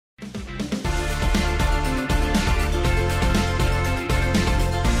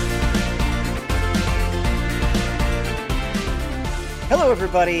Hello,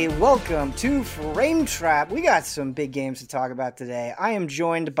 everybody. Welcome to Frame Trap. We got some big games to talk about today. I am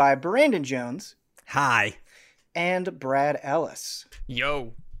joined by Brandon Jones. Hi. And Brad Ellis.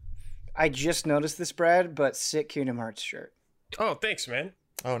 Yo. I just noticed this, Brad, but sick Kingdom Hearts shirt. Oh, thanks, man.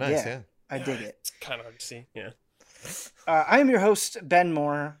 Oh, nice, yeah. I dig it. It's kind of hard to see, yeah. I am your host, Ben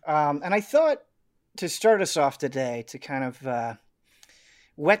Moore, and I thought to start us off today to kind of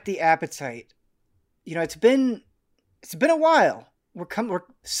whet the appetite. You know, it's been a while. We're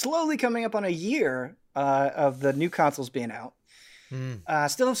slowly coming up on a year of the new consoles being out.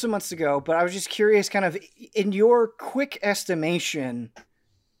 Still have some months to go, but I was just curious, kind of in your quick estimation,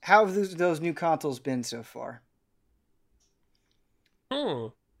 how have those new consoles been so far?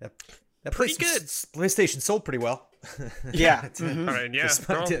 That pretty good. PlayStation sold pretty well. Yeah. Mm-hmm. All right,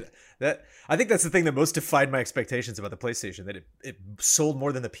 yeah. I think that's the thing that most defied my expectations about the PlayStation, that it sold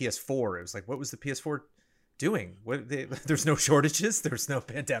more than the PS4. It was like, what was the PS4 doing? There's no shortages. There's no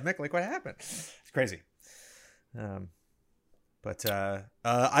pandemic. Like, what happened? It's crazy. But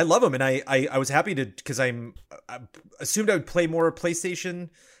I love them, and I was happy because I assumed I would play more PlayStation,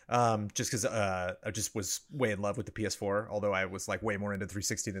 just because I just was way in love with the PS4, although I was like way more into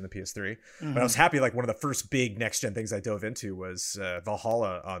 360 than the PS3. But I was happy, like one of the first big next gen things I dove into was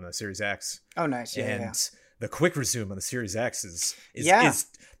Valhalla on the Series X. Oh, nice! Yeah, and the quick resume on the Series X is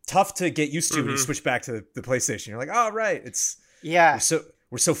tough to get used to when you switch back to the PlayStation. You're like, oh right,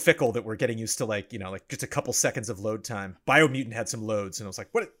 we're so fickle that we're getting used to like just a couple seconds of load time. Biomutant had some loads, and I was like,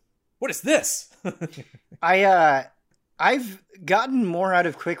 what is this? I've gotten more out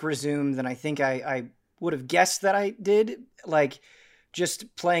of quick resume than I think I would have guessed that I did. Like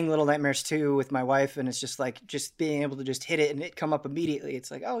just playing Little Nightmares 2 with my wife, and it's just like just being able to just hit it and it come up immediately.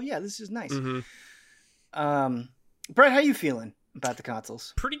 It's like, oh yeah, this is nice. Brett, how you feeling about the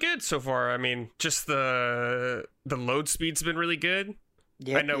consoles? Pretty good so far. I mean, just the load speed's been really good.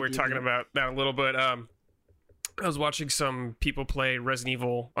 Yeah, I know we're talking about that a little bit. I was watching some people play Resident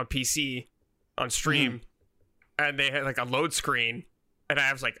Evil on PC on stream, and they had like a load screen, and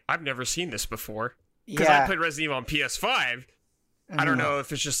I was like, I've never seen this before. Because I played Resident Evil on PS5. I don't know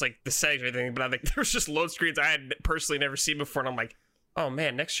if it's just like the settings or anything, but I think there was just load screens I had personally never seen before, and I'm like, oh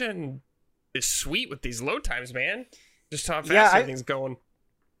man, next gen is sweet with these load times, man. Just how fast everything's going.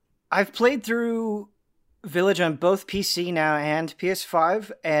 I've played through Village on both PC now and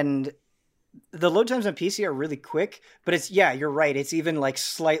PS5, and the load times on PC are really quick, but you're right, it's even like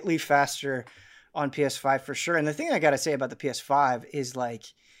slightly faster on PS5 for sure. And the thing I gotta say about the PS5 is like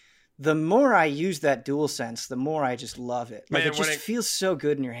the more I use that DualSense, the more I just love it. Like, it just feels so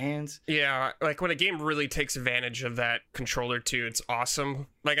good in your hands. Yeah, like when a game really takes advantage of that controller too, it's awesome.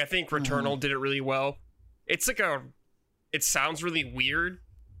 Like I think Returnal did it really well. It's like it sounds really weird,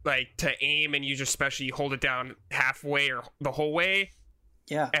 like to aim and use your special, you hold it down halfway or the whole way.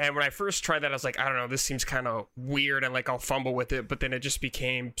 Yeah. And when I first tried that, I was like, I don't know, this seems kind of weird, and like I'll fumble with it, but then it just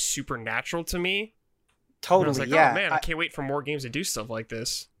became super natural to me. Totally. And I was like, yeah. Oh man, I can't wait for more games to do stuff like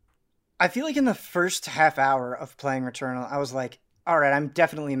this. I feel like in the first half hour of playing Returnal, I was like, all right, I'm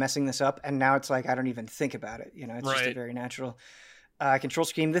definitely messing this up. And now it's like, I don't even think about it. You know, it's just a very natural control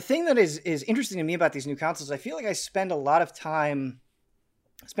scheme. The thing that is interesting to me about these new consoles, I feel like I spending a lot of time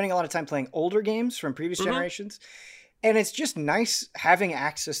playing older games from previous generations. And it's just nice having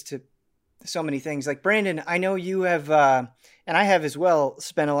access to so many things. Like Brandon, I know you have, and I have as well,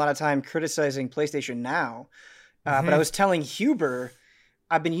 spent a lot of time criticizing PlayStation Now. But I was telling Huber,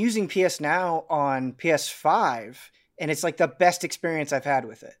 I've been using PS Now on PS5, and it's like the best experience I've had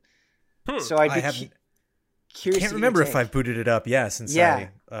with it. So I'd be curious. I can't remember if I've booted it up. Since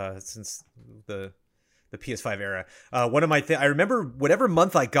the PS5 era. One of my I remember whatever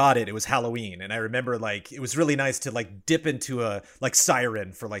month I got it, it was Halloween, and I remember like it was really nice to like dip into a like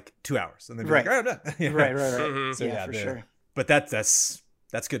Siren for like 2 hours, and then be like, oh, no. Right. So, for sure. But that's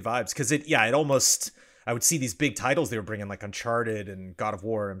good vibes, because it almost, I would see these big titles they were bringing, like Uncharted and God of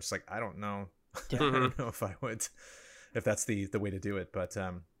War. I'm just like, I don't know. I don't know if that's the way to do it. But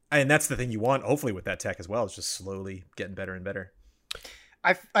and that's the thing you want, hopefully, with that tech as well, is just slowly getting better and better.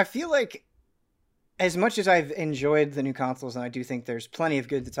 I feel like, as much as I've enjoyed the new consoles, and I do think there's plenty of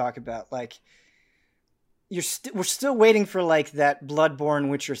good to talk about, like we're still waiting for like that Bloodborne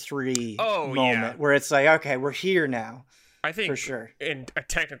Witcher 3 moment where it's like, okay, we're here now. I think for sure. In a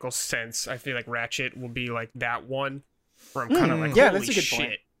technical sense, I feel like Ratchet will be like that one where I'm kind of like, yeah, holy that's a good shit.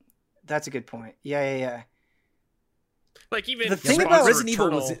 point. That's a good point. Yeah. Like even the thing about Resident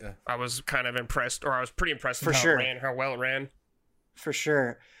Evil, I was kind of impressed, or I was pretty impressed with how well it ran. For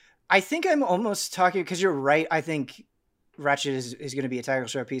sure. I think I'm almost talking, because you're right. I think Ratchet is going to be a technical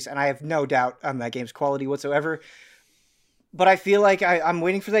showpiece, and I have no doubt on that game's quality whatsoever. but I feel like I'm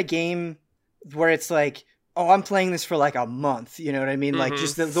waiting for that game where it's like, oh, I'm playing this for like a month. You know what I mean? Like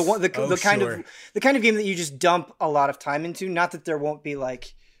just the kind of game that you just dump a lot of time into. Not that there won't be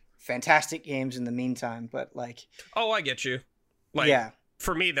like fantastic games in the meantime, but like. Oh, I get you. Like, yeah.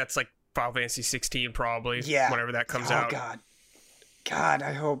 For me, that's like Final Fantasy 16 probably. Yeah. Whenever that comes out. Oh God,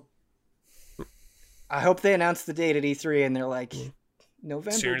 I hope they announce the date at E3 and they're like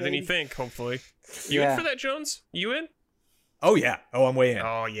November. Sooner than you think, hopefully. You in for that, Jones? You in? Oh yeah. Oh, I'm way in.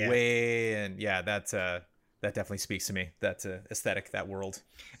 Oh yeah. Way in. Yeah, that definitely speaks to me. That aesthetic, that world.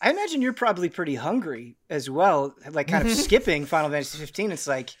 I imagine you're probably pretty hungry as well. Like kind of skipping Final Fantasy 15. It's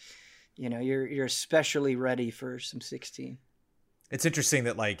like, you know, you're especially ready for some 16. It's interesting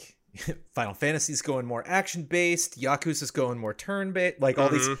that like Final Fantasy's going more action based, Yakuza's going more turn based. Like all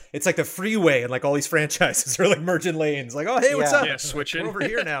these, it's like the freeway and like all these franchises are like merging lanes. Like, oh hey, what's up? Yeah, switching over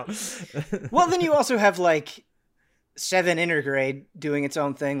here now. Well, then you also have like 7 Intergrade doing its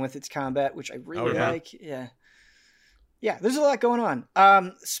own thing with its combat, which I really like. Yeah, there's a lot going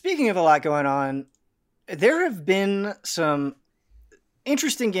on. Speaking of a lot going on, there have been some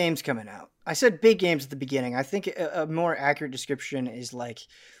interesting games coming out. I said big games at the beginning. I think a more accurate description is like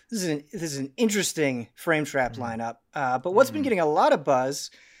this is an interesting Frame Trap lineup. But what's been getting a lot of buzz,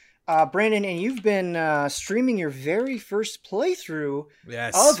 Brandon, and you've been streaming your very first playthrough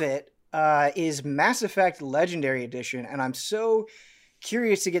of it, is Mass Effect Legendary Edition, and I'm so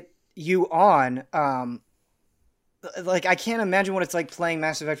curious to get you on. Like I can't imagine what it's like playing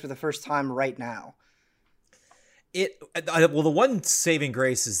Mass Effect for the first time right now. Well, the one saving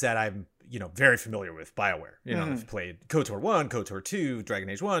grace is that I'm very familiar with BioWare. I've played KOTOR 1, KOTOR 2, Dragon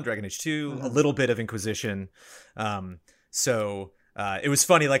Age 1, Dragon Age 2, a little bit of Inquisition. So it was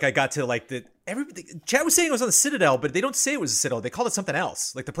funny. Like I got to like Chad was saying it was on the Citadel, but they don't say it was a Citadel. They called it something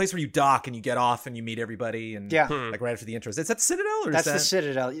else. Like the place where you dock and you get off and you meet everybody and like right after the intros. Is that the Citadel or that's the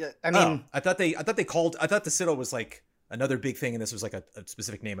Citadel? Yeah, I mean, I thought the Citadel was like another big thing, and this was like a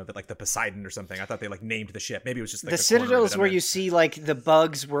specific name of it, like the Poseidon or something. I thought they like named the ship. Maybe it was just like the Citadel is where you see like the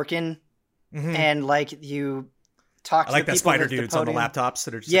bugs working, and like you talk to like the the people spider dudes on the laptops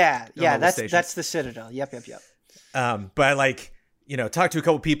that are just that's the Citadel. Yep. But I like talked to a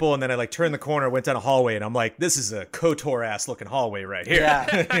couple people, and then I like turned the corner, went down a hallway, and I'm like, this is a KOTOR ass looking hallway right here.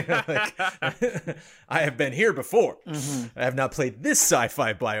 Yeah. I have been here before. I have not played this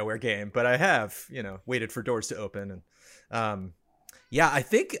sci-fi BioWare game, but I have waited for doors to open. And I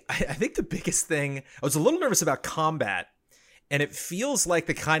think the biggest thing, I was a little nervous about combat, and it feels like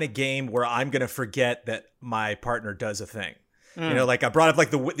the kind of game where I'm gonna forget that my partner does a thing. Like I brought up like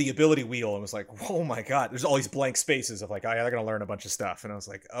the ability wheel and was like, oh my God, there's all these blank spaces of like, I gotta learn a bunch of stuff. And I was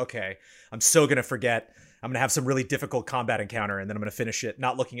like, okay, I'm so gonna forget. I'm gonna have some really difficult combat encounter, and then I'm gonna finish it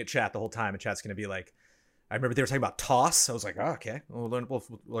not looking at chat the whole time, and chat's gonna be like, I remember they were talking about toss. I was like, oh, okay, we'll learn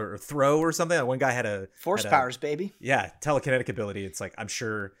or throw or something. One guy had a force powers, baby. Yeah, telekinetic ability. It's like, I'm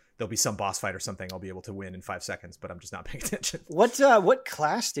sure there'll be some boss fight or something I'll be able to win in 5 seconds, but I'm just not paying attention. What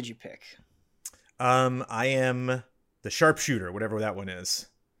class did you pick? I am the sharpshooter, whatever that one is.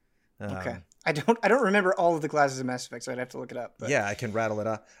 Okay. I don't remember all of the classes of Mass Effect, so I'd have to look it up. But. Yeah, I can rattle it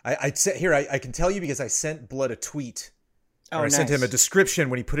up. I can tell you because I sent Blood a tweet. I sent him a description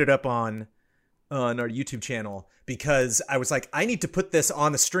when he put it up on our YouTube channel, because I was like, I need to put this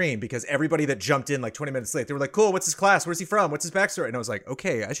on the stream, because everybody that jumped in like 20 minutes late, they were like, cool, what's his class? Where's he from? What's his backstory? And I was like,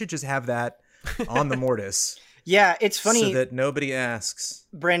 okay, I should just have that on the Mortis. Yeah, it's funny. So that nobody asks.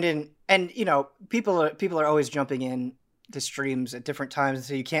 Brandon, and people are always jumping in to streams at different times,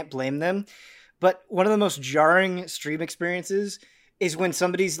 so you can't blame them. But one of the most jarring stream experiences is when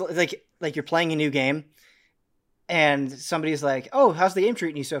somebody's like you're playing a new game and somebody's like, oh, how's the game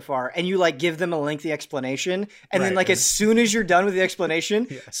treating you so far? And you like give them a lengthy explanation. And then like as soon as you're done with the explanation,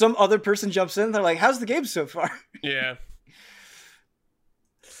 some other person jumps in. They're like, how's the game so far? Yeah.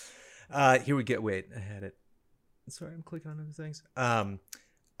 Here we get, wait, I had it. Sorry, I'm clicking on other things.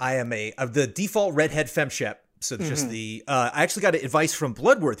 I am of the default redhead femshep. So just I actually got advice from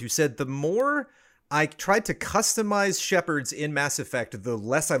Bloodworth, who said the more I tried to customize Shepards in Mass Effect, the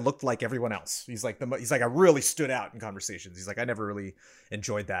less I looked like everyone else. He's like, I really stood out in conversations. He's like, I never really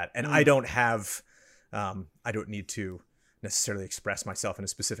enjoyed that. And I don't need to necessarily express myself in a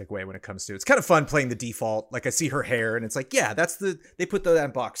specific way when it comes to, it's kind of fun playing the default. Like I see her hair and it's like, yeah, they put that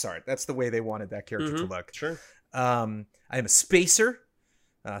in box art. That's the way they wanted that character to look. Sure. I am a spacer.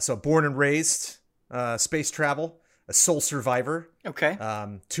 So born and raised, space travel, a soul survivor. Okay.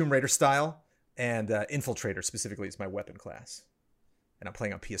 Tomb Raider style. And Infiltrator specifically is my weapon class. And I'm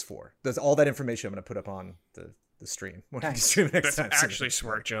playing on PS4. There's all that information I'm going to put up on the stream. When I stream next time. That's actually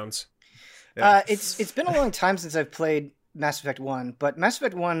smart, Jones. Yeah. It's been a long time since I've played Mass Effect 1, but Mass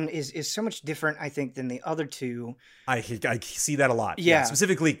Effect 1 is so much different, I think, than the other two. I see that a lot. Yeah.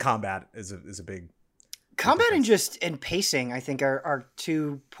 Specifically, combat is a big... Combat and pacing, I think, are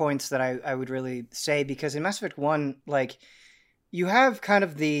 2 points that I would really say, because in Mass Effect 1, like, you have kind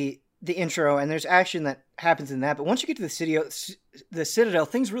of the intro, and there's action that happens in that, but once you get to the Citadel,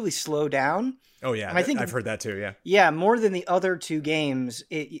 things really slow down. Oh yeah, and I think I've heard that too. Yeah, yeah, more than the other 2 games,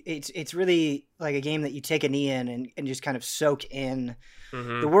 it's really like a game that you take a knee in and just kind of soak in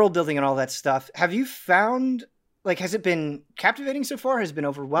the world building and all that stuff. Have you found, like, has it been captivating so far? Has it been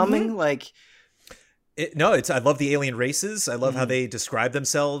overwhelming? Like, I love the alien races. I love how they describe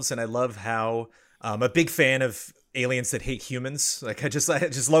themselves, and I love how I'm a big fan of aliens that hate humans. Like I just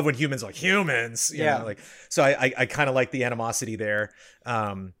love when humans are like humans. You know? Like, so I kind of like the animosity there.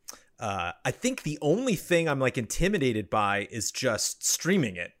 I think the only thing I'm like intimidated by is just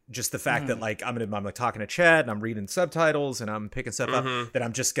streaming it. Just the fact that like I'm like talking to chat and I'm reading subtitles and I'm picking stuff up, that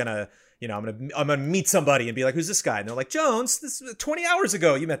I'm just gonna, I'm gonna meet somebody and be like, who's this guy? And they're like, Jones, this 20 hours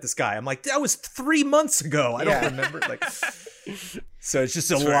ago you met this guy. I'm like, that was 3 months ago. I don't remember. Like, so it's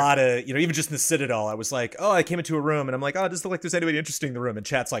just a lot of, even just in the Citadel, I was like, oh, I came into a room and I'm like, oh, does it look like there's anybody interesting in the room? And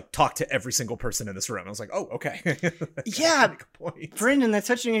chat's like, talk to every single person in this room. I was like, oh, okay. Yeah, Brendan, that's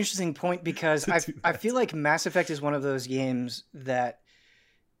such an interesting point, because I feel like Mass Effect is one of those games that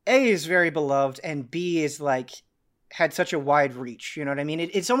A, is very beloved, and B, is like had such a wide reach. You know what I mean?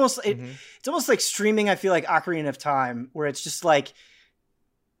 It's almost like streaming. I feel like Ocarina of Time, where it's just like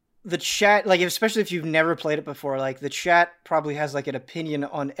the chat, like especially if you've never played it before, like the chat probably has like an opinion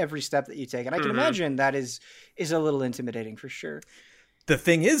on every step that you take, and I can imagine that is a little intimidating for sure. The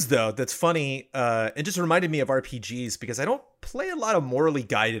thing is, though, that's funny, it just reminded me of RPGs, because I don't play a lot of morally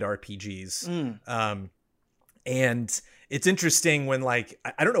guided RPGs. And it's interesting when, like,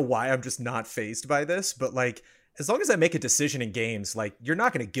 I don't know why I'm just not fazed by this, but like, as long as I make a decision in games, like, you're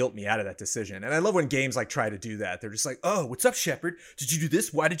not going to guilt me out of that decision. And I love when games like try to do that. They're just like, oh, what's up, Shepard? Did you do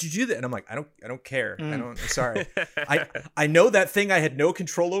this? Why did you do that? And I'm like, I don't care. I'm sorry. I know that thing I had no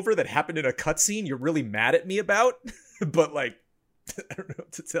control over that happened in a cutscene you're really mad at me about, but like, I don't know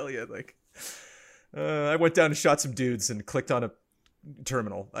what to tell you. Like, I went down and shot some dudes and clicked on a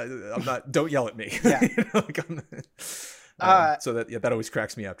terminal. I'm not, don't yell at me. Yeah. So that always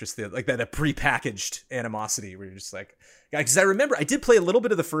cracks me up. Just that prepackaged animosity where you're just like, because I remember I did play a little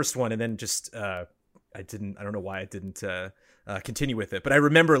bit of the first one and then just I don't know why I didn't continue with it, but I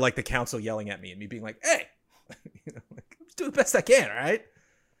remember like the council yelling at me and me being like, hey, like, I'm just doing the best I can. All right.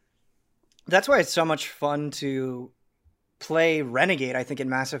 That's why it's so much fun to play Renegade, I think, in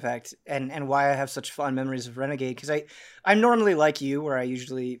Mass Effect, and why I have such fond memories of Renegade, because I'm normally like you, where I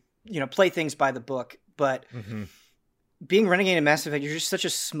usually play things by the book, but being Renegade in Mass Effect, you're just such a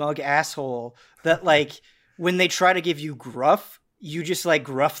smug asshole that like when they try to give you gruff, you just like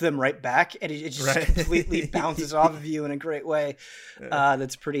gruff them right back, and it just completely bounces off of you in a great way.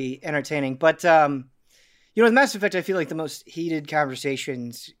 That's pretty entertaining. But in Mass Effect, I feel like the most heated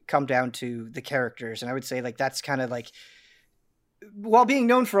conversations come down to the characters, and I would say like that's kind of like, while being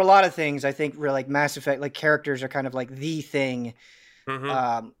known for a lot of things, I think really like Mass Effect, like characters are kind of like the thing.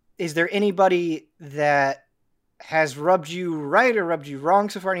 Is there anybody that has rubbed you right or rubbed you wrong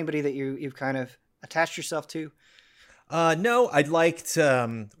so far? Anybody that you've kind of attached yourself to? No, I'd liked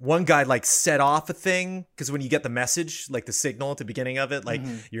one guy like set off a thing, because when you get the message, like the signal at the beginning of it, like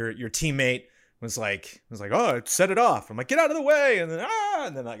your teammate was like, oh, set it off. I'm like, get out of the way, and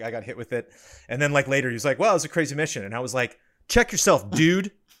then like I got hit with it, and then like later he was like, well, it was a crazy mission, and I was like, check yourself,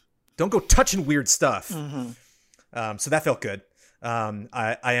 dude. Don't go touching weird stuff. So that felt good.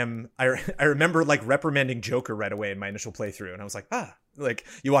 I remember like reprimanding Joker right away in my initial playthrough, and I was like, like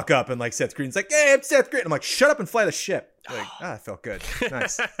you walk up and like Seth Green's like, hey, I'm Seth Green. I'm like, shut up and fly the ship. Like, it felt good.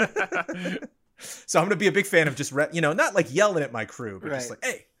 Nice. So I'm gonna be a big fan of just not like yelling at my crew, but just like,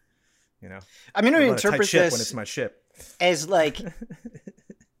 hey, I'm gonna interpret this when it's my ship as like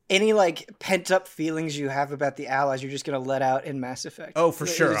any like pent up feelings you have about the Allies, you're just gonna let out in Mass Effect. Oh, for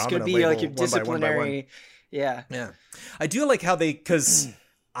sure. It's gonna be like your disciplinary. Yeah. I do like how because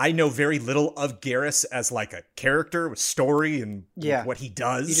I know very little of Garrus as like a character with story and what he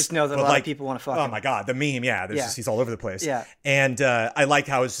does. You just know that a lot of people want to fuck him. Oh my God, the meme, just, he's all over the place. Yeah. And I like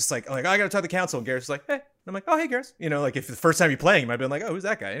how it's just like, oh, I gotta talk to the council, and Garrus is like, hey. And I'm like, oh, hey, Garrus. Like if the first time you're playing, you might be like, oh, who's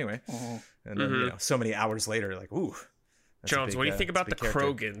that guy anyway? And then so many hours later, like, ooh. Jones, what do you think about the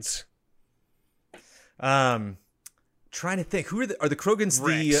Krogans? Trying to think, who are the Krogans?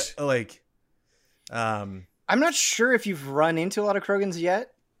 Rex. I'm not sure if you've run into a lot of Krogans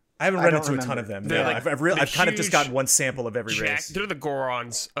yet. I haven't run into a ton of them. No, like I've kind of just gotten one sample of every race. They're the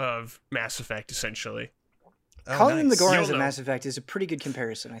Gorons of Mass Effect, essentially. Calling them the Gorons in Mass Effect is a pretty good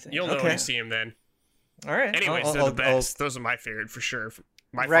comparison, I think. You'll know when you see him then. All right. Anyways, they're the best. Those are my favorite for sure.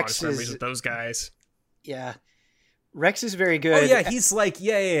 My fondest memories with those guys. Yeah. Rex is very good. Oh yeah, he's like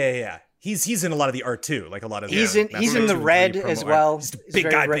yeah. He's in a lot of the art too, like a lot of the he's in the red as well. He's a big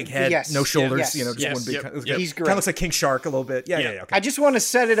guy, big head, no shoulders, just one big. He's great. Kind of looks like King Shark a little bit. Yeah. Okay. I just want to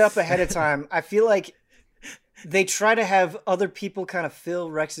set it up ahead of time. I feel like they try to have other people kind of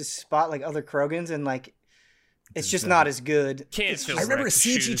fill Rex's spot, like other Krogans, and like it's just not as good. I remember a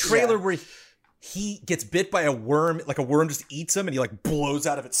CG trailer where he gets bit by a worm, like a worm just eats him, and he like blows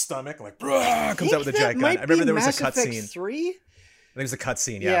out of its stomach, and like comes out with a giant gun. I remember there was a cutscene. 3? I think it was a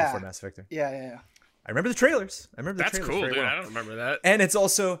cutscene, before Mass Effect 3. Yeah. I remember the trailers. That's cool, dude. Well. I don't remember that. And it's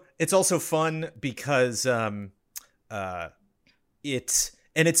also fun because it's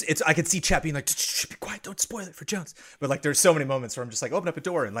I could see chat being like, be quiet, don't spoil it for Jones. But like there's so many moments where I'm just like, open up a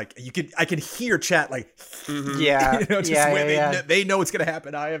door, and like I can hear chat like they know what's gonna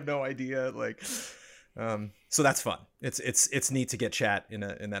happen. I have no idea. Like so that's fun. It's neat to get chat in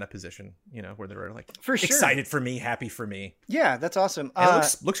that position, where they're like for sure excited for me, happy for me. Yeah, that's awesome. And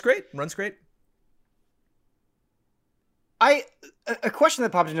it looks great, runs great. A question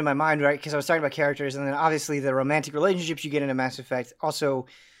that popped into my mind, right? Because I was talking about characters, and then obviously the romantic relationships you get in a Mass Effect, also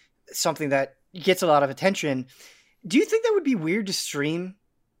something that gets a lot of attention. Do you think that would be weird to stream?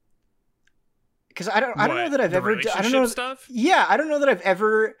 Because I don't know that I've ever. I don't know stuff. Yeah, I don't know that I've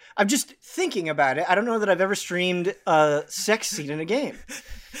ever. I'm just thinking about it. I don't know that I've ever streamed a sex scene in a game.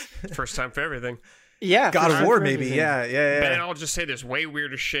 First time for everything. Yeah, God of War, maybe. Yeah. And I'll just say there's way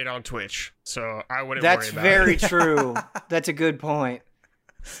weirder shit on Twitch, so I wouldn't worry about it. That's very true. That's a good point.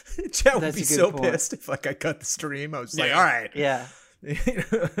 Chat would be so pissed if like I cut the stream. I was like, all right. Yeah.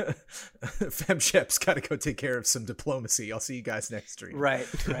 FemShep's got to go take care of some diplomacy. I'll see you guys next stream. Right.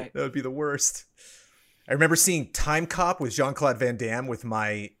 That would be the worst. I remember seeing Time Cop with Jean-Claude Van Damme with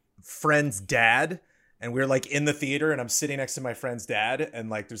my friend's dad. And we were like in the theater, and I'm sitting next to my friend's dad, and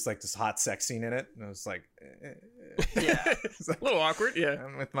like there's like this hot sex scene in it, and I was like, it's like, a little awkward, yeah.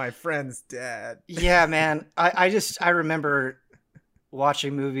 I'm with my friend's dad. Yeah, man. I remember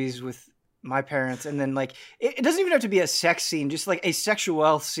watching movies with my parents, and then like it doesn't even have to be a sex scene, just like a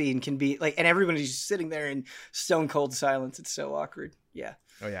sexual scene can be like, and everybody's just sitting there in stone cold silence. It's so awkward. Yeah.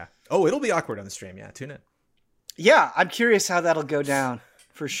 Oh yeah. Oh, it'll be awkward on the stream. Yeah, tune in. Yeah, I'm curious how that'll go down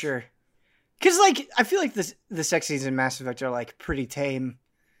for sure. Because, like, I feel like the sex scenes in Mass Effect are, like, pretty tame.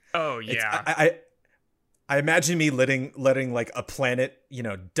 Oh, yeah. I imagine me letting like, a planet,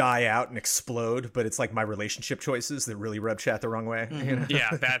 die out and explode, but it's, like, my relationship choices that really rub chat the wrong way. Mm-hmm.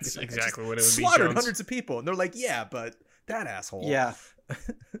 Yeah, that's exactly what it would be, slaughtered hundreds of people. And they're like, yeah, but that asshole. Yeah.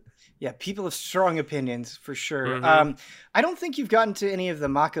 Yeah, people have strong opinions, for sure. Mm-hmm. I don't think you've gotten to any of the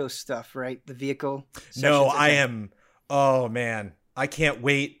Mako stuff, right? The vehicle sections. No, I am. Oh, man. I can't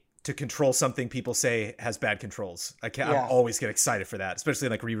wait to control something people say has bad controls. I always get excited for that, especially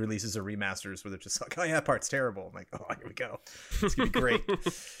like re-releases or remasters where they're just like, oh yeah, that part's terrible. I'm like, oh, here we go. It's gonna be great.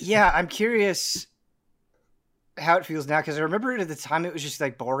 Yeah, I'm curious how it feels now, because I remember at the time it was just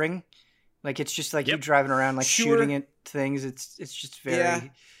like boring. Like it's just like you driving around like shooting at things. It's just very. Yeah.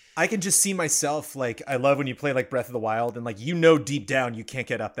 I can just see myself, like, I love when you play, like, Breath of the Wild, and, like, deep down you can't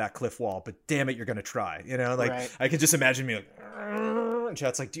get up that cliff wall, but damn it, you're going to try, Like, right. I can just imagine me, like, and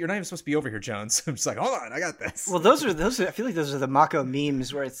chat's like, you're not even supposed to be over here, Jones. I'm just like, hold on, I got this. Well, those are, I feel like those are the Mako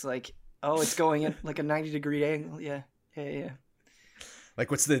memes where it's like, oh, it's going in, like, a 90-degree angle. Yeah.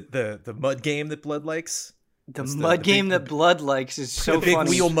 Like, what's the mud game that Blood likes? The mud game that Blood likes is so funny. The big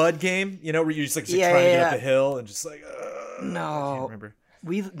wheel mud game, where you're just, like, trying to get up the hill and just, like, no. I can't remember.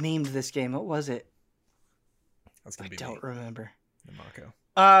 We memed this game. What was it? I don't remember. The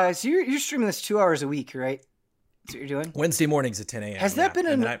Mako. So you're streaming this 2 hours a week, right? That's what you're doing? Wednesday mornings at 10 a.m. Has that been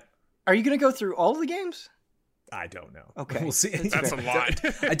are you going to go through all of the games? I don't know. Okay. We'll see. That's a lot.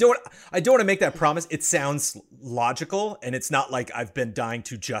 I don't want to make that promise. It sounds logical, and it's not like I've been dying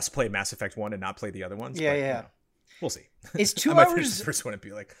to just play Mass Effect 1 and not play the other ones. Yeah. We'll see. Is 2 hours the first one and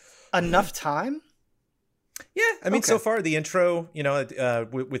be like enough time? Yeah, I mean, so far the intro,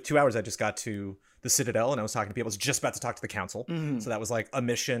 with 2 hours, I just got to the Citadel, and I was talking to people. I was just about to talk to the Council, so that was like a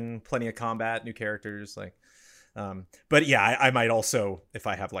mission, plenty of combat, new characters, like. But yeah, I might also, if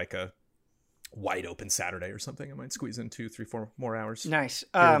I have like a wide open Saturday or something, I might squeeze in 2, 3, 4 more hours. Nice.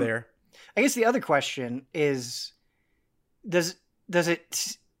 Here or there. I guess the other question is, does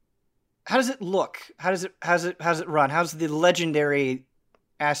it? How does it look? How does it run? How's the legendary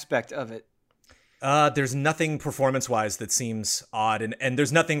aspect of it? There's nothing performance-wise that seems odd, and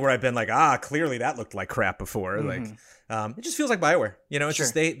there's nothing where I've been like, clearly that looked like crap before. Like, it just feels like BioWare. It's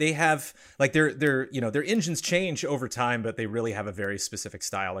just they have like their engines change over time, but they really have a very specific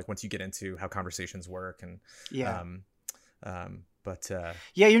style. Like once you get into how conversations work, and yeah,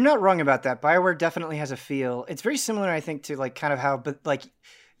 you're not wrong about that. BioWare definitely has a feel. It's very similar, I think, to like kind of how, but like.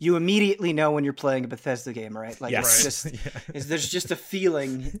 You immediately know when you're playing a Bethesda game, right? Like it's just, there's just a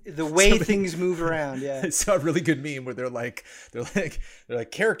feeling, the way things move around. Yeah, I saw a really good meme where they're like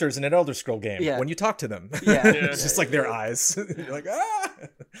characters in an Elder Scroll game when you talk to them. Yeah, it's just like their eyes. You're like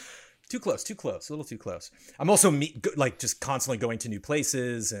too close, a little too close. I'm also just constantly going to new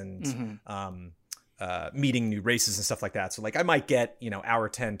places and meeting new races and stuff like that. So like I might get, hour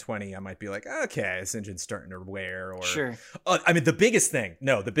 10, 20, I might be like, okay, this engine's starting to wear. Or sure. The biggest thing,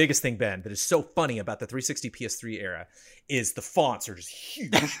 Ben, that is so funny about the 360 PS3 era is the fonts are just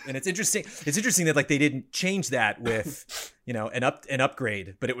huge. And it's interesting that like they didn't change that with, an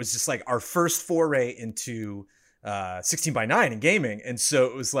upgrade, but it was just like our first foray into 16:9 in gaming. And so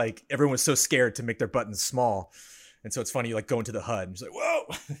it was like everyone was so scared to make their buttons small. And so it's funny, you like go into the HUD and it's like, whoa,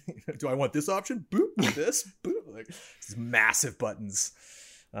 do I want this option? Boop, this, boop. Like these massive buttons.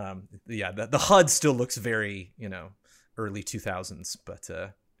 The HUD still looks very, early 2000s, but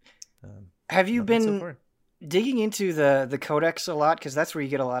have you been digging into the codex a lot? Because that's where you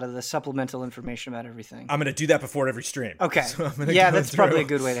get a lot of the supplemental information about everything. I'm going to do that before every stream. Okay. So that's probably a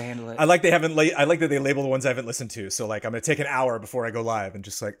good way to handle it. I like that they label the ones I haven't listened to. So like I'm going to take an hour before I go live and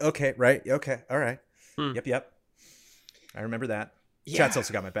just like, okay, right, okay, all right. Yep. I remember that. Yeah. Chat's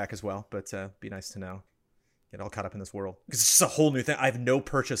also got my back as well, but be nice to know. Get all caught up in this world. Because it's just a whole new thing. I have no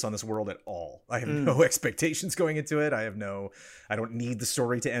purchase on this world at all. I have no expectations going into it. I don't need the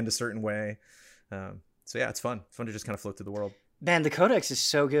story to end a certain way. So yeah, it's fun. It's fun to just kind of float through the world. Man, the codex is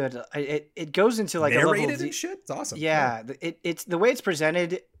so good. It goes into like narrated a level and shit. It's awesome. Yeah. It's the way it's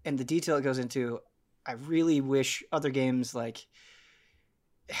presented and the detail it goes into. I really wish other games like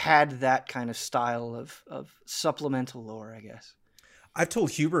had that kind of style of supplemental lore, I guess. I've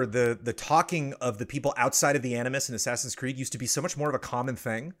told Huber the talking of the people outside of the Animus in Assassin's Creed used to be so much more of a common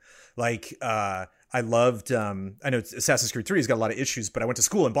thing. Like I loved I know Assassin's Creed 3 has got a lot of issues, but I went to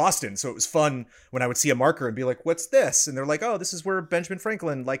school in Boston, so it was fun when I would see a marker and be like, what's this? And they're like, oh, this is where Benjamin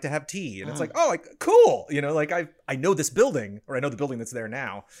Franklin liked to have tea. And it's like, oh, like cool. Like I know this building, or I know the building that's there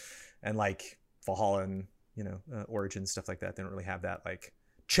now. And like Valhalla and Origin, stuff like that, they don't really have that like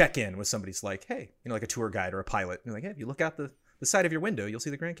check in with somebody's like, hey, like a tour guide or a pilot. And you're like, hey, if you look out the side of your window, you'll see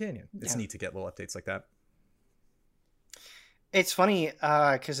the Grand Canyon. It's neat to get little updates like that. It's funny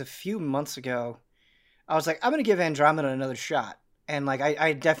because a few months ago, I was like, I'm going to give Andromeda another shot. And like,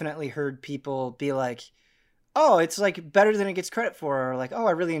 I definitely heard people be like, oh, it's like better than it gets credit for. Or like, oh,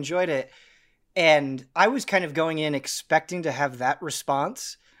 I really enjoyed it. And I was kind of going in expecting to have that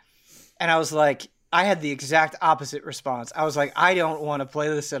response. And I was like, I had the exact opposite response. I was like, I don't want to play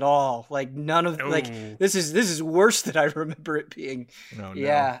this at all. Like none of like this is worse than I remember it being. No.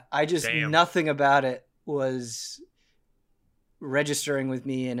 Yeah, I just nothing about it was registering with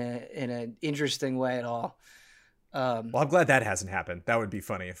me in an interesting way at all. Well, I'm glad that hasn't happened. That would be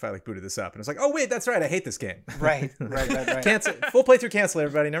funny if I like booted this up and it's like, oh wait, that's right, I hate this game. Right. Cancel, full playthrough cancel,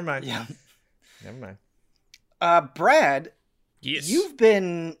 everybody. Never mind. Yeah. Never mind. Brad, yes, you've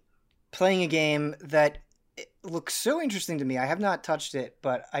been playing a game that looks so interesting to me. I have not touched it,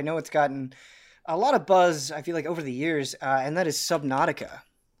 but I know it's gotten a lot of buzz, I feel like, over the years, and that is Subnautica.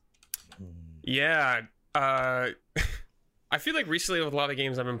 Yeah. I feel like recently with a lot of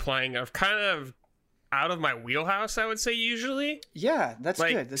games I've been playing, I've kind of out of my wheelhouse, I would say, usually. Yeah, that's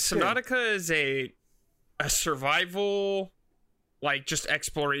like, good. That's Subnautica good. is a survival, like, just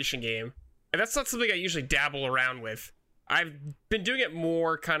exploration game. And that's not something I usually dabble around with. I've been doing it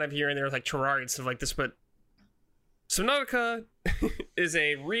more kind of here and there with like Terraria and stuff like this, but Subnautica is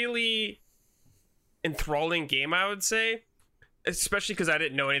a really enthralling game, I would say, especially because I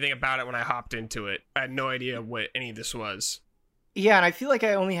didn't know anything about it when I hopped into it. I had no idea what any of this was. Yeah, and I feel like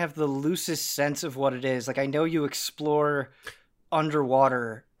I only have the loosest sense of what it is. Like, I know you explore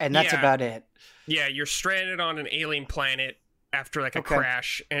underwater, and that's about it. Yeah, you're stranded on an alien planet after like a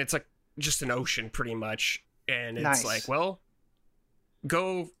crash, and it's like just an ocean pretty much. And it's like, well,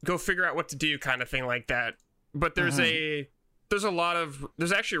 go figure out what to do kind of thing like that. But there's there's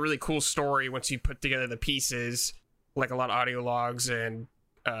actually a really cool story once you put together the pieces, like a lot of audio logs and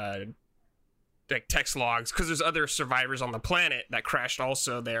like text logs, because there's other survivors on the planet that crashed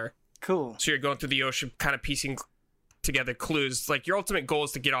also there. Cool. So you're going through the ocean kind of piecing together clues. Like your ultimate goal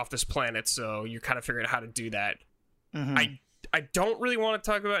is to get off this planet, so you're kind of figuring out how to do that. I don't really want to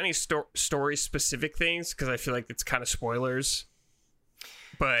talk about any story specific things because I feel like it's kind of spoilers.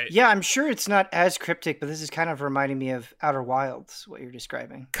 But yeah, I'm sure it's not as cryptic, but this is kind of reminding me of Outer Wilds, what you're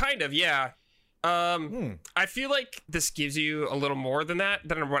describing. Kind of, yeah. I feel like this gives you a little more than that,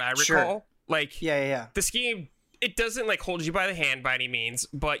 than what I recall. Sure. Like, yeah. This game, it doesn't like hold you by the hand by any means,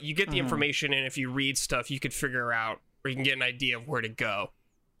 but you get the information, and if you read stuff, you could figure out, or you can get an idea of where to go.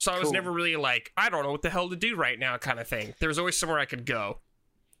 So I was never really like, I don't know what the hell to do right now kind of thing. There was always somewhere I could go.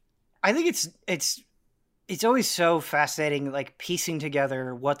 I think it's always so fascinating, like piecing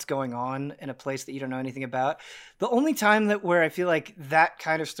together what's going on in a place that you don't know anything about. The only time where I feel like that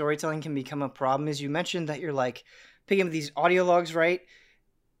kind of storytelling can become a problem is you mentioned that you're like picking up these audio logs, right?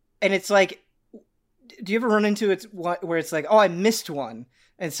 And it's like, do you ever run into it where it's like, oh, I missed one,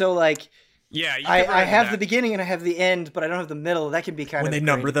 and so like, yeah, I have the beginning and I have the end, but I don't have the middle. That can be kind of when they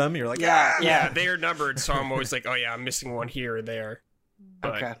number them, you're like, yeah, they are numbered, so I'm always like, oh yeah, I'm missing one here or there.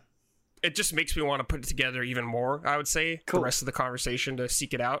 But okay. It just makes me want to put it together even more, I would say, the rest of the conversation to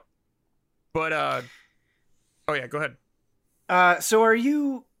seek it out. But, oh yeah, go ahead. So are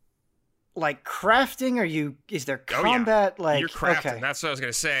you, like, crafting? Is there combat? Oh, yeah. Like, you're crafting. Okay. That's what I was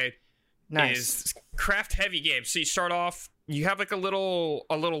going to say. Nice. Is craft heavy game. So you start off, you have like a little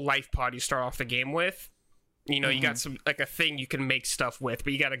life pod you start off the game with. You know, you got some, like a thing you can make stuff with,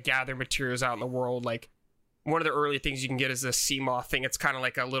 but you got to gather materials out in the world, like, one of the early things you can get is a sea moth thing. It's kind of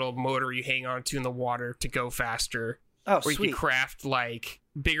like a little motor you hang on to in the water to go faster. Oh, or sweet. you can craft like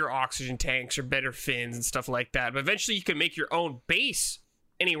bigger oxygen tanks or better fins and stuff like that. But eventually you can make your own base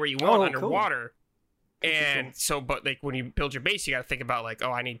anywhere you want underwater. Cool. And so, but like when you build your base, you got to think about like,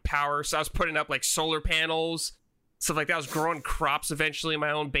 oh, I need power. So I was putting up like solar panels, stuff like that. I was growing crops eventually in my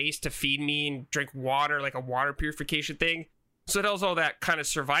own base to feed me and drink water, like a water purification thing. So it was all that kind of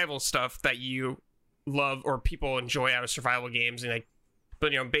survival stuff that you love or people enjoy out of survival games and like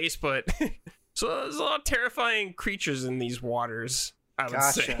building your own base. But so there's a lot of terrifying creatures in these waters, I would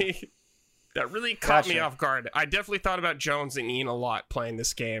say. That really caught me off guard. I definitely thought about Jones and Ian a lot playing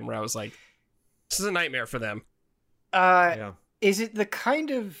this game, where I was like, this is a nightmare for them. Is it the kind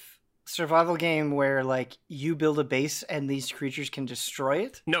of survival game where like you build a base and these creatures can destroy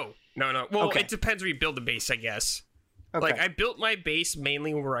it? No. Well, it depends where you build the base, I guess. Okay. Like, I built my base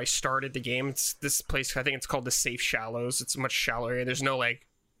mainly where I started the game. It's this place, I think it's called the Safe Shallows. It's a much shallower area. There's no, like,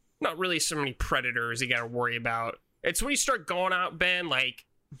 not really so many predators you gotta worry about. It's when you start going out, Ben, like,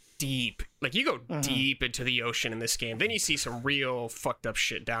 deep. Like, you go deep into the ocean in this game. Then you see some real fucked up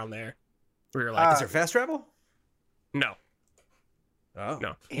shit down there. Where you're like, is there fast travel? No. Oh.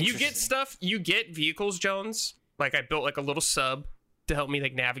 No. You get stuff, you get vehicles, Jones. Like, I built, like, a little sub to help me,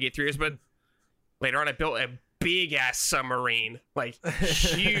 like, navigate through this, but later on I built a big ass submarine, like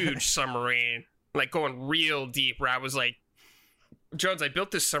huge submarine, like going real deep, where I was like, Jones, I built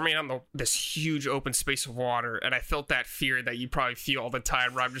this submarine on this huge open space of water, and I felt that fear that you probably feel all the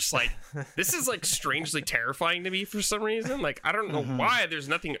time, where I'm just like, this is like strangely terrifying to me for some reason. Like, I don't know why there's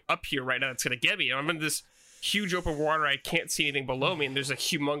nothing up here right now that's gonna get me. I'm in this huge open water, I can't see anything below me, and there's a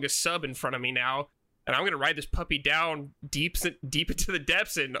humongous sub in front of me now, and I'm gonna ride this puppy down deep into the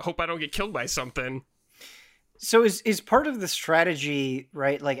depths and hope I don't get killed by something. So is part of the strategy,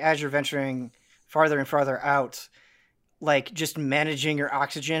 right, like as you're venturing farther and farther out, like just managing your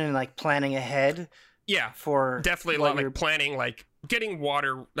oxygen and like planning ahead? Yeah, for definitely a lot like planning, like getting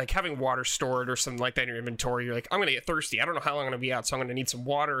water, like having water stored or something like that in your inventory. You're like, I'm gonna get thirsty. I don't know how long I'm gonna be out, so I'm gonna need some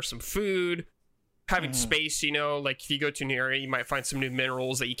water or some food. Having space, you know, like if you go to a new area, you might find some new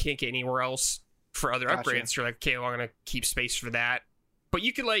minerals that you can't get anywhere else for other upgrades. You're like, okay, well, I'm gonna keep space for that. But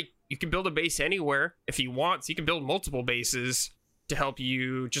you can build a base anywhere if you want. So you can build multiple bases to help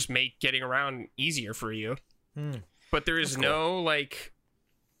you just make getting around easier for you. But there is no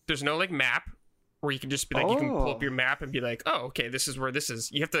map where you can just be like, you can pull up your map and be like, oh, okay, this is where this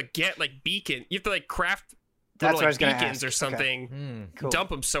is. You have to get like beacon. You have to like craft little like beacons or something. Cool. Dump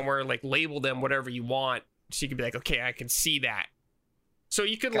them somewhere, like label them whatever you want. So you can be like, okay, I can see that. So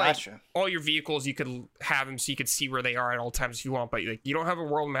you could like all your vehicles, you could have them so you could see where they are at all times if you want, but like you don't have a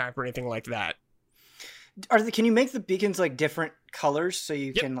world map or anything like that. Can you make the beacons like different colors so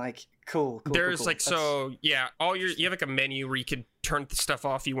you can like cool? There's like so yeah, you have like a menu where you could turn the stuff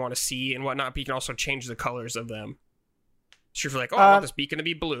off you want to see and whatnot, but you can also change the colors of them. So if you're like, oh, I want this beacon to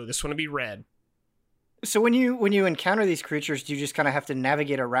be blue, this one to be red. So when you encounter these creatures, do you just kind of have to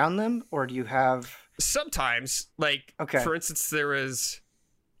navigate around them, or do you have? Sometimes, like, for instance, there was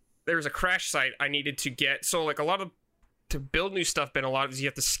a crash site I needed to get. So, like, to build new stuff, a lot of you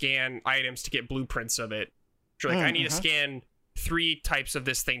have to scan items to get blueprints of it. So, like, I need to scan 3 types of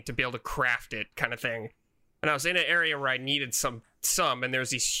this thing to be able to craft it, kind of thing. and I was in an area where I needed some, and there's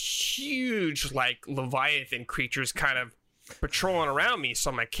these huge like Leviathan creatures kind of patrolling around me. So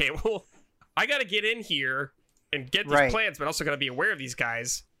I'm like, okay, well, I got to get in here and get these plants, but also got to be aware of these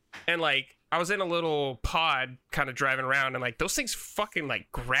guys. And like, I was in a little pod kind of driving around, and like those things fucking like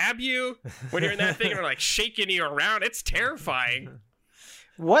grab you when you're in that thing and are like shaking you around. It's terrifying.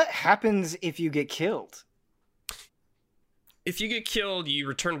 What happens if you get killed? If you get killed, you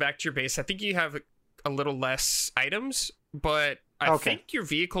return back to your base. I think you have a little less items, but I think your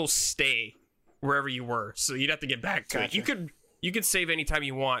vehicles stay wherever you were. So you'd have to get back to it. You could save anytime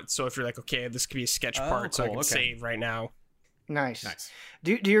you want. So if you're like, okay, this could be a sketch part, so I can save right now. Nice.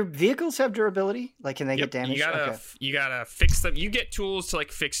 Do your vehicles have durability? Like, can they get damaged? You gotta fix them. You get tools to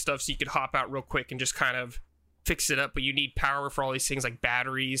like fix stuff, so you could hop out real quick and just kind of fix it up. But you need power for all these things like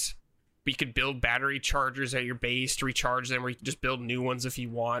batteries. But you could build battery chargers at your base to recharge them, or you can just build new ones if you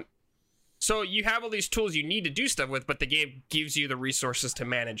want. So you have all these tools you need to do stuff with, but the game gives you the resources to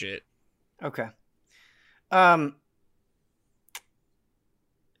manage it. Okay.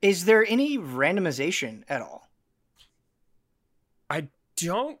 Is there any randomization at all?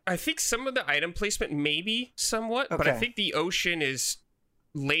 I think some of the item placement maybe somewhat, but I think the ocean is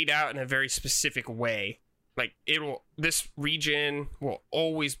laid out in a very specific way. Like this region will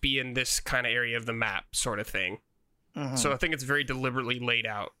always be in this kind of area of the map sort of thing. Mm-hmm. So I think it's very deliberately laid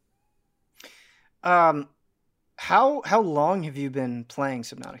out. How long have you been playing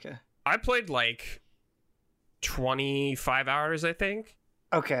Subnautica? I played like 25 hours, I think.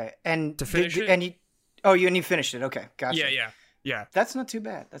 Okay. And to finish it? And you finished it. Okay. Gotcha. Yeah. That's not too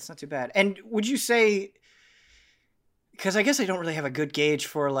bad. And would you say, because I guess I don't really have a good gauge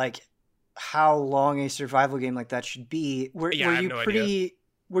for like how long a survival game like that should be. Were you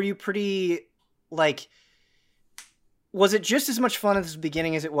pretty like, was it just as much fun at the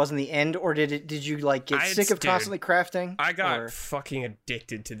beginning as it was in the end, or did you like get sick of constantly crafting? I got fucking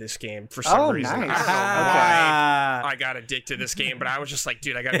addicted to this game for some reason. Nice. I don't know why I got addicted to this game, but I was just like,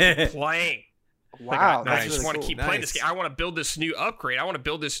 dude, I gotta keep playing. Wow, I just want to keep playing this game. I want to build this new upgrade. I want to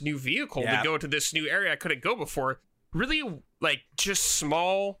build this new vehicle to go to this new area I couldn't go before. Really, like, just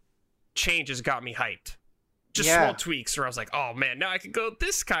small changes got me hyped. Just small tweaks where I was like, oh man, now I could go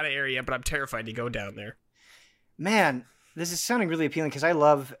this kind of area, but I'm terrified to go down there. Man, this is sounding really appealing because I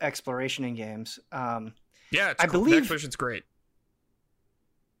love exploration in games. I believe exploration's great.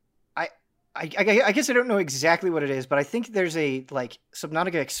 I guess I don't know exactly what it is, but I think there's a like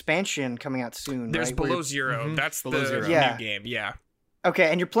Subnautica expansion coming out soon. There's right? Below Zero. Mm-hmm. That's Below Zero. New game. Yeah.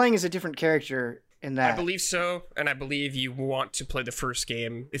 Okay, and you're playing as a different character in that. I believe so, and I believe you want to play the first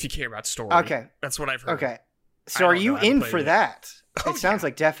game if you care about story. Okay, that's what I've heard. Okay, so are you in for that? It sounds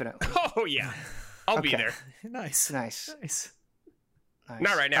like definitely. Oh yeah, I'll be there. Nice. Not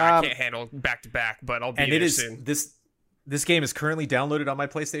right now. I can't handle back to back, but I'll be there soon. This game is currently downloaded on my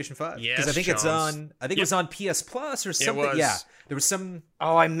PlayStation 5. Yes, because I think it's on. I think it was on PS Plus or something. It was. Yeah, there was some.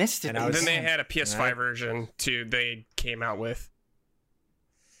 Oh, I missed it. And then they had a PS5 version too. They came out with.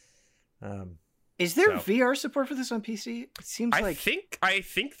 Is there VR support for this on PC? It seems like. I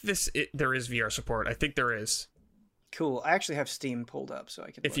think there is VR support. I think there is. Cool. I actually have Steam pulled up, so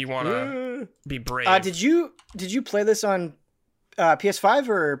I can. If you want to be brave. Did you play this on PS5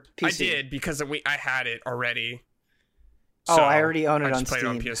 or PC? I did because I had it already. So I already own it on Steam.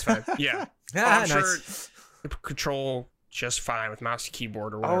 I just played it on PS5. Yeah. I'm sure it control just fine with mouse and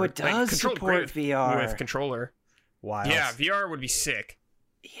keyboard or whatever. Oh, it does support VR. With controller. Wow. Yeah, VR would be sick.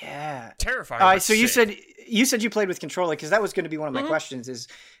 Yeah. Terrifying. So you said you played with controller, because that was going to be one of my questions is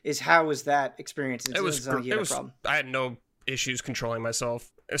how was that experience? It was problem. I had no issues controlling myself,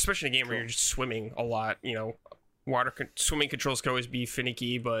 especially in a game where you're just swimming a lot. You know, swimming controls can always be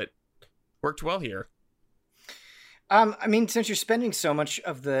finicky, but worked well here. I mean, since you're spending so much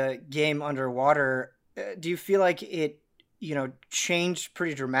of the game underwater, do you feel like it, changed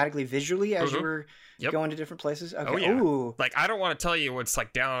pretty dramatically visually as you were going to different places? Okay. Oh, yeah. Ooh. Like, I don't want to tell you what's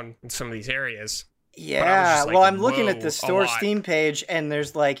like down in some of these areas. Yeah. Well, I'm looking at the store Steam page, and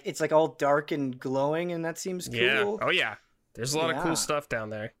there's like, it's like all dark and glowing, and that seems cool. Yeah. Oh yeah. There's a lot of cool stuff down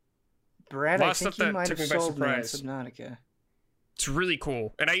there. Brad, I think you might have sold me on Subnautica. It's really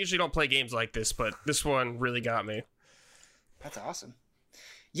cool, and I usually don't play games like this, but this one really got me. That's awesome.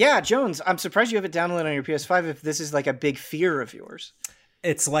 Yeah, Jones, I'm surprised you have it downloaded on your PS5 if this is like a big fear of yours.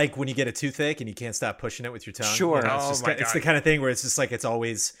 It's like when you get a toothache and you can't stop pushing it with your tongue. Sure. It's the kind of thing where it's just like it's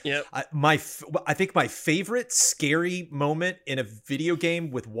always... Yep. I think my favorite scary moment in a video game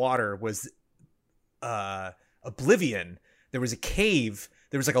with water was Oblivion. There was a cave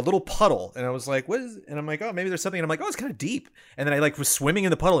there was like a little puddle, and I was like, what is it? And I'm like, oh, maybe there's something. And I'm like, oh, it's kind of deep. And then I like was swimming in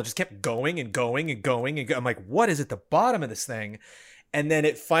the puddle and just kept going and going and going. And I'm like, what is at the bottom of this thing? And then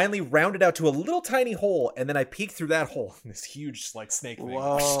it finally rounded out to a little tiny hole, and then I peeked through that hole, and this huge like snake thing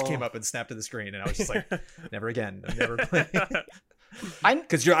came up and snapped to the screen, and I was just like, never again. I'm never playing.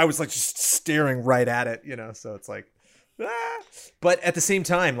 Because I was like just staring right at it, you know. So it's like, but at the same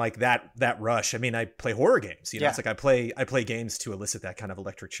time, like that rush. I mean, I play horror games, you know. It's like I play games to elicit that kind of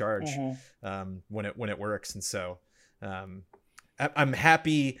electric charge when it works, and so. I'm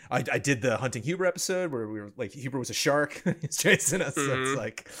happy. I did the Hunting Huber episode where we were like Huber was a shark. He's chasing us. So it's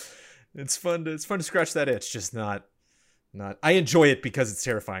like it's fun to scratch that itch. Just not. I enjoy it because it's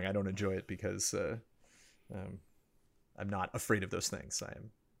terrifying. I don't enjoy it because I'm not afraid of those things. I am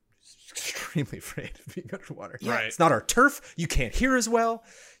extremely afraid of being underwater. Yeah, right. It's not our turf. You can't hear as well.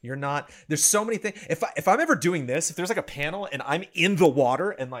 You're not. There's so many things. If I'm ever doing this, if there's like a panel and I'm in the water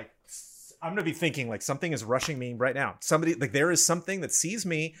and like. I'm going to be thinking like something is rushing me right now. Somebody like there is something that sees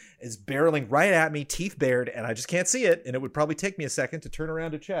me, is barreling right at me, teeth bared, and I just can't see it. And it would probably take me a second to turn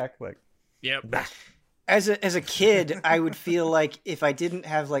around to check. Like, yep. As a kid, I would feel like if I didn't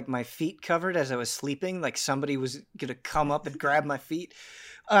have like my feet covered as I was sleeping, like somebody was going to come up and grab my feet.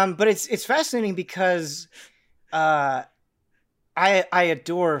 But it's fascinating because I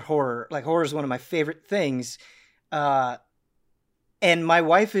adore horror. Like horror is one of my favorite things. And my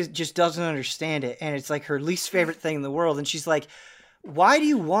wife just doesn't understand it. And it's like her least favorite thing in the world. And she's like, why do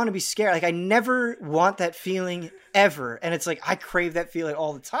you want to be scared? Like, I never want that feeling ever. And it's like, I crave that feeling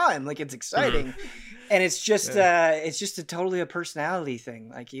all the time. Like, it's exciting. And it's just totally a personality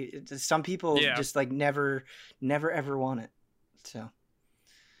thing. Like some people just like never ever want it. So.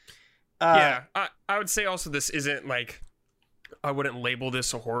 I would say also this isn't like, I wouldn't label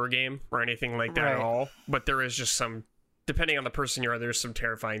this a horror game or anything like that at all. But there is just some, depending on the person you are, there's some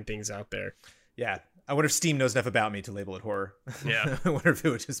terrifying things out there. Yeah. I wonder if Steam knows enough about me to label it horror. Yeah. I wonder if it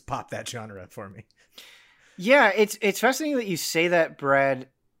would just pop that genre for me. Yeah, it's fascinating that you say that, Brad,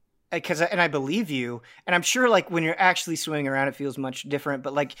 and I believe you. And I'm sure like when you're actually swimming around, it feels much different.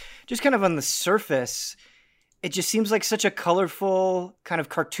 But like just kind of on the surface, it just seems like such a colorful, kind of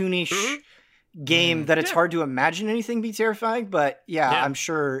cartoonish game that it's hard to imagine anything be terrifying. But yeah. I'm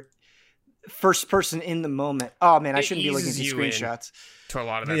sure... First person in the moment. Oh man, I shouldn't be looking at the screenshots. To a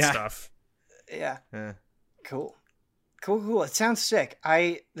lot of that stuff. Yeah. Cool. It sounds sick.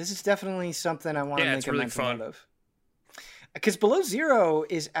 This is definitely something I want to make a mental note of. Because Below Zero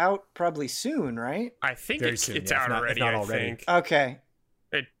is out probably soon, right? I think it's out already. I think. Okay.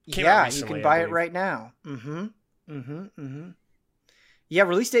 It came out recently, you can buy it right now. Yeah,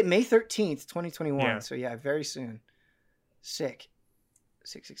 release date May 13th, 2021. Yeah. So yeah, very soon. Sick.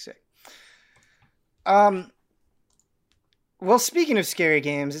 Well, speaking of scary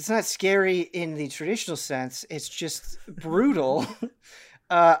games, it's not scary in the traditional sense. It's just brutal.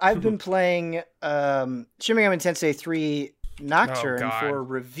 I've been playing Shin Megami Tensei 3 Nocturne for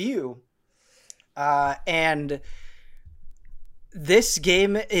review. And this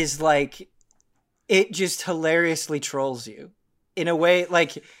game is like, it just hilariously trolls you. In a way,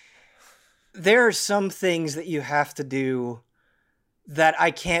 like, there are some things that you have to do that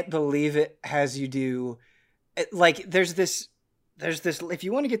I can't believe it has you do. Like there's this, if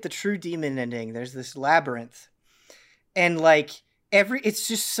you want to get the true demon ending, there's this labyrinth and like it's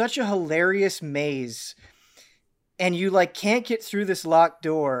just such a hilarious maze and you like can't get through this locked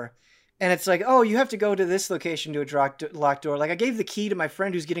door. And it's like, oh, you have to go to this location to a locked door. Like I gave the key to my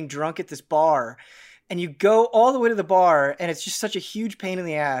friend who's getting drunk at this bar and you go all the way to the bar and it's just such a huge pain in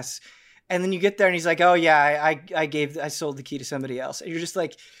the ass. And then you get there and he's like, oh yeah, I sold the key to somebody else. And you're just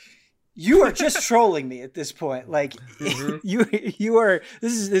like, you are just trolling me at this point. Like you are,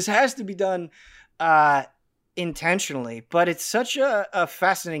 this has to be done intentionally, but it's such a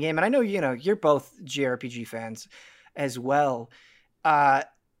fascinating game. And I know, you're both JRPG fans as well.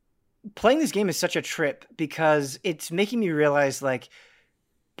 Playing this game is such a trip because it's making me realize like,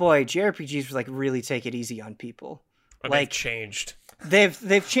 boy, JRPGs like really take it easy on people. Like they've changed.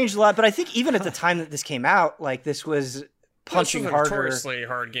 They've changed a lot, but I think even at the time that this came out, like this was punching harder. Notoriously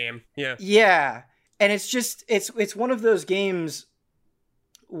hard game. Yeah. Yeah. And it's just it's one of those games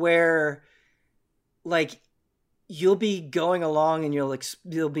where like you'll be going along and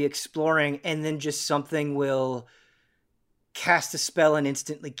you'll be exploring and then just something will cast a spell and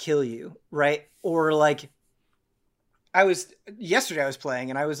instantly kill you, right? Or like yesterday I was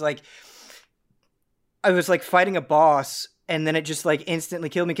playing and I was like fighting a boss and then it just like instantly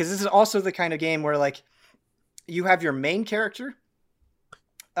killed me because this is also the kind of game where like you have your main character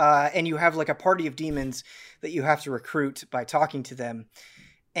and you have like a party of demons that you have to recruit by talking to them.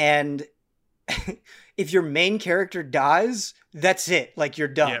 and if your main character dies, that's it. Like, you're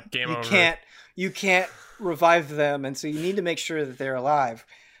done. Yep, game over. You can't revive them, and so you need to make sure that they're alive.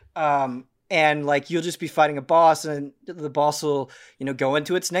 And like, you'll just be fighting a boss, and the boss will, you know, go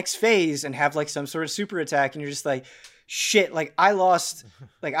into its next phase and have like some sort of super attack, and you're just like, shit, like I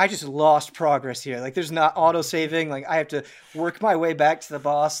just lost progress here. Like, there's not auto saving. Like, I have to work my way back to the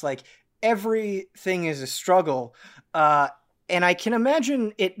boss. Like, everything is a struggle. And I can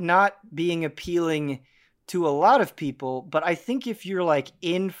imagine it not being appealing to a lot of people, but I think if you're like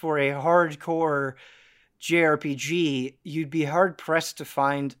in for a hardcore JRPG, you'd be hard pressed to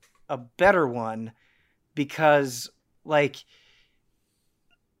find a better one, because like,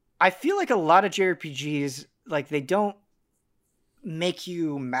 I feel like a lot of JRPGs, like, they don't make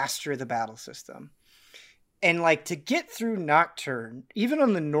you master the battle system. And like, to get through Nocturne, even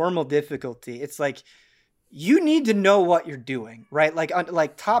on the normal difficulty, it's like, you need to know what you're doing, right?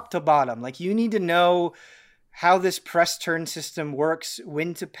 Like top to bottom, like, you need to know how this press turn system works,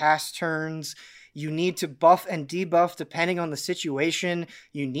 when to pass turns. You need to buff and debuff depending on the situation.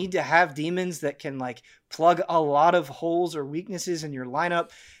 You need to have demons that can like plug a lot of holes or weaknesses in your lineup.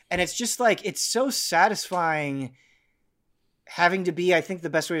 And it's just like, it's so satisfying having to be, I think the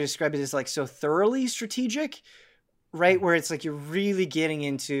best way to describe it is like so thoroughly strategic, right? Where it's like, you're really getting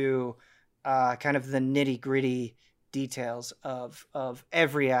into kind of the nitty gritty details of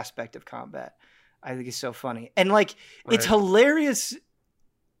every aspect of combat. I think it's so funny. And like, right. It's hilarious.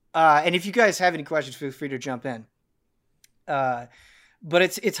 And if you guys have any questions, feel free to jump in. But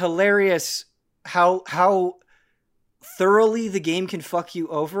it's hilarious how thoroughly the game can fuck you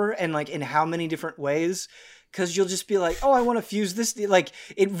over, and like in how many different ways. Cause you'll just be like, oh, I want to fuse this. Like,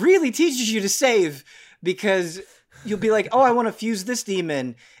 it really teaches you to save, because you'll be like, oh, I want to fuse this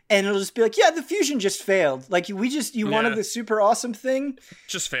demon. And it'll just be like, yeah, the fusion just failed. Like, you wanted the super awesome thing.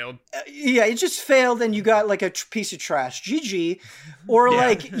 Just failed. Yeah, it just failed, and you got like a piece of trash. GG. Or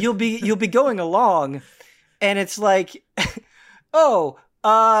like, you'll be going along, and it's like, oh,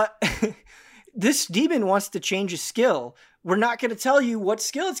 this demon wants to change a skill. We're not going to tell you what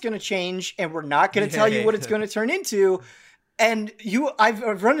skill it's going to change, and we're not going to tell you what it's going to turn into. And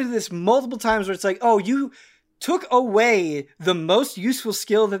I've run into this multiple times where it's like, oh, you took away the most useful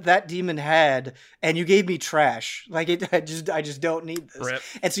skill that demon had, and you gave me trash. Like, I just don't need this. Rip.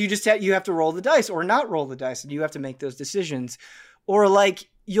 And so you have to roll the dice or not roll the dice, and you have to make those decisions. Or like,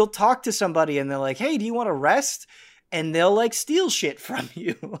 you'll talk to somebody and they're like, hey, do you want to rest? And they'll like steal shit from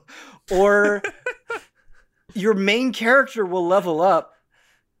you. Or your main character will level up.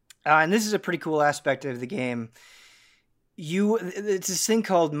 And this is a pretty cool aspect of the game. It's this thing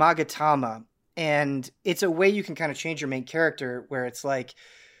called Magatama. And it's a way you can kind of change your main character, where it's like,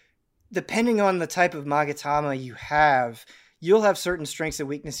 depending on the type of Magatama you have, you'll have certain strengths and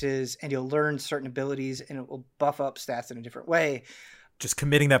weaknesses, and you'll learn certain abilities, and it will buff up stats in a different way. Just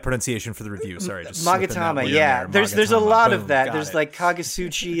committing that pronunciation for the review. Sorry. Just Magatama, yeah. There's a lot of that. There's like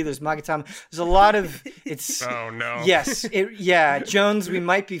Kagasuchi, there's Magatama. There's a lot of, it's... Oh, no. Yes. Jones, we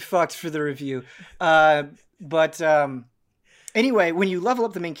might be fucked for the review. Anyway, when you level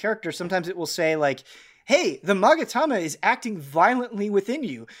up the main character, sometimes it will say like, hey, the Magatama is acting violently within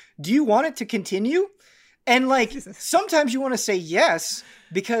you. Do you want it to continue? And like, sometimes you want to say yes,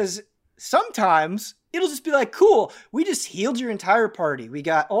 because sometimes it'll just be like, cool, we just healed your entire party. We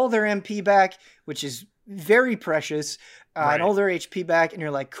got all their MP back, which is very precious, right. And all their HP back. And you're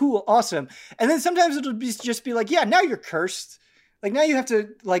like, cool, awesome. And then sometimes it'll just be like, yeah, now you're cursed. Like, now you have to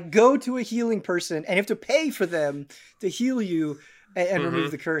like go to a healing person, and you have to pay for them to heal you and remove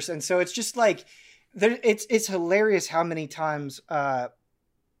the curse. And so it's just like, it's hilarious how many times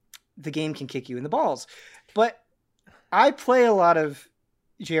the game can kick you in the balls. But I play a lot of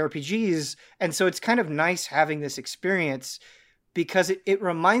JRPGs, and so it's kind of nice having this experience, because it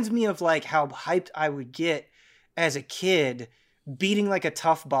reminds me of like how hyped I would get as a kid beating like a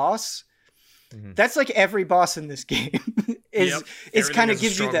tough boss. Mm-hmm. That's like every boss in this game is kind of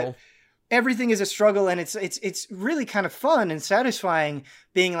gives you that everything is a struggle, and it's really kind of fun and satisfying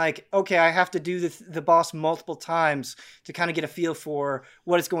being like, okay, I have to do the boss multiple times to kind of get a feel for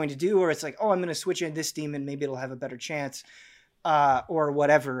what it's going to do, or it's like, oh, I'm going to switch in this demon, maybe it'll have a better chance, or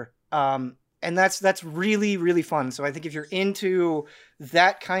whatever. And that's really, really fun. So I think if you're into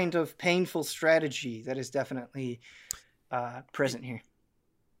that kind of painful strategy, that is definitely present here.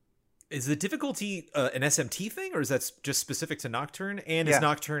 Is the difficulty an SMT thing, or is that just specific to Nocturne? And is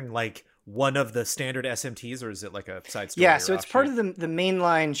Nocturne like one of the standard SMTs, or is it like a side story? Yeah, so it's part of the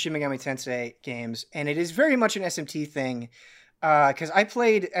mainline Shin Megami Tensei games, and it is very much an SMT thing. Because I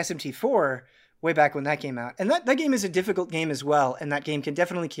played SMT4, way back when that came out. And that game is a difficult game as well, and that game can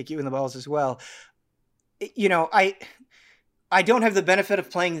definitely kick you in the balls as well. You know, I don't have the benefit of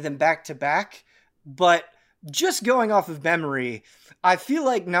playing them back to back, but just going off of memory, I feel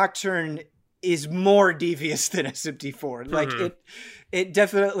like Nocturne is more devious than SMT4. Like it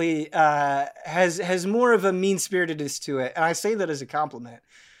definitely has more of a mean-spiritedness to it, and I say that as a compliment.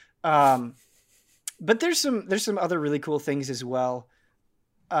 But there's some other really cool things as well.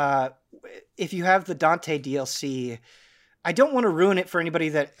 If you have the Dante DLC, I don't want to ruin it for anybody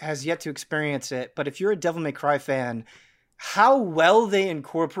that has yet to experience it, but if you're a Devil May Cry fan, how well they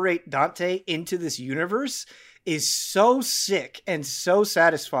incorporate Dante into this universe is so sick and so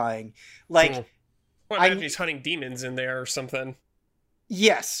satisfying. Like, cool. Well, I imagine he's hunting demons in there or something.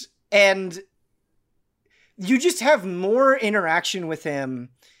 Yes, and you just have more interaction with him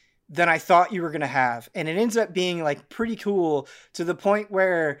than I thought you were going to have. And it ends up being like pretty cool to the point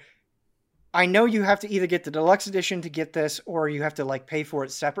where I know you have to either get the deluxe edition to get this or you have to like pay for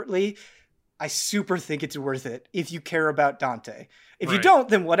it separately. I super think it's worth it if you care about Dante. If you don't,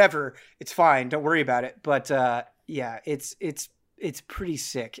 then whatever, it's fine. Don't worry about it. But yeah, it's pretty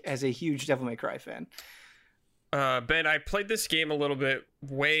sick as a huge Devil May Cry fan. Ben, I played this game a little bit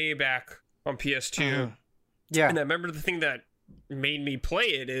way back on PS2. Yeah. And I remember the thing that made me play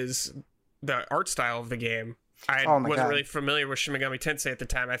it is the art style of the game. I wasn't really familiar with Shin Megami Tensei at the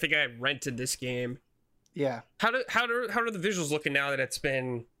time. I think I rented this game. Yeah. How do the visuals looking now that it's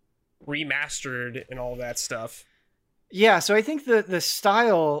been remastered and all that stuff? Yeah, so I think the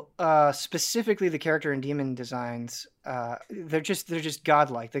style, specifically the character and demon designs, they're just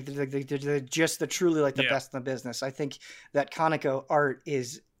godlike. They're just the truly like the best in the business. I think that Kaneko art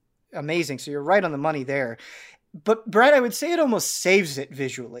is amazing. So you're right on the money there. But Brad, I would say it almost saves it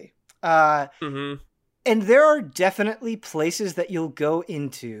visually. And there are definitely places that you'll go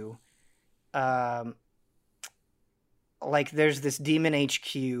into. Like there's this Demon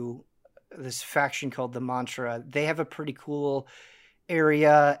HQ, this faction called the Mantra. They have a pretty cool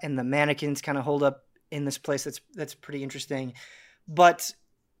area, and the mannequins kind of hold up in this place that's pretty interesting. But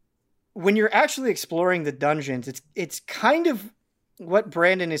when you're actually exploring the dungeons, it's kind of what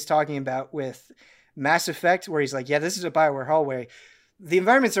Brandon is talking about with Mass Effect, where he's like, yeah, this is a BioWare hallway. The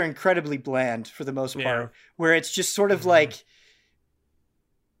environments are incredibly bland for the most part, where it's just sort of like,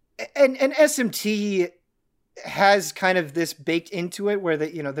 and SMT has kind of this baked into it where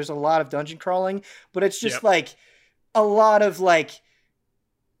there's a lot of dungeon crawling, but it's just like a lot of like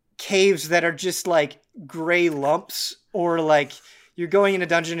caves that are just like gray lumps, or like you're going in a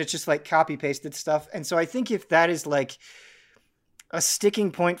dungeon, it's just like copy pasted stuff. And so I think if that is like a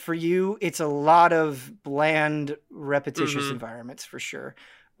sticking point for you, it's a lot of bland, repetitious environments for sure.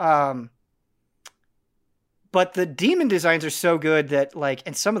 But the demon designs are so good that like,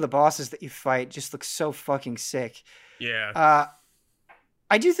 and some of the bosses that you fight just look so fucking sick. Yeah.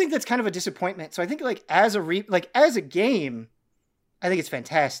 I do think that's kind of a disappointment. So I think like as a game, I think it's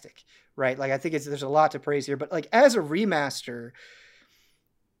fantastic, right? Like I think there's a lot to praise here, but like as a remaster,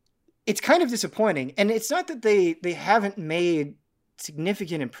 it's kind of disappointing. And it's not that they haven't made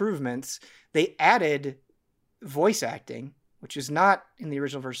significant improvements. They added voice acting, which is not in the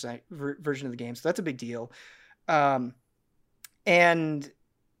original version of the game. So that's a big deal. And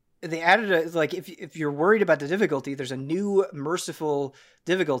they added if you're worried about the difficulty, there's a new merciful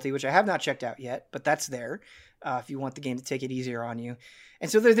difficulty, which I have not checked out yet, but that's there if you want the game to take it easier on you. And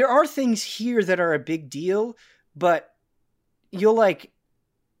so there are things here that are a big deal, but you'll like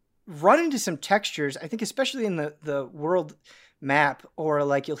run into some textures, I think especially in the world map, or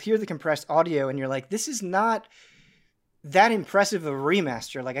like you'll hear the compressed audio and you're like, this is not that impressive of a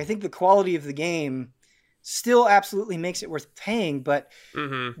remaster. Like I think the quality of the game still absolutely makes it worth paying, but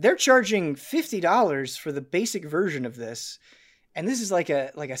they're charging $50 for the basic version of this, and this is like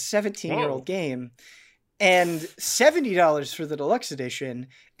a 17-year-old game, and $70 for the deluxe edition.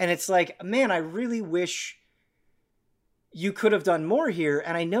 And it's like, man, I really wish you could have done more here.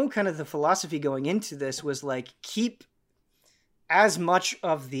 And I know kind of the philosophy going into this was like, keep as much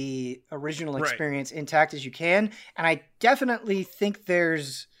of the original experience intact as you can. And I definitely think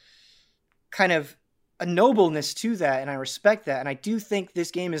there's kind of a nobleness to that, and I respect that. And I do think this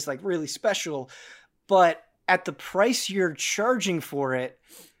game is like really special, but at the price you're charging for it,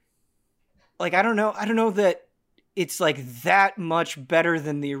 like I don't know that it's like that much better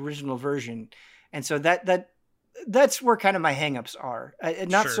than the original version. And so that's where kind of my hangups are.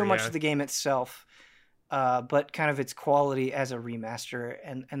 Not so much the game itself, but kind of its quality as a remaster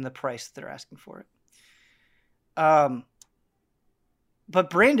and the price that they're asking for it. But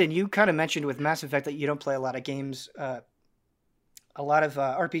Brandon, you kind of mentioned with Mass Effect that you don't play a lot of games, a lot of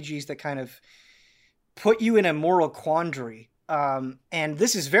RPGs that kind of put you in a moral quandary. And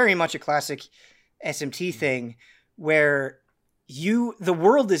this is very much a classic SMT thing where the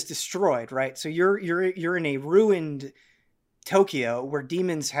world is destroyed, right? So you're in a ruined Tokyo where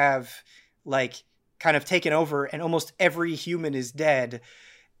demons have like kind of taken over and almost every human is dead.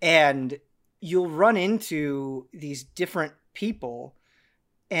 And you'll run into these different people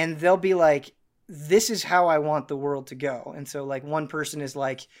and they'll be like, this is how I want the world to go. And so like one person is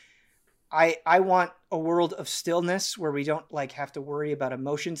like, I want a world of stillness where we don't like have to worry about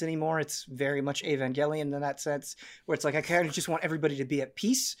emotions anymore. It's very much Evangelion in that sense, where it's like, I kind of just want everybody to be at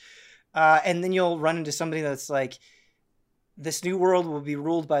peace. And then you'll run into somebody that's like, this new world will be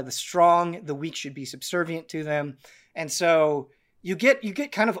ruled by the strong. The weak should be subservient to them. And so you get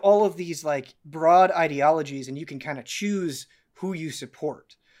kind of all of these like broad ideologies and you can kind of choose who you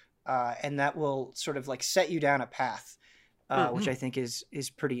support. And that will sort of like set you down a path, which I think is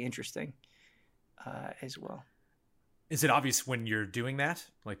pretty interesting as well. Is it obvious when you're doing that?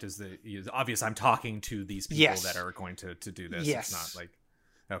 Like, is obvious I'm talking to these people that are going to do this? Yes. It's not like,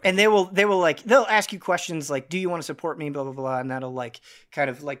 okay. And they will like, they'll ask you questions like, do you want to support me? Blah, blah, blah. And that'll like kind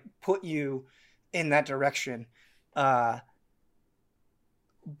of like put you in that direction. But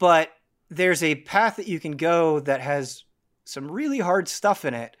there's a path that you can go that has some really hard stuff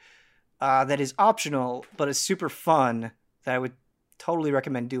in it that is optional, but is super fun that I would totally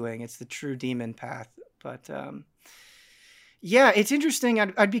recommend doing. It's the True Demon path. But yeah, it's interesting.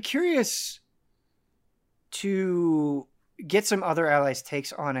 I'd be curious to get some other allies'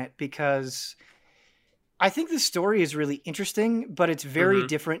 takes on it because I think the story is really interesting, but it's very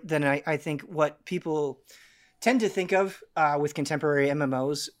different than I think what people tend to think of with contemporary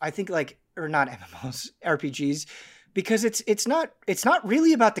MMOs. I think or not MMOs, RPGs, because it's not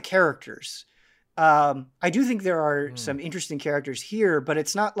really about the characters. I do think there are some interesting characters here, but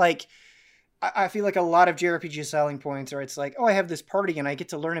it's not like, I feel like a lot of JRPG selling points are it's like, oh, I have this party and I get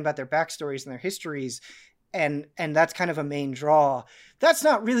to learn about their backstories and their histories. And that's kind of a main draw. That's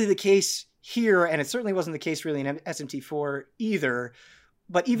not really the case here. And it certainly wasn't the case really in SMT4 either.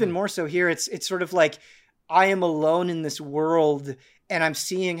 But even more so here, it's sort of like, I am alone in this world and I'm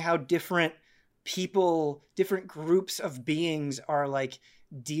seeing how different people, different groups of beings are like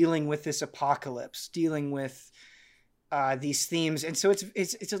dealing with this apocalypse, dealing with these themes. And so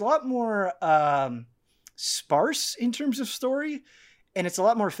it's a lot more sparse in terms of story, and it's a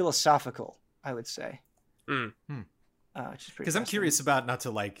lot more philosophical, I would say. Because I'm curious about, not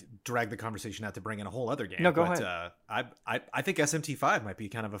to like drag the conversation out to bring in a whole other game. No, go ahead. I think SMT5 might be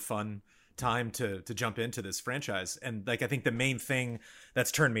kind of a fun time to jump into this franchise. And like, I think the main thing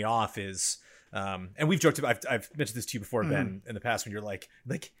that's turned me off is, and we've joked about, I've mentioned this to you before, Ben, in the past, when you're like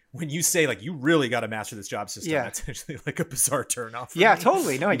when you say like, you really got to master this job system, that's actually like a bizarre turn off. Yeah, me.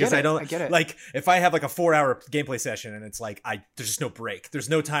 Totally. No, I get it. I get it. Like if I have like a 4-hour gameplay session and it's like, there's just no break. There's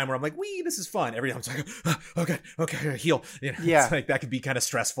no time where I'm like, this is fun. Every time it's like, okay, heal. You know, it's like, that could be kind of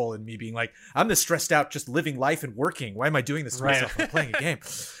stressful, and me being like, I'm this stressed out, just living life and working. Why am I doing this to myself? I'm playing a game.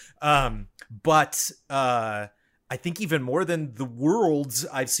 But I think even more than the worlds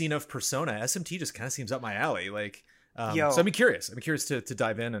I've seen of Persona, SMT just kind of seems up my alley. Like, so I'm curious to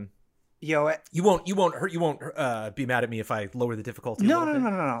dive in, and you won't be mad at me if I lower the difficulty.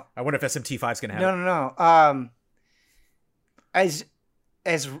 No. I wonder if SMT5 is going to have No.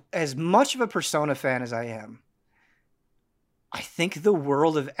 As much of a Persona fan as I am, I think the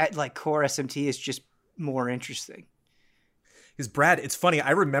world of like core SMT is just more interesting. Because Brad, it's funny,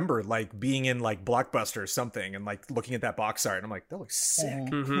 I remember like being in like Blockbuster or something and like looking at that box art and I'm like, that looks sick.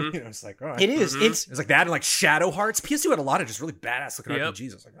 It's like, all right. It is. It's like that, and like Shadow Hearts. PS2 had a lot of just really badass looking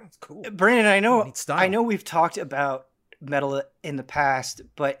RPGs. I was like, oh, that's cool. Brandon, I know we've talked about metal in the past,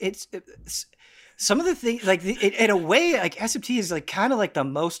 but it's some of the things like in a way, like SMT is like kind of like the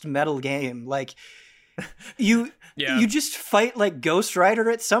most metal game. Like you just fight like Ghost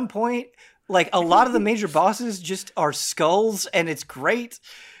Rider at some point. Like a lot of the major bosses just are skulls, and it's great,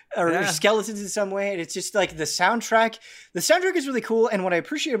 or skeletons in some way. And it's just like the soundtrack. The soundtrack is really cool, and what I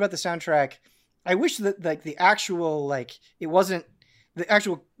appreciate about the soundtrack, I wish that like the actual the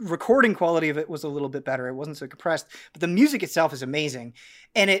actual recording quality of it was a little bit better. It wasn't so compressed, but the music itself is amazing,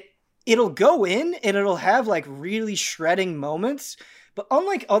 and it'll go in and it'll have like really shredding moments. But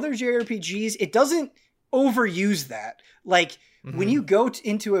unlike other JRPGs, it doesn't overuse that. Like. When you go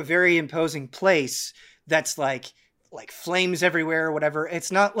into a very imposing place that's like flames everywhere or whatever,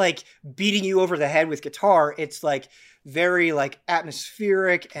 it's not like beating you over the head with guitar. It's like very like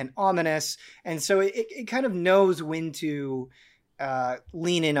atmospheric and ominous. And so it kind of knows when to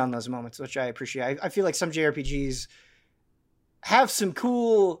lean in on those moments, which I appreciate. I feel like some JRPGs have some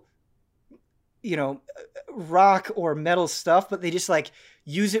cool rock or metal stuff, but they just like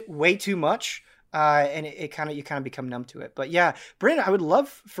use it way too much. And you kind of become numb to it. But yeah, Brandon, I would love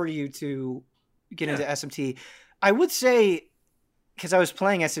for you to get into SMT. I would say, because I was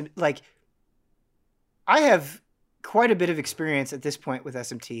playing like I have quite a bit of experience at this point with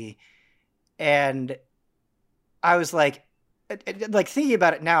SMT, and I was like thinking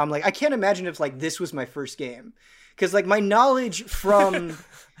about it now, I'm like, I can't imagine if like this was my first game, because like my knowledge from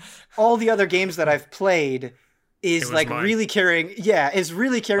all the other games that I've played is like mine. Really carrying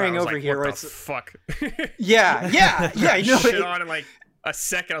over like, here. What where the it's fuck? yeah. Shit on in like a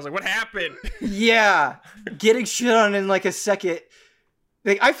second. I was like, what happened? Yeah, getting shit on in like a second.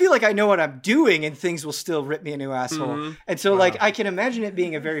 Like, I feel like I know what I'm doing, and things will still rip me a new asshole. Mm-hmm. And so, like, I can imagine it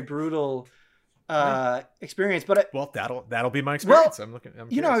being a very brutal experience. But that'll be my experience. Well,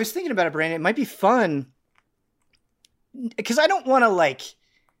 I was thinking about it, Brandon. It might be fun because I don't want to like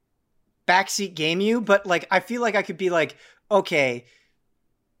backseat game you, but like I feel like I could be like, okay,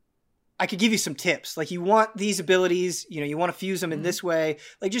 I could give you some tips. Like, you want these abilities, you want to fuse them in this way,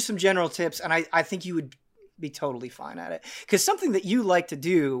 like just some general tips, and I think you would be totally fine at it, because something that you like to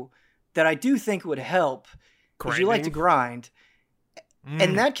do that I do think would help is you like to grind,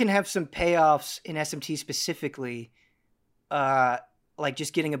 and that can have some payoffs in SMT specifically, like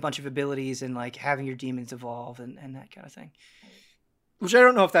just getting a bunch of abilities and like having your demons evolve and that kind of thing, which I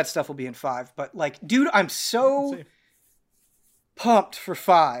don't know if that stuff will be in 5, but like, dude, I'm so pumped for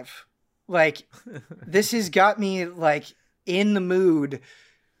 5. Like, this has got me like in the mood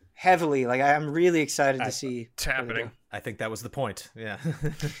heavily. Like, I'm really excited to see what's happening. I think that was the point. Yeah.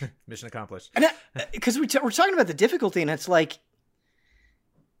 Mission accomplished. And because we're talking about the difficulty, and it's like,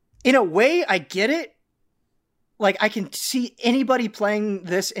 in a way, I get it. Like, I can see anybody playing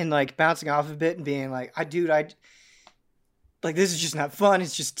this and like bouncing off a bit and being like, like, this is just not fun.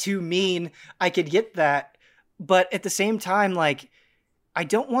 It's just too mean. I could get that. But at the same time, like, I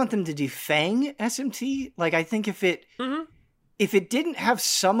don't want them to defang SMT. Like, I think if it didn't have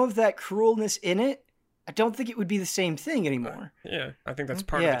some of that cruelness in it, I don't think it would be the same thing anymore. Yeah, I think that's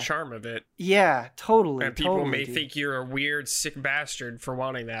part of the charm of it. Yeah, totally. And people may think you're a weird, sick bastard for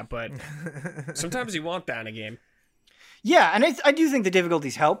wanting that, but sometimes you want that in a game. Yeah, and I do think the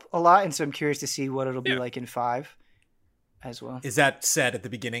difficulties help a lot, and so I'm curious to see what it'll be like in 5 as well. Is that set at the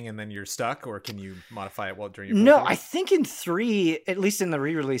beginning and then you're stuck, or can you modify it during your No, I think in 3, at least in the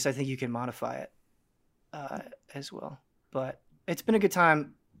re-release, I think you can modify it as well. But it's been a good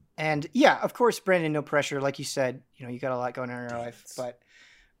time. And yeah, of course, Brandon, no pressure. Like you said, you got a lot going on in your life. But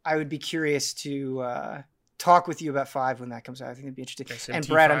I would be curious to talk with you about 5 when that comes out. I think it'd be interesting. SMT and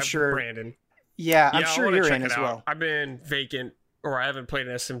Brad, 5, I'm sure. Brandon. Yeah, I'm sure you're in as well. I've been vacant, or I haven't played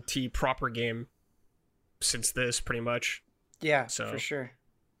an SMT proper game since this, pretty much. Yeah, for sure.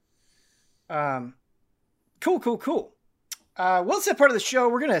 Cool. Well, it's that part of the show.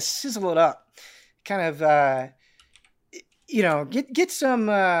 We're going to sizzle it up. Kind of, get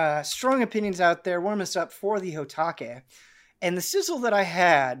some strong opinions out there, warm us up for the Hotake. And the sizzle that I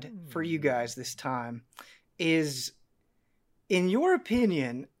had for you guys this time is, in your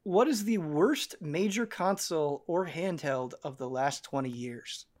opinion, what is the worst major console or handheld of the last 20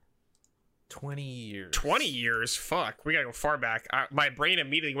 years? 20 years. 20 years? Fuck. We gotta go far back. My brain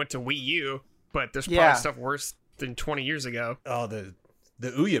immediately went to Wii U, but there's probably stuff worse than 20 years ago. Oh, the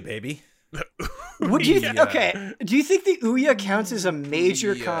Ouya, baby. Would you okay, do you think the Ouya counts as a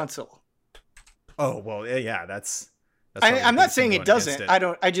major console? Oh, well, yeah, that's I'm not saying it doesn't. I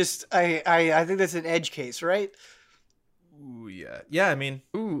think that's an edge case, right? Ouya. Yeah, I mean,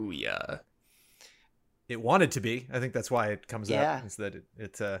 Ouya. It wanted to be. I think that's why it comes out. Is that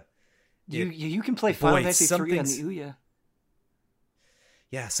it's you can play Final Fantasy 3 on the Ouya.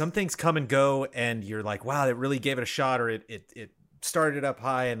 Yeah, some things come and go, and you're like, wow, it really gave it a shot, or it started up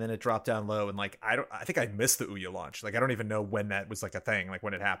high and then it dropped down low, and like I think I missed the Ouya launch. Like, I don't even know when that was like a thing, like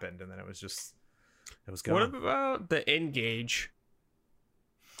when it happened, and then it was gone. What about the N-Gage?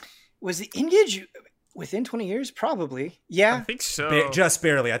 Was the N-Gage within 20 years? Probably. Yeah, I think so. Just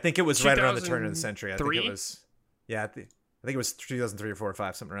barely. I think it was right around the turn of the century. I think it was. Yeah, I think it was 2003 or 4 or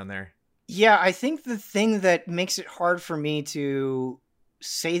 5, something around there. Yeah, I think the thing that makes it hard for me to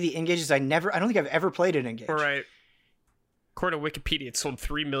say the N-Gage is I don't think I've ever played an N-Gage. All right. According to Wikipedia, it sold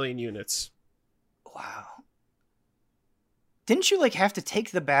 3 million units. Wow. Didn't you like have to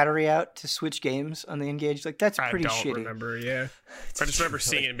take the battery out to switch games on the N-Gage? Like, that's pretty shitty. I don't remember, yeah. I just remember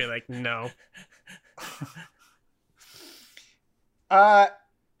seeing it and being like, no. I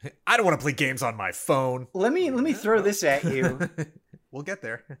don't want to play games on my phone. Let me throw this at you. We'll get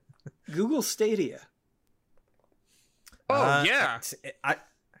there. Google Stadia. Oh, yeah.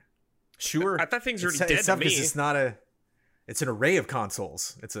 Sure. I thought things were already dead to me. It's not a. It's an array of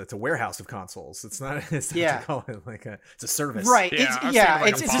consoles. It's a warehouse of consoles. It's not. It's not to call it like it's a service. Right. It's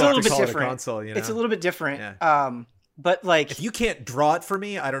a little bit different. Console, you know? It's a little bit different. Yeah. But like, if you can't draw it for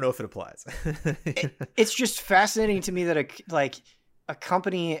me, I don't know if it applies. It's just fascinating to me that a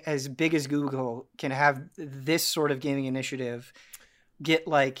company as big as Google can have this sort of gaming initiative, get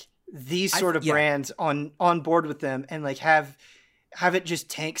like these sort of brands on board with them, and like have it just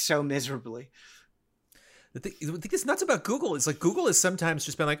tank so miserably. The thing that's nuts about Google is like Google has sometimes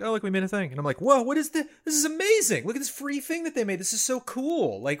just been like, oh, look, we made a thing. And I'm like, whoa, what is this? This is amazing. Look at this free thing that they made. This is so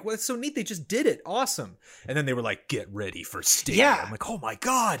cool. Like, well, it's so neat. They just did it. Awesome. And then they were like, get ready for Stadia. Yeah. I'm like, oh my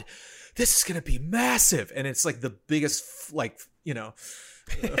God, this is going to be massive. And it's like the biggest, like, you know,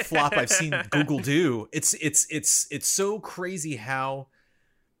 flop I've seen Google do. It's so crazy how,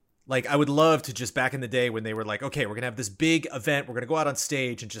 like, I would love to just back in the day when they were like, okay, we're going to have this big event. We're going to go out on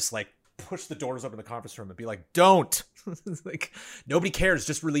stage and just like, push the doors open in the conference room and be like, don't. Like, nobody cares.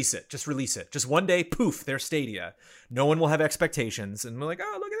 Just release it. Just one day, poof, there's Stadia. No one will have expectations. And we're like,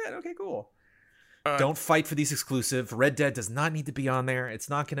 oh, look at that. Okay, cool. Don't fight for these exclusive. Red Dead does not need to be on there. It's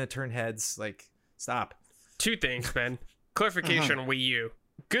not going to turn heads. Like, stop. 2 things, Ben. Clarification on Wii U.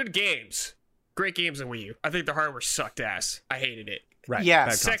 Good games. Great games on Wii U. I think the hardware sucked ass. I hated it. Right. Yeah.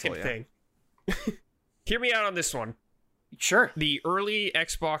 Second thing. Hear me out on this one. Sure. The early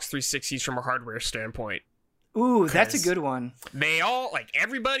Xbox 360s from a hardware standpoint. Ooh, that's a good one. They all, like,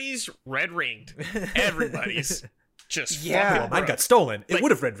 everybody's red ringed. Everybody's just well, mine got stolen. It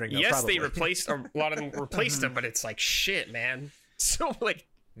would have red ringed. Yes, probably. they replaced a lot of them replaced them, but it's like shit, man. So like,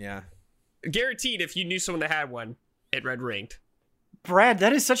 guaranteed if you knew someone that had one, it red ringed. Brad,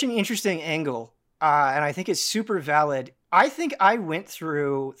 that is such an interesting angle, and I think it's super valid. I think I went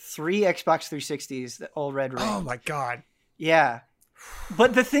through 3 Xbox 360s that all red ringed. Oh my God. Yeah.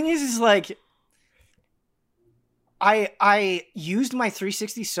 But the thing is like, I used my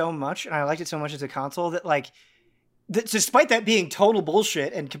 360 so much and I liked it so much as a console that like, despite that being total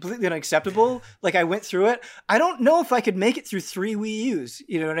bullshit and completely unacceptable, like I went through it. I don't know if I could make it through 3 Wii U's.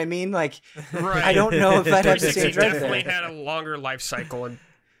 You know what I mean? Like, right. I don't know if I'd have the same drive there. Definitely had a longer life cycle, and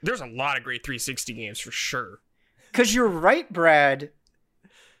there's a lot of great 360 games for sure. Because you're right, Brad.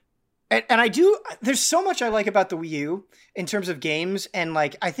 And there's so much I like about the Wii U in terms of games. And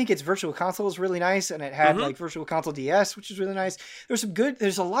like, I think its Virtual Console is really nice. And it had like Virtual Console DS, which is really nice.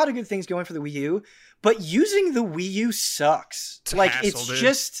 There's a lot of good things going for the Wii U, but using the Wii U sucks. It's like, hassle, it's dude.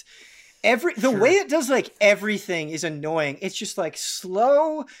 Just the way it does like everything is annoying. It's just like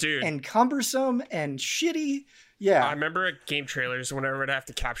slow and cumbersome and shitty. Yeah. I remember at game trailers, whenever I'd have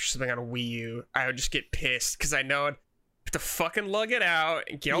to capture something on a Wii U, I would just get pissed because I know I'd have to fucking lug it out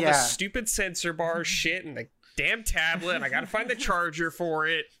and get all the stupid sensor bar shit and the damn tablet, and I gotta find the charger for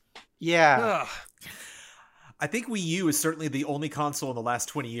it. Yeah. Ugh. I think Wii U is certainly the only console in the last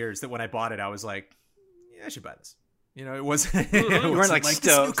 20 years that when I bought it, I was like, yeah, I should buy this. You know, it was. You weren't like this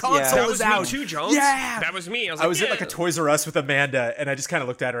new console that was is out. Me too, Jones. Yeah, that was me. I was at like a Toys R Us with Amanda, and I just kind of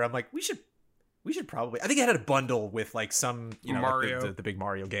looked at her. I'm like, we should probably. I think it had a bundle with like some, you know, Mario, like the big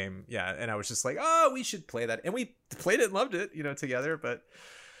Mario game. Yeah, and I was just like, oh, we should play that, and we played it and loved it, you know, together. But,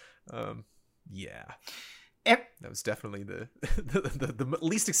 yeah, that was definitely the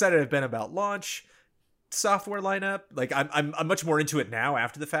least excited I've been about launch software lineup. Like I'm much more into it now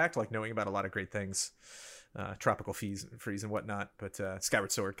after the fact, like knowing about a lot of great things. Tropical Freeze and whatnot, but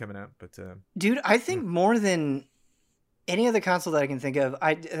Skyward Sword coming out. But dude, I think more than any other console that I can think of,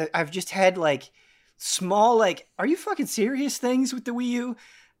 I've just had like small, like, are you fucking serious things with the Wii U?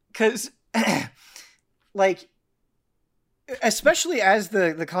 Because like, especially as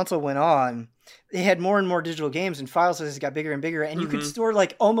the console went on, they had more and more digital games and file sizes got bigger and bigger, and you could store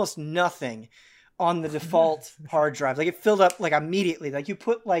like almost nothing on the default hard drive. Like it filled up like immediately. Like you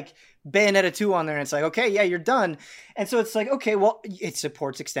put like Bayonetta 2 on there and it's like, okay, yeah, you're done. And so it's like, okay, well, it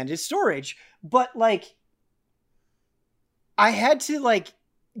supports extended storage, but like I had to like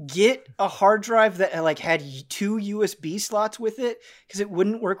get a hard drive that like had 2 USB slots with it because it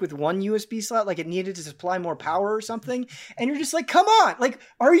wouldn't work with 1 USB slot. Like it needed to supply more power or something. And you're just like, come on, like,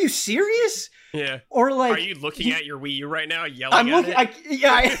 are you serious? Yeah. Or like, are you looking at your Wii U right now, yelling at it? It's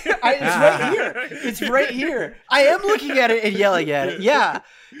right here. It's right here. I am looking at it and yelling at it. Yeah.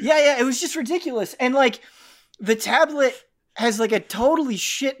 It was just ridiculous. And like the tablet has like a totally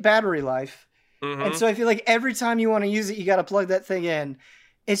shit battery life. And so I feel like every time you want to use it, you got to plug that thing in.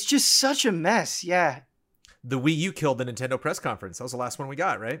 It's just such a mess. Yeah. The Wii U killed the Nintendo press conference. That was the last one we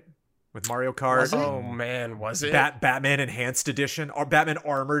got, right? With Mario Kart. Oh man, was it? Batman Enhanced Edition or Batman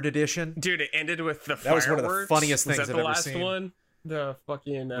Armored Edition? Dude, it ended with the fireworks. That was one of the funniest things I've ever seen. One? the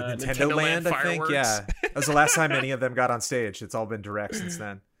fucking Nintendo Land, I think. Yeah, that was the last time any of them got on stage. It's all been direct since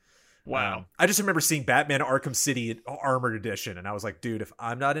then. Wow. I just remember seeing Batman Arkham City Armored Edition, and I was like, dude, if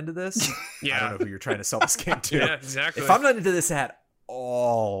I'm not into this, I don't know who you're trying to sell this game to. Yeah, exactly. If I'm not into this at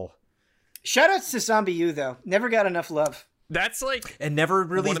all. Shoutouts to Zombie U, though. Never got enough love. That's like... And never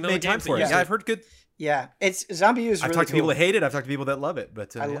really made time for it. Yeah, I've heard good... Yeah, it's Zombie U is really I've talked to cool. people that hate it. I've talked to people that love it,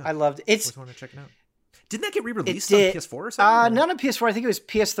 but I loved it. It's... I always want to check it out. Didn't that get re-released on PS4 or something? Not on PS4. I think it was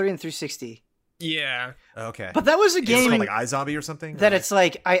PS3 and 360. Yeah. Okay. But that was a game... It's called like iZombie or something? That it's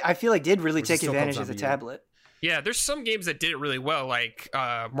like, I feel like did really take advantage of the tablet. Yeah, there's some games that did it really well, like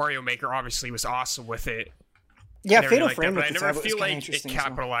Mario Maker obviously was awesome with it. Yeah, Fatal Frame with the tablet, but I never feel like it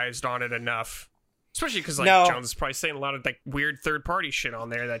capitalized on it enough. Especially because Jones is probably saying a lot of like weird third-party shit on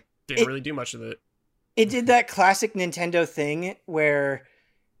there that didn't really do much of it. It did that classic Nintendo thing where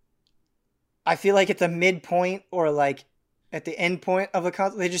I feel like at the midpoint or like at the end point of a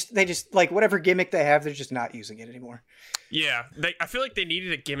console, they just like whatever gimmick they have, they're just not using it anymore. Yeah, I feel like they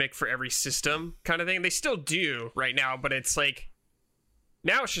needed a gimmick for every system kind of thing. They still do right now, but it's like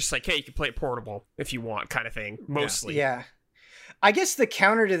now it's just like, hey, you can play it portable if you want kind of thing, mostly. Yeah. I guess the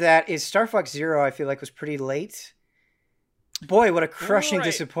counter to that is Star Fox Zero, I feel like, was pretty late. Boy, what a crushing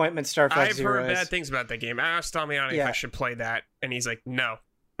disappointment Star Fox Zero is. I've heard bad things about that game. I asked Damiani if I should play that, and he's like, no.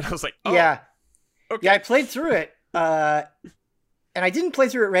 And I was like, oh. Yeah. Okay. Yeah, I played through it. And I didn't play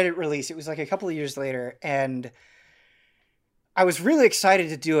through it Reddit release. It was like a couple of years later, and I was really excited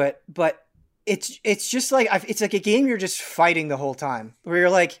to do it, but it's just like it's like a game you're just fighting the whole time, where you're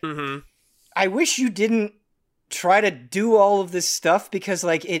like, I wish you didn't try to do all of this stuff because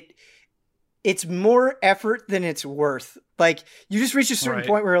like it's more effort than it's worth. Like you just reach a certain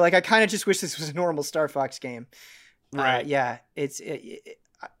point where like I kind of just wish this was a normal Star Fox game. Right? Yeah,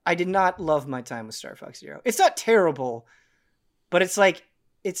 I did not love my time with Star Fox Zero. It's not terrible, but it's like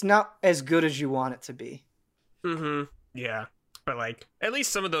it's not as good as you want it to be. Yeah, but like at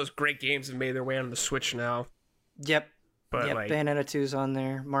least some of those great games have made their way on the Switch now. Yep. But like Bayonetta 2's on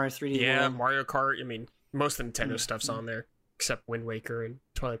there, Mario 3D Yeah, World. Mario Kart. I mean, most of the Nintendo stuff's on there, except Wind Waker and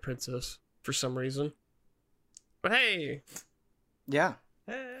Twilight Princess for some reason. But hey, yeah,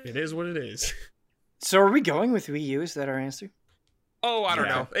 it is what it is. So are we going with Wii U? Is that our answer? Oh, I don't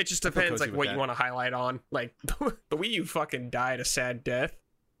know. It just depends like what you want to highlight on. Like the Wii U fucking died a sad death,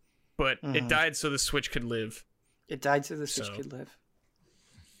 but it died so the Switch could live. It died so the Switch could live.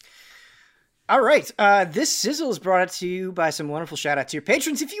 All right. This sizzle is brought to you by some wonderful shout out to your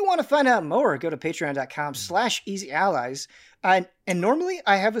patrons. If you want to find out more, go to patreon.com/easyallies. And normally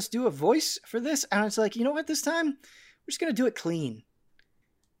I have us do a voice for this. And it's like, you know what? This time we're just going to do it clean.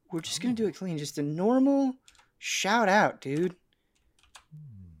 We're just going to do it clean. Just a normal shout out, dude.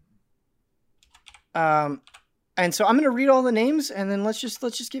 And so I'm going to read all the names and then let's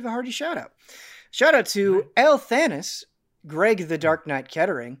just give a hearty shout out. Shout out to El Thanis, Greg the Dark Knight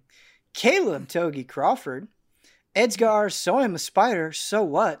Kettering, Caleb Togi Crawford, Edgar So I'm a Spider, So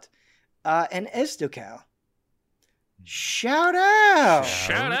What, and Esdocal. Shout out!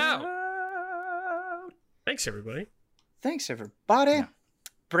 Shout out! Thanks, everybody. Thanks, everybody. Yeah.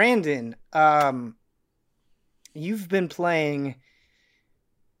 Brandon, you've been playing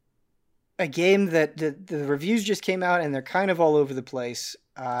a game that the reviews just came out and they're kind of all over the place.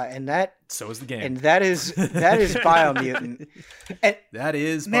 And that so is the game, and that is Biomutant. And that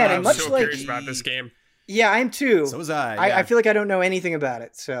is man. I'm so curious about this game. Yeah, I am too. So was I. Yeah. I feel like I don't know anything about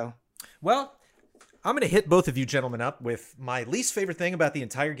it. So, well, I'm going to hit both of you gentlemen up with my least favorite thing about the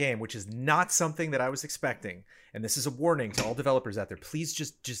entire game, which is not something that I was expecting. And this is a warning to all developers out there. Please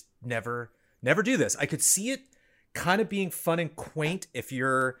just never do this. I could see it kind of being fun and quaint if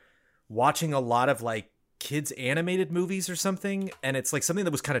you're watching a lot of like kids animated movies or something, and it's like something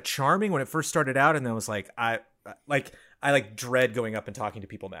that was kind of charming when it first started out, and then was like I dread going up and talking to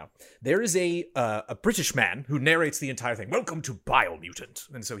people now. There is a British man who narrates the entire thing. Welcome to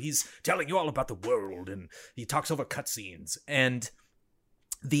Biomutant, and so he's telling you all about the world, and he talks over cutscenes. And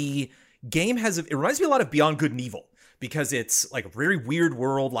the game it reminds me a lot of Beyond Good and Evil, because it's like a very weird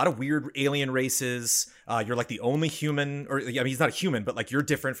world, a lot of weird alien races. You're like the only human, or I mean, he's not a human, but like you're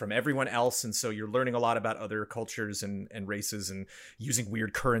different from everyone else. And so you're learning a lot about other cultures and races, and using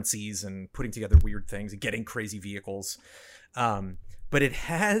weird currencies and putting together weird things and getting crazy vehicles. But it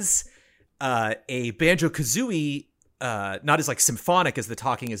has a Banjo-Kazooie, not as like symphonic as the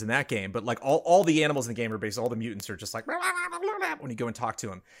talking is in that game, but like all the animals in the game are based, all the mutants are just like when you go and talk to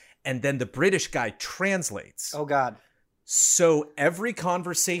them. And then the British guy translates. Oh God. So every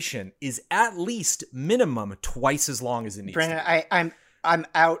conversation is at least minimum twice as long as it needs. Brandon, I'm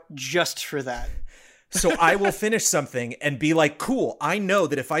out just for that. So I will finish something and be like, cool, I know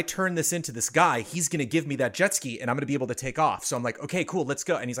that if I turn this into this guy, he's going to give me that jet ski and I'm going to be able to take off. So I'm like, okay, cool, let's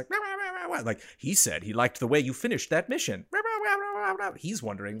go. And he's like, rah, rah, rah, rah. Like, he said he liked the way you finished that mission. Rah, rah, rah, rah, rah. He's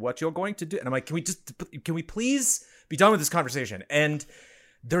wondering what you're going to do. And I'm like, can we please be done with this conversation? And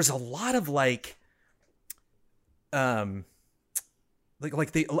there's a lot of like there's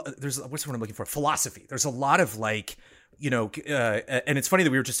what's the word I'm looking for? Philosophy. There's a lot of like, and it's funny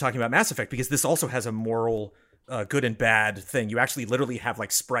that we were just talking about Mass Effect because this also has a moral good and bad thing. You actually literally have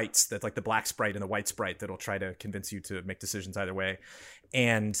like sprites that like the black sprite and the white sprite that'll try to convince you to make decisions either way.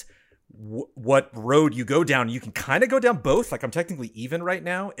 And what road you go down, you can kind of go down both. Like I'm technically even right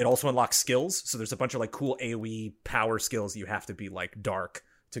now. It also unlocks skills. So there's a bunch of like cool AoE power skills that you have to be like dark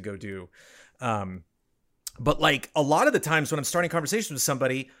to go do. But like a lot of the times when I'm starting conversations with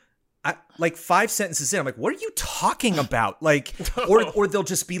somebody, like 5 sentences in, I'm like, what are you talking about? Like, or they'll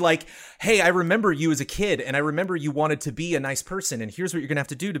just be like, hey, I remember you as a kid and I remember you wanted to be a nice person and here's what you're going to have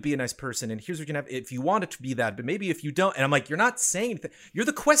to do to be a nice person. And here's what you're going to have, if you want it to be that, but maybe if you don't. And I'm like, you're not saying anything. You're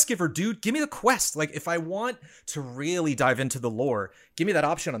the quest giver, dude. Give me the quest. Like if I want to really dive into the lore, give me that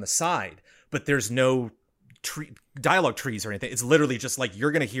option on the side, but there's no dialogue trees or anything. It's literally just like,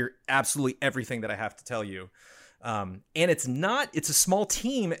 you're going to hear absolutely everything that I have to tell you. And it's a small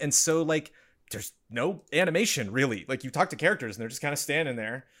team. And so like, there's no animation really. Like you talk to characters and they're just kind of standing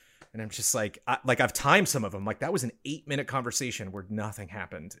there. And I'm just like, I've timed some of them. Like that was an 8-minute conversation where nothing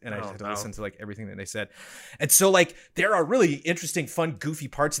happened. And I just had to listen to like everything that they said. And so like, there are really interesting, fun, goofy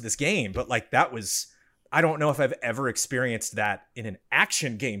parts of this game. But like, I don't know if I've ever experienced that in an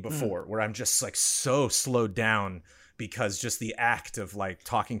action game before where I'm just like so slowed down because just the act of like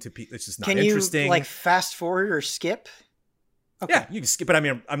talking to people, it's just not interesting. Can you like fast forward or skip? Okay. Yeah, you can skip it. I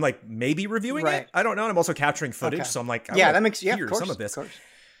mean, I'm like maybe reviewing it. I don't know. And I'm also capturing footage. So I'm like, that makes hear some of this.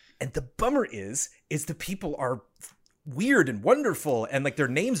 And the bummer is the people are weird and wonderful. And like their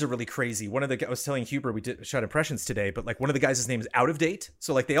names are really crazy. I was telling Huber, we shot impressions today, but like one of the guys' name is Out of Date.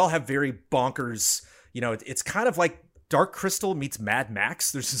 So like they all have very bonkers, it's kind of like Dark Crystal meets Mad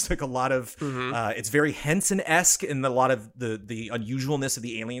Max. There's just like a lot of, it's very Henson-esque in a lot of the unusualness of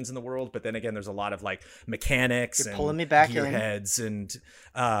the aliens in the world. But then again, there's a lot of like mechanics and pulling me back gearheads and,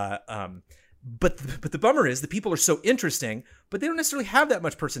 but the bummer is the people are so interesting, but they don't necessarily have that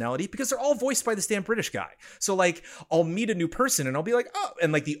much personality because they're all voiced by this damn British guy. So like I'll meet a new person and I'll be like, oh,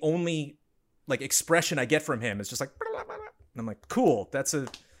 and like the only like expression I get from him is just like, blah, blah, blah. And I'm like, cool, that's a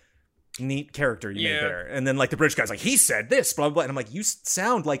neat character you made there. And then like the British guy's like, he said this, blah, blah, blah. And I'm like, you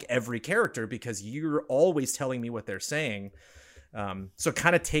sound like every character because you're always telling me what they're saying. So it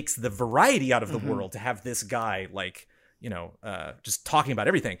kind of takes the variety out of the world to have this guy like, just talking about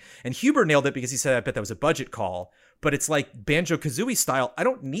everything. And Huber nailed it because he said, I bet that was a budget call, but it's like Banjo-Kazooie style. I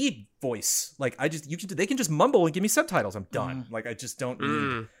don't need voice. Like they can just mumble and give me subtitles. I'm done. Like I just don't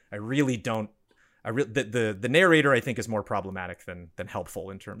need, I really don't. The narrator I think is more problematic than helpful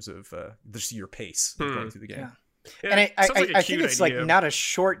in terms of just your pace going through the game. Yeah, and I think it's like not a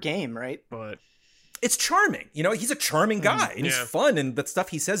short game, right? But it's charming. He's a charming guy and he's fun, and the stuff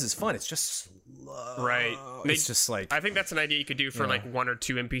he says is fun. It's just slow. Right. It's just like, I think that's an idea you could do for like 1 or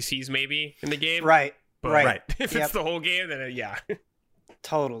 2 NPCs maybe in the game. Right. But right. If it's the whole game, then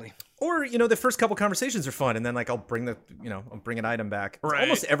Totally. Or, the first couple conversations are fun, and then, like, I'll bring an item back. Right.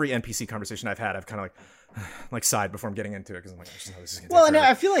 Almost every NPC conversation I've had, I've kind of, like, sighed before I'm getting into it, because I'm like, I just know this is going to Well, and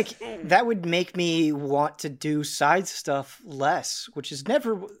I feel like that would make me want to do side stuff less, which is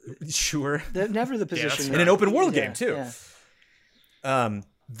never... Sure. Never the position. In an open world game, too. Yeah.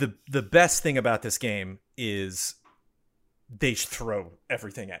 The best thing about this game is... they throw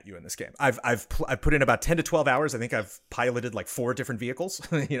everything at you in this game. I've put in about 10 to 12 hours. I think I've piloted like 4 different vehicles.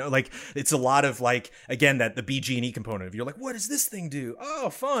 Like it's a lot of like, again, that the BG&E component of you're like, what does this thing do? Oh,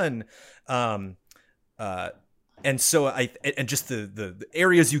 fun. And so just the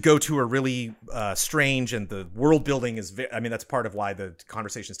areas you go to are really strange, and the world building is that's part of why the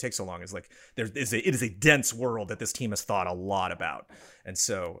conversations take so long, is like it is a dense world that this team has thought a lot about. And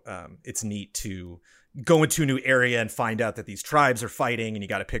so it's neat to go into a new area and find out that these tribes are fighting, and you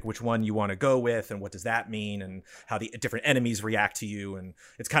got to pick which one you want to go with, and what does that mean, and how the different enemies react to you. And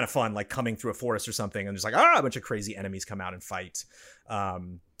it's kind of fun, like coming through a forest or something, and there's like a bunch of crazy enemies come out and fight.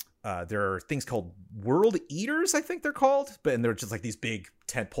 There are things called World Eaters, I think they're called, and they're just like these big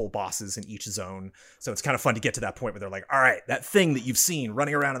tentpole bosses in each zone. So it's kind of fun to get to that point where they're like, all right, that thing that you've seen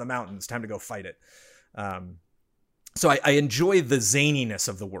running around in the mountains, time to go fight it. So I enjoy the zaniness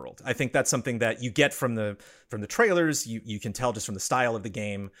of the world. I think that's something that you get from the trailers. You can tell just from the style of the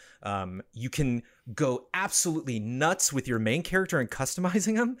game. You can go absolutely nuts with your main character and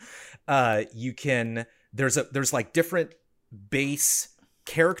customizing them. There's like different base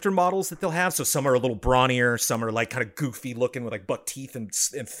character models that they'll have. So some are a little brawnier, some are like kind of goofy looking with like buck teeth and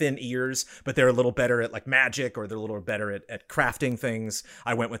thin ears, but they're a little better at like magic, or they're a little better at crafting things.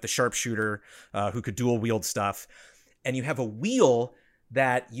 I went with the sharpshooter who could dual wield stuff. And you have a wheel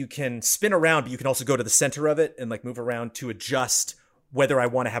that you can spin around, but you can also go to the center of it and like move around to adjust whether I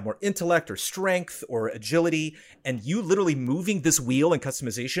want to have more intellect or strength or agility. And you literally moving this wheel and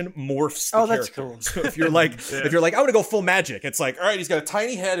customization morphs the that's character. cool. So if you're like, if you're like, I want to go full magic, it's like, all right, he's got a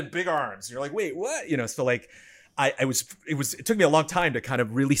tiny head and big arms. And you're like, wait, what? You know, so like it took me a long time to kind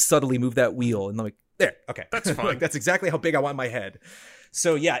of really subtly move that wheel. And I'm like, there, okay. That's fine. Like, that's exactly how big I want my head.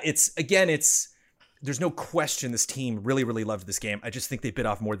 So yeah, there's no question this team really, really loved this game. I just think they bit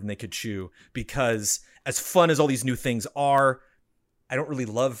off more than they could chew, because as fun as all these new things are, I don't really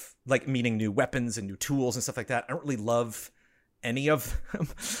love like meeting new weapons and new tools and stuff like that. I don't really love any of them.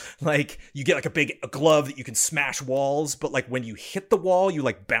 Like you get like a glove that you can smash walls, but like when you hit the wall, you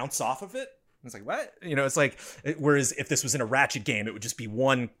like bounce off of it. It's like, what? You know, it's like, whereas if this was in a Ratchet game, it would just be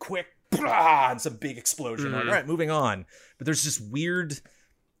one quick and some big explosion. Like, all right, moving on. But there's just weird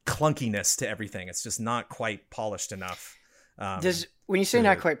clunkiness to everything. It's just not quite polished enough. When you say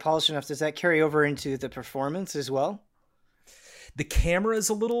not quite polished enough, does that carry over into the performance as well? The camera is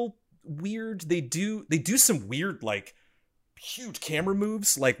a little weird. They do some weird like huge camera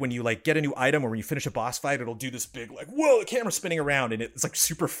moves, like when you like get a new item or when you finish a boss fight, it'll do this big like, whoa, the camera's spinning around, and it's like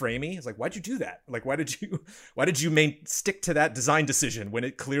super framey. It's like, why'd you do that? Like, why did you stick to that design decision when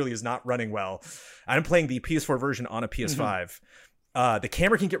it clearly is not running well? I'm playing the PS4 version on a PS5. The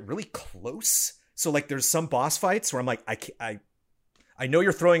camera can get really close. So like there's some boss fights where I'm like, I know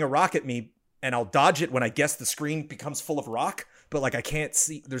you're throwing a rock at me and I'll dodge it when I guess the screen becomes full of rock, but like I can't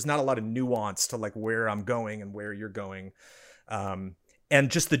see, there's not a lot of nuance to like where I'm going and where you're going. And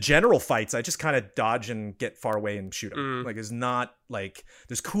just the general fights, I just kind of dodge and get far away and shoot them. Like it's not like,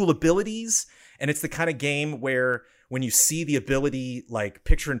 there's cool abilities, and it's the kind of game where when you see the ability like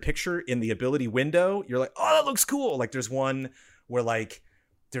picture in picture in the ability window, you're like, oh, that looks cool. Like there's one where like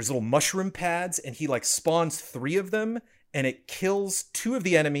there's little mushroom pads and he like spawns 3 of them and it kills 2 of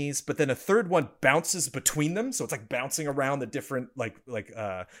the enemies, but then a third one bounces between them. So it's like bouncing around the different like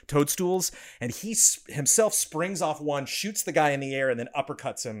toadstools, and he himself springs off one, shoots the guy in the air, and then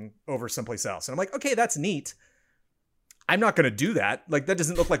uppercuts him over someplace else. And I'm like, okay, that's neat. I'm not going to do that. Like that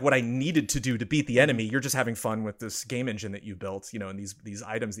doesn't look like what I needed to do to beat the enemy. You're just having fun with this game engine that you built, you know, and these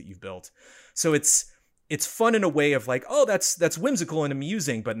items that you've built. So it's fun in a way of like, oh, that's whimsical and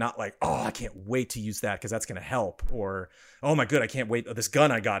amusing, but not like, oh, I can't wait to use that because that's going to help. Or, oh my good, I can't wait. Oh, this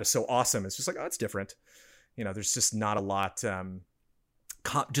gun I got is so awesome. It's just like, oh, it's different. You know, there's just not a lot.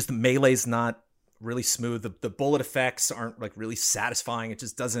 Just the melee's not really smooth. The bullet effects aren't like really satisfying. It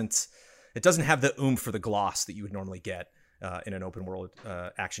just doesn't have the oomph for the gloss that you would normally get in an open world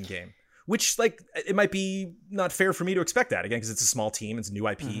action game. Which like it might be not fair for me to expect that again because it's a small team, it's new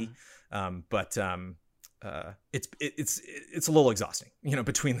IP, but it's a little exhausting, you know,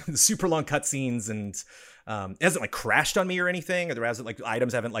 between the super long cutscenes and it hasn't like crashed on me or anything, or there hasn't like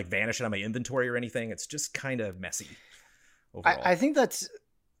items haven't like vanished out of my inventory or anything. It's just kind of messy overall. I think that's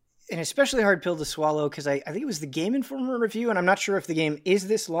an especially hard pill to swallow because I think it was the Game Informer review, and I'm not sure if the game is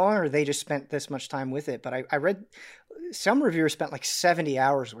this long or they just spent this much time with it, but I read some reviewers spent like 70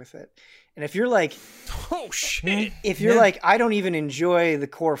 hours with it. And if you're like, oh shit, if you're like, I don't even enjoy the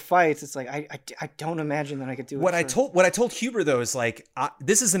core fights, it's like I don't imagine that I could do it. What I told Huber though is like,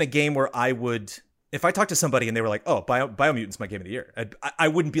 this isn't a game where I would, if I talked to somebody and they were like, oh, Biomutant's my game of the year, I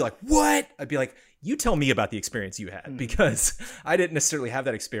wouldn't be like, what? I'd be like, you tell me about the experience you had, because I didn't necessarily have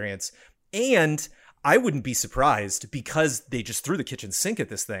that experience, and I wouldn't be surprised, because they just threw the kitchen sink at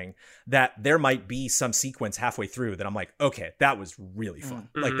this thing, that there might be some sequence halfway through that I'm like, okay, that was really fun.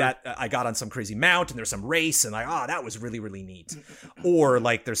 Like that, I got on some crazy mount and there's some race and like, oh, that was really, really neat. Or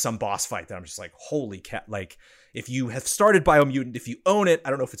like there's some boss fight that I'm just like, holy cat. Like if you have started Biomutant, if you own it, I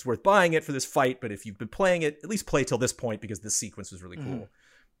don't know if it's worth buying it for this fight, but if you've been playing it, at least play till this point, because this sequence was really cool.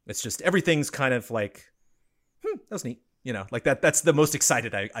 It's just, everything's kind of like, that was neat. You know, like that's the most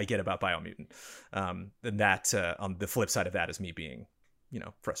excited I get about Biomutant. And that on the flip side of that is me being, you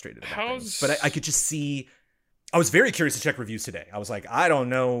know, frustrated about things. But I could just see, I was very curious to check reviews today. I was like, I don't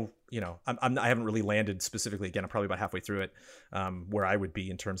know, you know, I haven't really landed specifically. Again, I'm probably about halfway through it, where I would be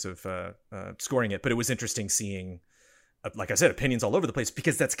in terms of scoring it. But it was interesting seeing like I said, opinions all over the place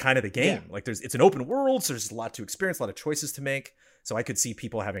because that's kind of the game. Like it's an open world, so there's a lot to experience, a lot of choices to make. So I could see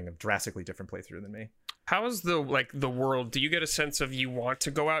people having a drastically different playthrough than me. How is the world? Do you get a sense of you want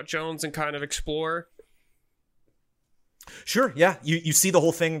to go out, Jones, and kind of explore? Sure, yeah. You see the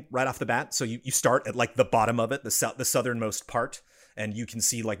whole thing right off the bat. So you start at like the bottom of it, the southernmost part, and you can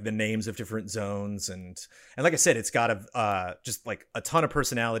see like the names of different zones, and like I said, it's got just like a ton of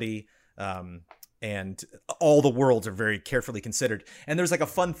personality, and all the worlds are very carefully considered. And there's like a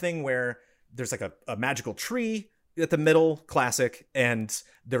fun thing where there's like a magical tree at the middle, classic, and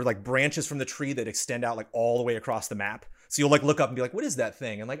there are like branches from the tree that extend out like all the way across the map. So you'll like look up and be like, what is that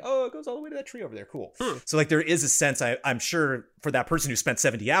thing? And like, oh, it goes all the way to that tree over there. Cool. So like there is a sense, I'm sure for that person who spent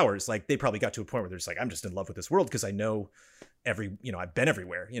 70 hours, like they probably got to a point where they're just like, I'm just in love with this world because I know I've been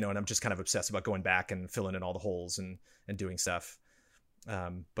everywhere, and I'm just kind of obsessed about going back and filling in all the holes and doing stuff.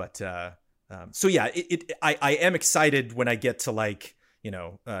 So yeah, I am excited when I get to like,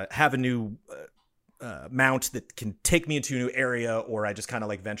 have a new mount that can take me into a new area, or I just kind of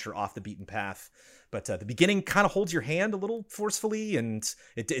like venture off the beaten path. But the beginning kind of holds your hand a little forcefully, and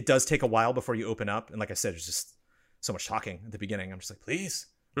it does take a while before you open up. And like I said, there's just so much talking at the beginning. I'm just like, please,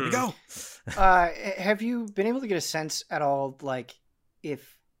 here we go. Have you been able to get a sense at all, like,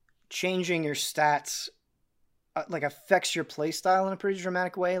 if changing your stats like affects your play style in a pretty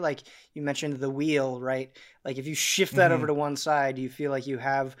dramatic way? Like you mentioned the wheel, right? Like if you shift that over to one side, do you feel like you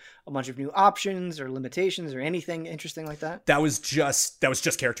have a bunch of new options or limitations or anything interesting like that? That was just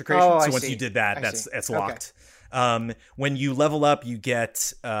character creation. Oh, so once you did that, it's locked. Okay. When you level up, you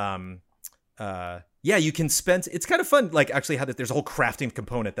get you can spend, it's kind of fun, like actually how there's a whole crafting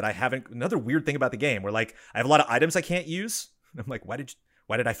component that I haven't, another weird thing about the game where like I have a lot of items I can't use. I'm like, why did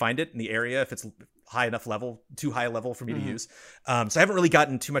I find it in the area if it's high enough level, too high a level for me to use? So I haven't really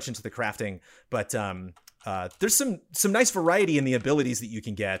gotten too much into the crafting, but there's some nice variety in the abilities that you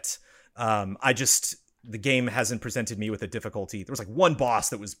can get. The game hasn't presented me with a difficulty. There was like one boss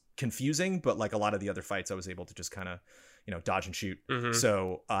that was confusing, but like a lot of the other fights I was able to just kind of, dodge and shoot.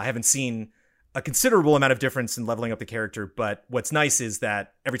 So I haven't seen a considerable amount of difference in leveling up the character, but what's nice is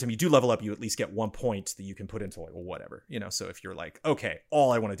that every time you do level up, you at least get 1 point that you can put into like whatever, so if you're like, okay,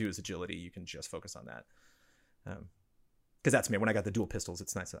 all I want to do is agility, you can just focus on that. Because that's me. When I got the dual pistols,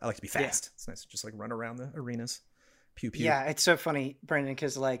 it's nice. I like to be fast. Yeah. It's nice to just like run around the arenas. Pew, pew. Yeah, it's so funny, Brandon,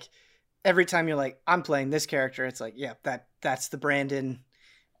 because like every time you're like, I'm playing this character, it's like, yeah, that's the Brandon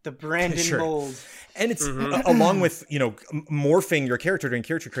sure. mold. And it's along with, morphing your character during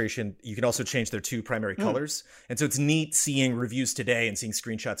character creation, you can also change their two primary colors. And so it's neat seeing reviews today and seeing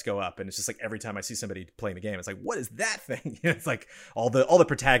screenshots go up. And it's just like every time I see somebody playing the game, it's like, what is that thing? It's like all the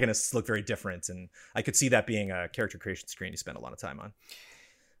protagonists look very different. And I could see that being a character creation screen you spend a lot of time on.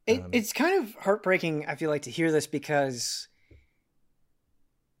 It's kind of heartbreaking, I feel like, to hear this because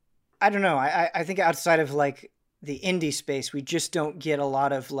I don't know. I think outside of like the indie space, we just don't get a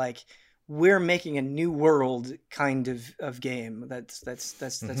lot of like, we're making a new world kind of game that's big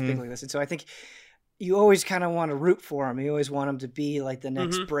like this. And so I think you always kind of want to root for them. You always want them to be like the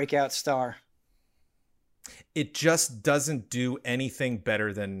next breakout star. It just doesn't do anything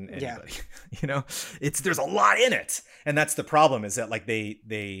better than anybody. There's a lot in it. And that's the problem, is that like I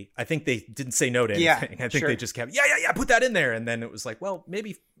think they didn't say no to anything. I think they just kept, put that in there. And then it was like, well,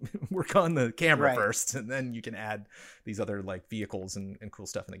 maybe work on the camera first, and then you can add these other like vehicles and cool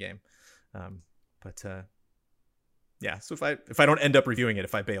stuff in the game. So if I don't end up reviewing it,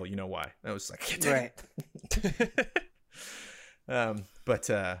 if I bail, you know why. I was like,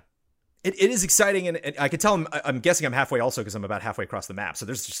 It is exciting, and I can tell I'm guessing I'm halfway also because I'm about halfway across the map. So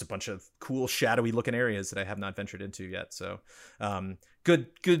there's just a bunch of cool, shadowy looking areas that I have not ventured into yet. So good,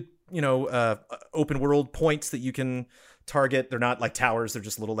 open world points that you can target. They're not like towers. They're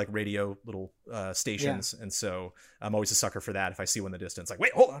just little like radio little stations. Yeah. And so I'm always a sucker for that. If I see one in the distance, like,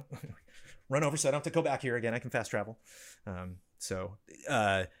 wait, hold on, run over so I don't have to go back here again. I can fast travel.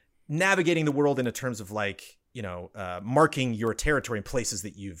 Navigating the world in terms of like, marking your territory in places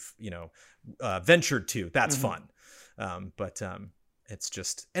that you've, ventured to. That's fun. It's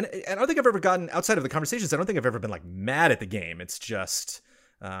just, and I don't think I've ever gotten, outside of the conversations, I don't think I've ever been like mad at the game. It's just,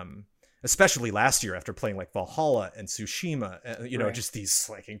 especially last year after playing like Valhalla and Tsushima, just these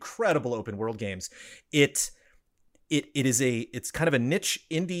like incredible open world games. It's kind of a niche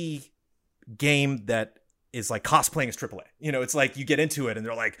indie game that is like cosplaying as AAA. It's like you get into it and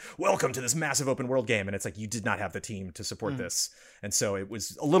they're like, welcome to this massive open world game. And it's like, you did not have the team to support this. And so it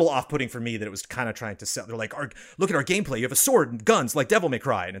was a little off-putting for me that it was kind of trying to sell. They're like, look at our gameplay. You have a sword and guns like Devil May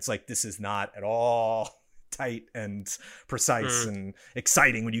Cry. And it's like, this is not at all tight and precise and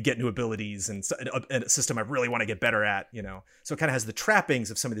exciting when you get new abilities and a system I really want to get better at, you know. So it kind of has the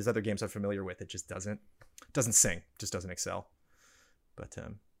trappings of some of these other games I'm familiar with. It just doesn't sing, just doesn't excel. But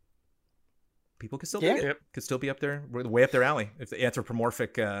people could still could still be up there, way up their alley if the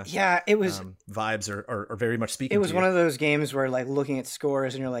anthropomorphic it was vibes are very much speaking. It was one of those games where like looking at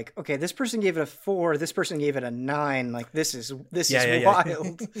scores and you're like, okay, this person gave it a 4, this person gave it a 9. Like this is wild.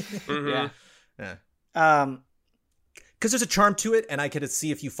 Mm-hmm. Yeah. Because there's a charm to it, and I could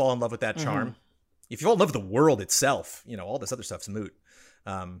see if you fall in love with that charm. Mm-hmm. If you fall in love with the world itself, you know, all this other stuff's moot.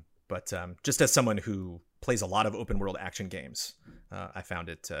 But just as someone who plays a lot of open world action games, I found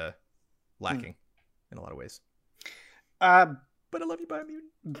it lacking in a lot of ways. But I love you, Biomutant.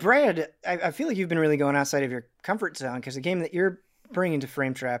 Brad, I feel like you've been really going outside of your comfort zone, because the game that you're bringing to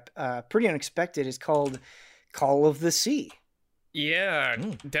Frame Trap, pretty unexpected, is called Call of the Sea. Yeah,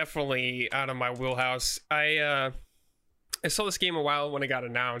 definitely out of my wheelhouse. I saw this game a while when it got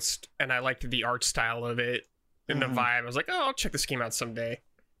announced, and I liked the art style of it and the vibe. I was like, oh, I'll check this game out someday.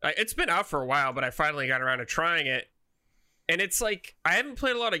 It's been out for a while, but I finally got around to trying it. And it's like, I haven't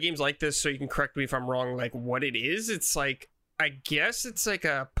played a lot of games like this, so you can correct me if I'm wrong, like what it is. It's like, I guess it's like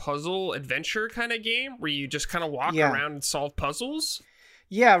a puzzle adventure kind of game where you just kind of walk around and solve puzzles.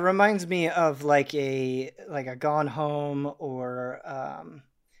 Yeah, it reminds me of like a Gone Home or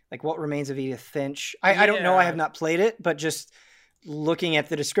like What Remains of Edith Finch. I don't know, I have not played it, but just looking at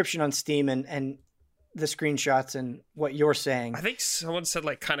the description on Steam and the screenshots and what you're saying. I think someone said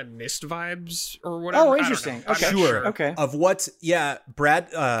like kind of Myst vibes or whatever. Oh, interesting. Okay. Sure. Okay. Of what? Yeah, Brad,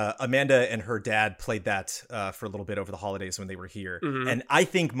 Amanda and her dad played that for a little bit over the holidays when they were here. Mm-hmm. And I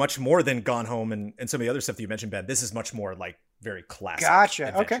think much more than Gone Home and some of the other stuff that you mentioned, Ben, this is much more like very classic.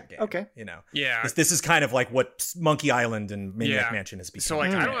 Gotcha. Okay. Game, okay. You know. Yeah. This is kind of like what Monkey Island and Maniac Mansion has become. So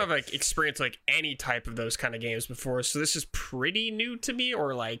like I don't have like experience like any type of those kind of games before, so this is pretty new to me,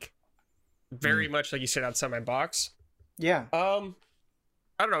 or like very much like you said, outside my box. Yeah. I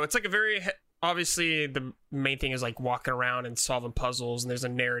don't know. It's like a very obviously the main thing is like walking around and solving puzzles, and there's a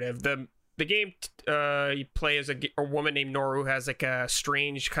narrative. The game you play as a woman named Nora who has like a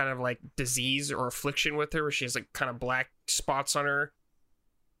strange kind of like disease or affliction with her, where she has like kind of black spots on her,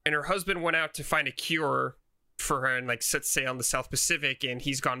 and her husband went out to find a cure for her and like set sail in the South Pacific, and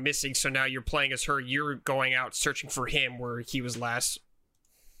he's gone missing. So now you're playing as her. You're going out searching for him where he was last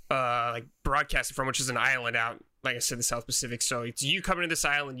like broadcasted from, which is an island out, like I said, the South Pacific. So it's you coming to this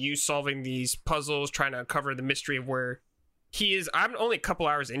island, you solving these puzzles, trying to uncover the mystery of where he is. I'm only a couple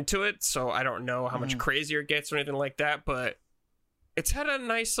hours into it, so I don't know how much crazier it gets or anything like that, but it's had a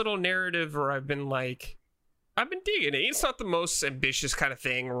nice little narrative where I've been digging it. It's not the most ambitious kind of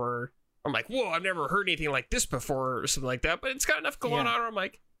thing where I'm like, whoa, I've never heard anything like this before or something like that, but it's got enough going on where I'm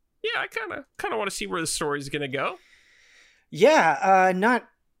like, yeah, I kind of want to see where the story's gonna go. Yeah,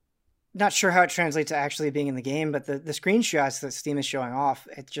 not sure how it translates to actually being in the game, but the screenshots that Steam is showing off,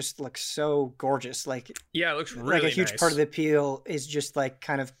 it just looks so gorgeous. Like, yeah, it looks really like a huge nice. part of the appeal is just like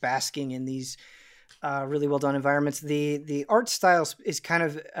kind of basking in these really well done environments. The art style is kind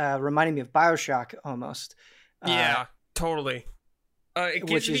of reminding me of BioShock almost. Yeah, totally. It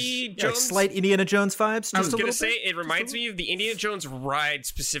gives me like slight Indiana Jones vibes. I was going to say, it reminds me of the Indiana Jones ride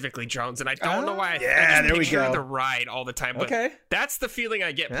specifically, Jones, and I don't know why I there we go. the ride all the time, but that's the feeling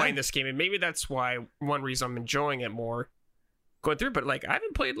I get playing this game, and maybe that's why one reason I'm enjoying it more going through, but like I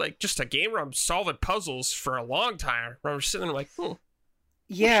haven't played like just a game where I'm solving puzzles for a long time, where I'm sitting there like, what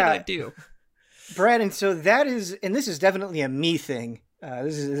should I do? Brad, and so this is definitely a me thing.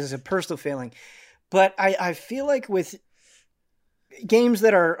 This is a personal feeling, but I feel like with games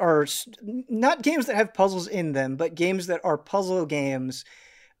that are not games that have puzzles in them, but games that are puzzle games,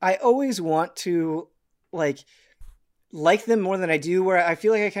 I always want to like them more than I do, where I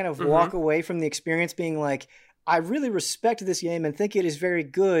feel like I kind of walk away from the experience being like, I really respect this game and think it is very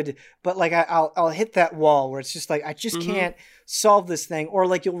good, but like I'll hit that wall where it's just like I just can't solve this thing, or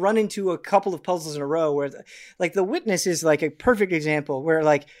like you'll run into a couple of puzzles in a row where like The Witness is like a perfect example where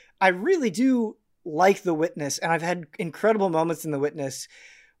like I really do like The Witness, and I've had incredible moments in The Witness,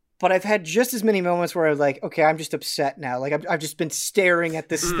 but I've had just as many moments where I'm like, okay, I'm just upset now. Like I've just been staring at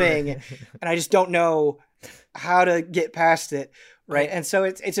this thing and I just don't know how to get past it. Right. And so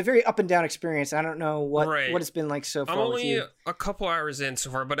it's a very up and down experience. I don't know what it's been like so far. I'm only with you. a couple hours in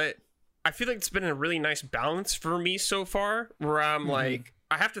so far, but I feel like it's been a really nice balance for me so far, where I'm like,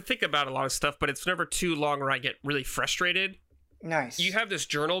 I have to think about a lot of stuff, but it's never too long where I get really frustrated. Nice. You have this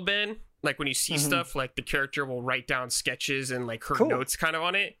journal, Ben, like when you see stuff, like the character will write down sketches and like her notes kind of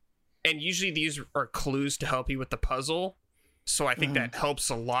on it. And usually these are clues to help you with the puzzle. So I think that helps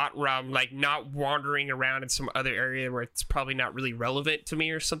a lot where I'm like not wandering around in some other area where it's probably not really relevant to me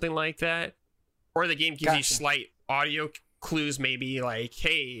or something like that. Or the game gives you slight audio clues, maybe like,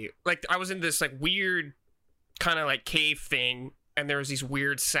 hey, like I was in this like weird kind of like cave thing and there was these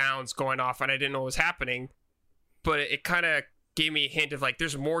weird sounds going off and I didn't know what was happening. But it kind of gave me a hint of like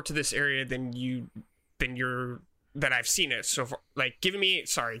there's more to this area than I've seen it so far. Like giving me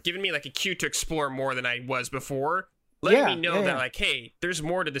like a cue to explore more than I was before. Letting me know that like, hey, there's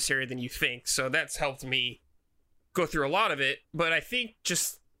more to this area than you think. So that's helped me go through a lot of it. But I think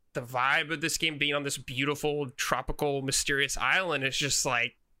just the vibe of this game being on this beautiful, tropical, mysterious island is just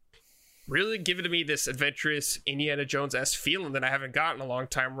like really giving me this adventurous Indiana Jones-esque feeling that I haven't gotten in a long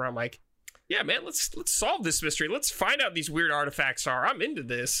time, where I'm like, yeah, man, let's solve this mystery. Let's find out these weird artifacts are. I'm into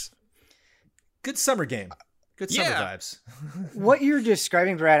this. Good summer game. Good summer vibes. What you're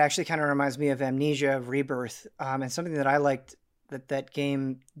describing, Brad, actually kind of reminds me of Amnesia Rebirth. And something that I liked that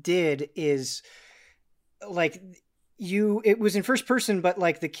game did is like it was in first person, but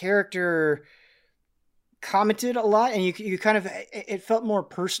like the character commented a lot and you kind of, it felt more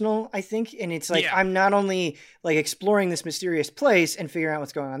personal, I think. And it's like, I'm not only like exploring this mysterious place and figuring out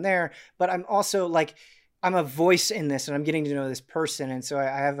what's going on there, but I'm also like, I'm a voice in this and I'm getting to know this person. And so I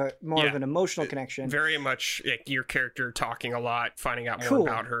have a more of an emotional connection. Very much like your character talking a lot, finding out more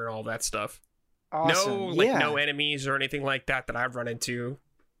about her and all that stuff. Awesome. No enemies or anything like that I've run into.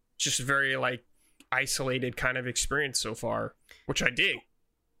 Just very like isolated kind of experience so far, which I dig.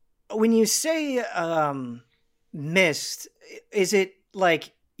 When you say mist, is it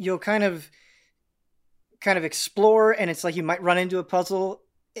like you'll kind of explore and it's like you might run into a puzzle?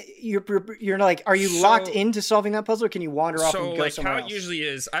 You're like, are you locked into solving that puzzle, or can you wander off and go like somewhere how else? It usually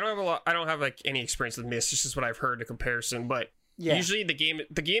is. I don't have like any experience with Myst. This is what I've heard in comparison, but usually the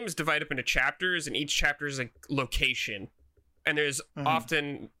game is divided up into chapters, and each chapter is a location, and there's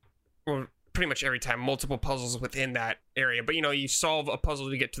often, well, pretty much every time, multiple puzzles within that area. But you solve a puzzle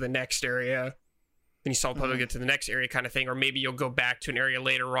to get to the next area, then you solve a puzzle to get to the next area, kind of thing, or maybe you'll go back to an area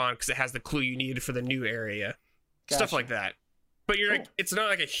later on because it has the clue you needed for the new area, stuff like that. But you're like, it's not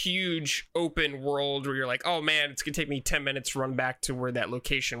like a huge open world where you're like, oh man, it's gonna take me 10 minutes to run back to where that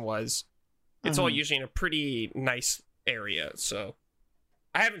location was. It's all usually in a pretty nice area. So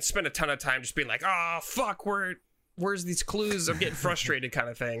I haven't spent a ton of time just being like, oh fuck, where's these clues? I'm getting frustrated, kind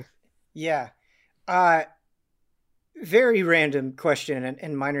of thing. Yeah. Very random question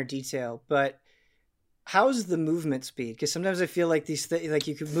and minor detail, but how's the movement speed? Because sometimes I feel like these like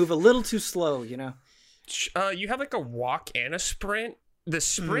you could move a little too slow, you have like a walk and a sprint. The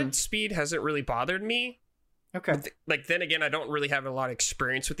sprint speed hasn't really bothered me. Okay. Like then again, I don't really have a lot of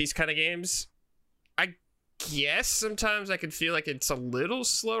experience with these kind of games. I guess sometimes I can feel like it's a little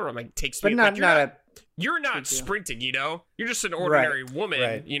slower. I'm like, it takes me. But you're not sprinting, You're just an ordinary woman,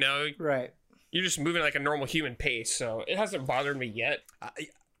 right. Right. You're just moving like a normal human pace, so it hasn't bothered me yet.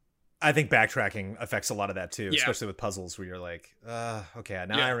 I think backtracking affects a lot of that too, especially with puzzles where you're like, okay,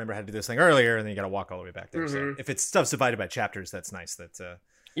 now I remember how to do this thing earlier, and then you got to walk all the way back there. So if it's stuff's divided by chapters, that's nice. That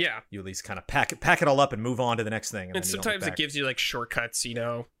you at least kind of pack it all up and move on to the next thing. And sometimes it gives you like shortcuts,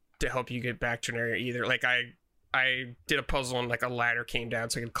 to help you get back to an area. Either like I did a puzzle and like a ladder came down,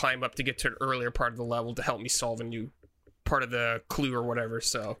 so I could climb up to get to an earlier part of the level to help me solve a new part of the clue or whatever.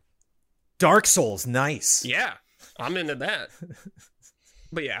 So Dark Souls, nice. Yeah, I'm into that.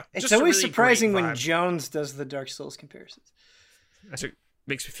 But yeah, it's always really surprising when Jones does the Dark Souls comparisons. That's what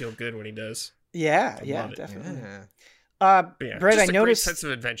makes me feel good when he does. Yeah, definitely. Yeah. Brett, I noticed great sense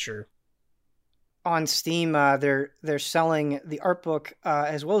of adventure. On Steam, they're selling the art book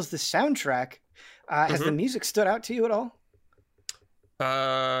as well as the soundtrack. Has the music stood out to you at all?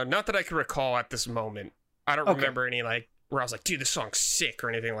 Not that I can recall at this moment. I don't remember any like where I was like, dude, this song's sick or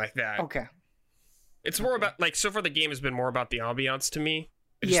anything like that. Okay. It's more about like so far the game has been more about the ambiance to me.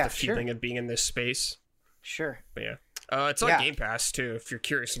 Just the feeling of being in this space. Sure. But yeah. It's on Game Pass too, if you're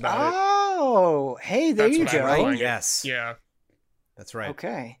curious about it. Oh, hey, there you go. Yes. Yeah. That's right.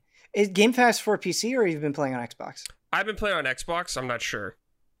 Okay. Is Game Pass for PC or have you been playing on Xbox? I've been playing on Xbox. I'm not sure.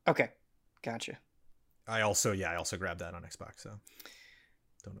 Okay. Gotcha. I also grabbed that on Xbox, so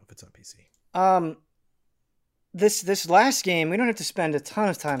don't know if it's on PC. This last game, we don't have to spend a ton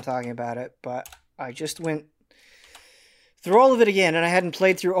of time talking about it, but I just went through all of it again, and I hadn't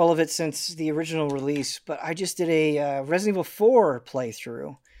played through all of it since the original release, but I just did a Resident Evil 4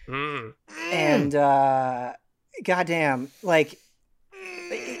 playthrough. And goddamn, like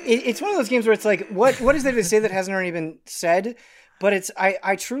it's one of those games where it's like, what is there to say that hasn't already been said? But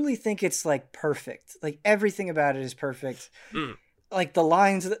I truly think it's like perfect. Like everything about it is perfect. Like the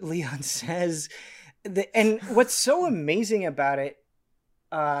lines that Leon says, And what's so amazing about it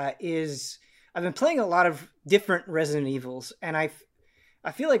is I've been playing a lot of different Resident Evils, and I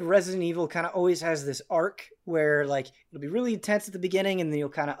feel like Resident Evil kind of always has this arc where like it'll be really intense at the beginning, and then you'll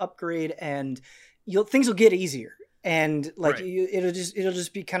kind of upgrade, and things will get easier, and like right. it'll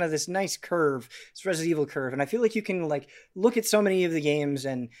just be kind of this nice curve, this Resident Evil curve. And I feel like you can like look at so many of the games,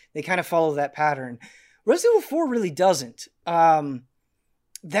 and they kind of follow that pattern. Resident Evil 4 really doesn't.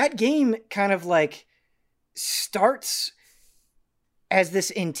 That game kind of like starts as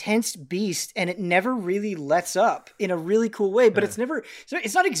this intense beast, and it never really lets up in a really cool way, but it's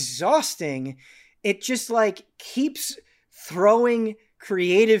not exhausting. It just like keeps throwing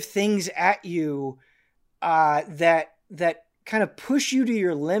creative things at you that kind of push you to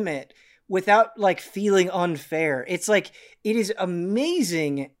your limit without like feeling unfair. It's like, it is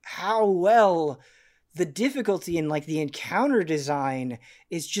amazing how well the difficulty and like the encounter design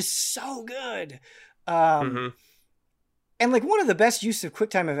is just so good. And like one of the best use of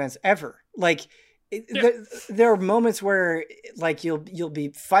QuickTime events ever. Like there are moments where like you'll be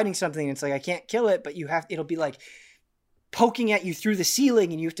fighting something and it's like, I can't kill it, but it'll be like poking at you through the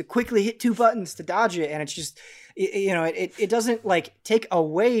ceiling, and you have to quickly hit 2 buttons to dodge it. And it's just, it doesn't like take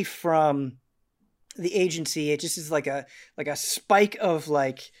away from the agency. It just is like a spike of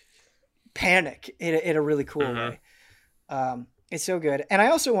like panic in a really cool way. It's so good. And I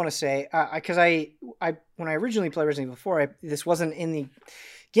also want to say, because I when I originally played Resident Evil 4, this wasn't in the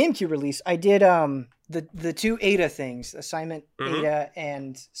GameCube release. I did the 2 Ada things, Assignment Ada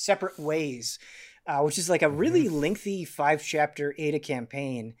and Separate Ways, which is like a really lengthy 5-chapter Ada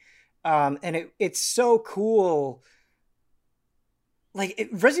campaign. And it's so cool. Like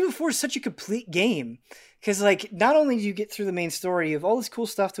Resident Evil 4 is such a complete game, because like not only do you get through the main story, you have all this cool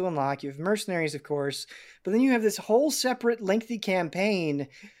stuff to unlock. You have mercenaries, of course, but then you have this whole separate lengthy campaign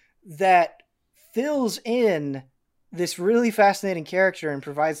that fills in this really fascinating character and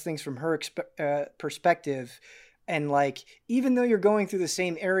provides things from her perspective. And like, even though you're going through the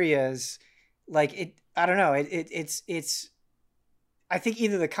same areas, like I don't know, it's I think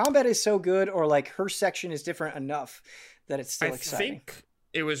either the combat is so good or like her section is different enough that it's still exciting. I think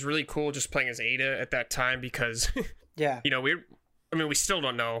it was really cool just playing as Ada at that time, because we still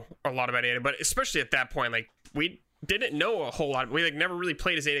don't know a lot about Ada, but especially at that point, like we didn't know a whole lot. We like never really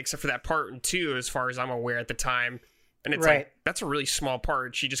played as Ada except for that part in 2, as far as I'm aware at the time. And it's like, that's a really small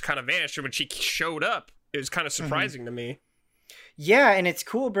part. She just kind of vanished, and when she showed up, it was kind of surprising to me. Yeah, and it's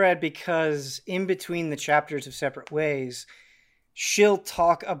cool, Brad, because in between the chapters of Separate Ways, she'll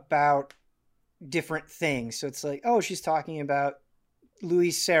talk about different things. So it's like, oh, she's talking about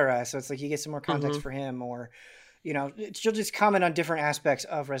Luis Serra, so it's like you get some more context for him, or she'll just comment on different aspects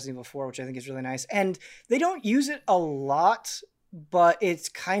of Resident Evil 4, which I think is really nice. And they don't use it a lot, but it's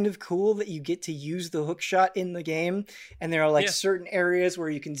kind of cool that you get to use the hook shot in the game, and there are like certain areas where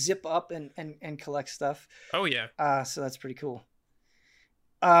you can zip up and collect stuff. Oh yeah. So that's pretty cool.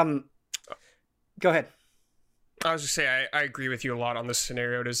 Go ahead. I was just say I agree with you a lot on the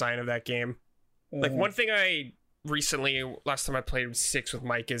scenario design of that game. Like one thing I recently, last time I played 6 with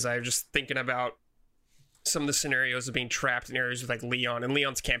Mike, is I was just thinking about some of the scenarios of being trapped in areas with like Leon and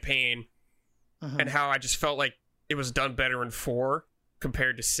Leon's campaign, and how I just felt like it was done better in 4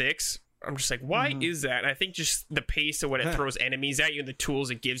 compared to 6. I'm just like, why is that? And I think just the pace of when it throws enemies at you and the tools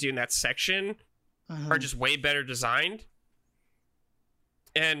it gives you in that section are just way better designed.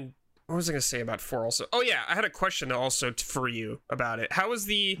 And what was I going to say about 4 also? Oh yeah, I had a question also for you about it. How was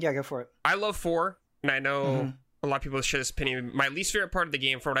the... Yeah, go for it. I love 4, and I know a lot of people share this opinion. My least favorite part of the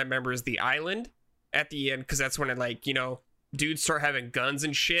game, from what I remember, is the island at the end, because that's when it, like, dudes start having guns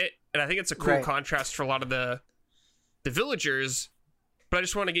and shit. And I think it's a cool contrast for a lot of the villagers, but I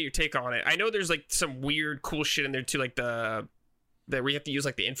just want to get your take on it. I know there's like some weird cool shit in there too, like that we have to use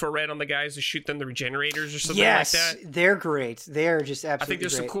like the infrared on the guys to shoot them, the regenerators or something like that. Yes, they're great. They're just absolutely I think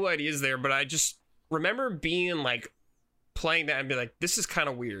there's great. some cool ideas there, but I just remember being like playing that and be like, this is kind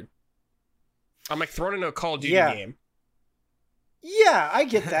of weird. I'm like thrown into a Call of Duty game. Yeah, I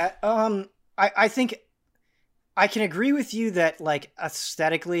get that. I think I can agree with you that like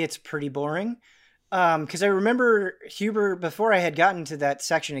aesthetically it's pretty boring. Because I remember Huber, before I had gotten to that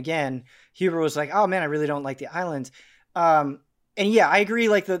section again, Huber was like, oh man, I really don't like the island. And yeah, I agree.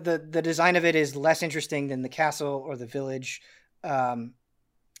 Like the design of it is less interesting than the castle or the village.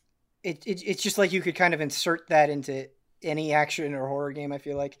 It's just like you could kind of insert that into any action or horror game, I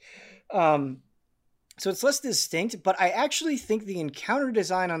feel like. So it's less distinct, but I actually think the encounter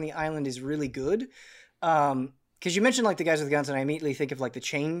design on the island is really good. because you mentioned like the guys with guns, and I immediately think of like the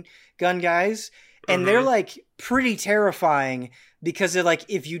chain gun guys, and they're like pretty terrifying because they're like,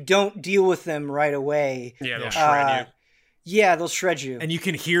 if you don't deal with them right away, they'll shred you. Yeah, they'll shred you, and you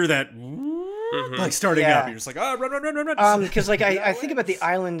can hear that like starting up. You're just like, oh, run. Because like I think about the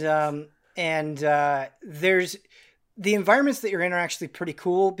island, and there's the environments that you're in are actually pretty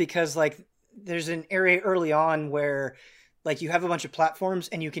cool because like there's an area early on where like you have a bunch of platforms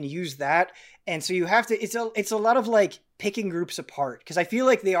and you can use that, and so you have to. It's a lot of like picking groups apart because I feel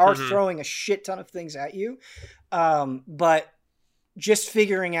like they are throwing a shit ton of things at you, but just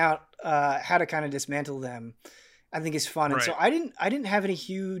figuring out how to kind of dismantle them, I think is fun. And so I didn't have any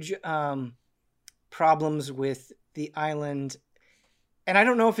huge problems with the island, and I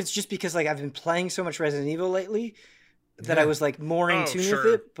don't know if it's just because like I've been playing so much Resident Evil lately that I was like more in tune with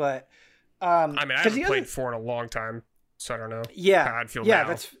it. But I mean, I haven't played 4 in a long time, so I don't know. Yeah, how I'd feel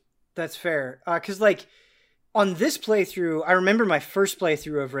now. That's fair. Because like on this playthrough, I remember my first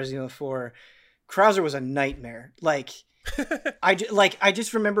playthrough of Resident Evil 4. Krauser was a nightmare. Like. I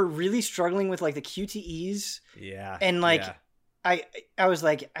just remember really struggling with like the QTEs. Yeah. And like I was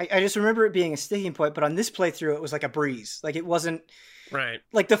like I just remember it being a sticking point, but on this playthrough it was like a breeze. Like it wasn't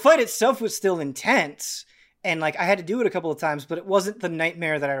like the fight itself was still intense and like I had to do it a couple of times, but it wasn't the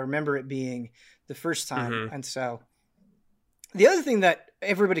nightmare that I remember it being the first time. And so the other thing that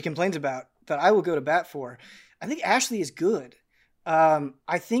everybody complains about that I will go to bat for, I think Ashley is good.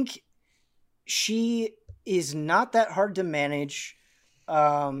 I think she is not that hard to manage.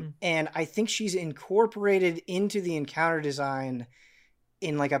 And I think she's incorporated into the encounter design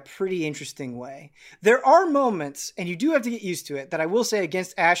in like a pretty interesting way. There are moments, and you do have to get used to it, that I will say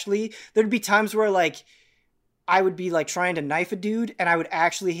against Ashley, there'd be times where like I would be like trying to knife a dude and I would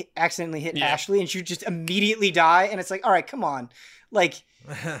actually accidentally hit Ashley and she would just immediately die. And it's like, all right, come on. Like,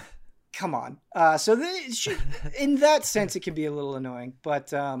 come on. So in that sense, it can be a little annoying,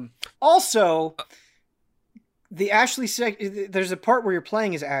 but also the Ashley there's a part where you're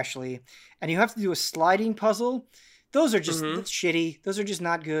playing as Ashley and you have to do a sliding puzzle. Those are just shitty. Those are just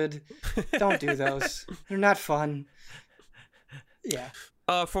not good. Don't do those. They're not fun. Yeah.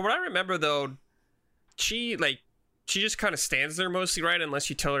 From what I remember though, she just kind of stands there mostly, right? Unless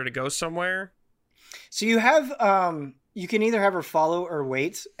you tell her to go somewhere. So you have you can either have her follow or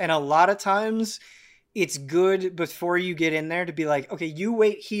wait, and a lot of times it's good before you get in there to be like, okay, you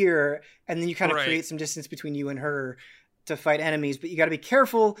wait here, and then you kind of create some distance between you and her to fight enemies. But you got to be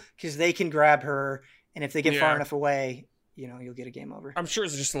careful because they can grab her, and if they get far enough away, you know, you'll get a game over. I'm sure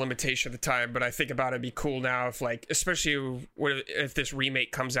it's just a limitation of the time, but I think about it'd be cool now if, like, especially if this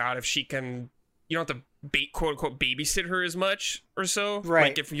remake comes out, if she can, you don't have to quote unquote babysit her as much or so. Right.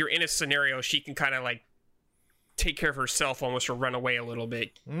 Like if you're in a scenario, she can kind of like take care of herself almost or run away a little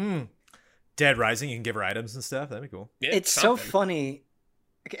bit. Dead Rising, you can give her items and stuff. That'd be cool. Yeah, it's so funny,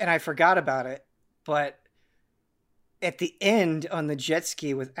 and I forgot about it, but at the end on the jet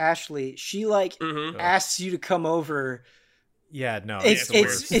ski with Ashley, she like asks you to come over. Yeah, no,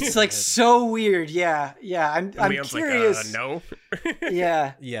 it's like so weird. Yeah. I'm curious. Like, no.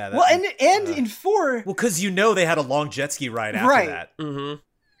 Yeah. Well, and in 4, well, because they had a long jet ski ride after that.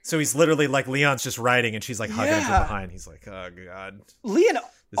 So he's literally like Leon's just riding, and she's like hugging him from behind. He's like, oh god. Leon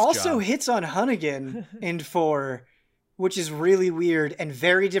also hits on Hunnigan in 4, which is really weird and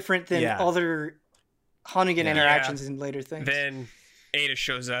very different than other Hunnigan interactions in later things. Then Ada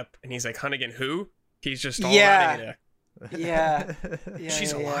shows up, and he's like, Hunnigan who? He's just all about Ada. Yeah.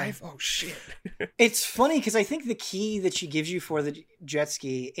 She's alive? Oh, shit. It's funny, because I think the key that she gives you for the jet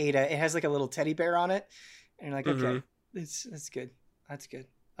ski, Ada, it has like a little teddy bear on it. And you're like, okay, that's good. That's good.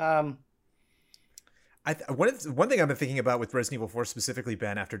 One thing I've been thinking about with Resident Evil 4 specifically,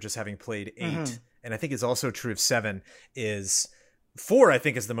 Ben, after just having played 8, and I think it's also true of 7, is 4, I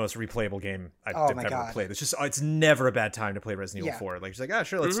think, is the most replayable game I've ever played. It's never a bad time to play Resident Evil 4. Like, she's like,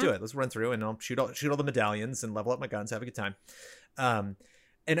 sure, let's do it. Let's run through and I'll shoot all the medallions and level up my guns, have a good time. And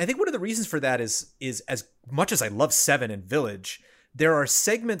I think one of the reasons for that is as much as I love 7 and Village, there are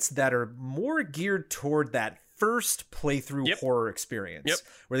segments that are more geared toward that first playthrough horror experience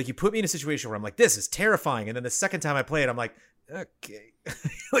where like you put me in a situation where I'm like, this is terrifying, and then the second time I play it I'm like, okay,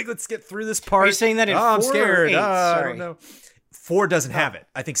 like let's get through this part. Are you saying that in 4 I'm scared. or 8? I don't know. 4 doesn't have it.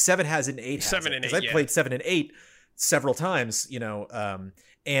 I think 7 has it and 8 has 7 it. and 8, I played 7 and 8 several times,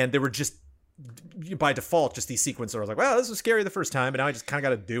 and they were just by default just these sequences where I was like, wow, this was scary the first time, and now I just kind of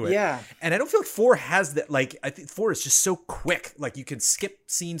got to do it. Yeah. And I don't feel like 4 has that. Like, I think 4 is just so quick. Like, you can skip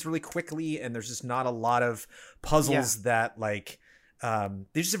scenes really quickly, and there's just not a lot of puzzles that like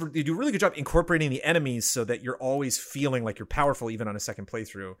they do a really good job incorporating the enemies so that you're always feeling like you're powerful even on a second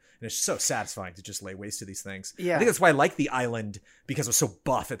playthrough, and it's so satisfying to just lay waste to these things. I think that's why I like the island, because I was so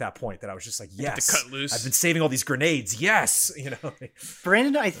buff at that point that I was just like, yes, to cut loose. I've been saving all these grenades. Yes,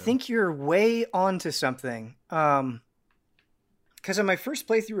 Brandon, I think you're way onto something. Because on my first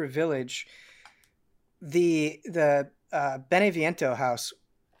playthrough of Village, the Beneviento house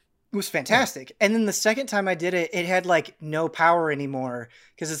was fantastic. And then the second time I did it, it had like no power anymore,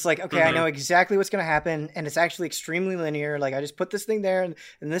 because it's like, okay, I know exactly what's going to happen, and it's actually extremely linear. Like I just put this thing there and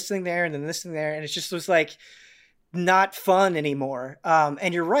this thing there and then this thing there, and it just was like not fun anymore.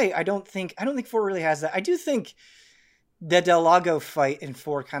 And you're right. I don't think 4 really has that. I do think the Del Lago fight in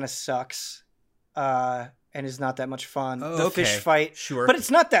 4 kind of sucks. And is not that much fun. The fish fight, sure, but it's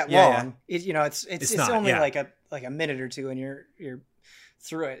not that long. Yeah. It's only like a minute or two, and you're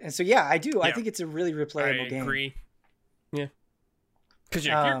through it. And so I do. I think it's a really replayable game. I agree. Yeah, because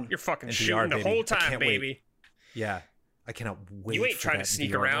you're fucking shooting the whole time, baby. Wait. Yeah, I cannot wait. You ain't trying to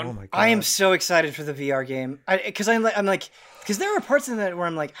sneak around. Oh my God. I am so excited for the VR game, because I'm like, because there are parts in that where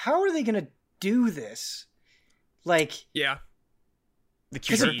I'm like, how are they gonna do this? Like, the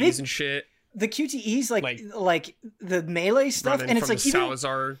QTEs and shit. The QTEs, like the melee stuff, and it's like the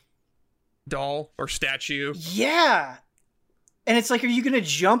Salazar doll or statue. Yeah. And it's like, are you going to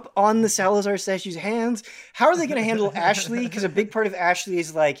jump on the Salazar statue's hands? How are they going to handle Ashley? Because a big part of Ashley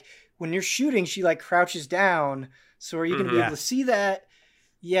is like, when you're shooting, she like crouches down. So are you going to be able to see that?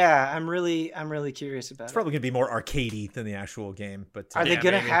 Yeah, I'm really curious about it. It's probably going to be more arcadey than the actual game. But are they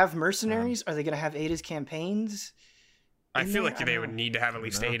going to have mercenaries? Are they going to have Ada's campaigns? I feel like they would need to have at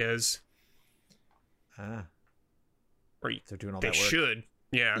least Ada's. Or they're doing all that work. They should.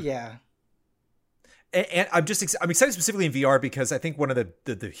 Yeah. Yeah. And I'm excited specifically in VR because I think one of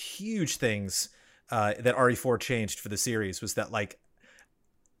the huge things that RE4 changed for the series was that like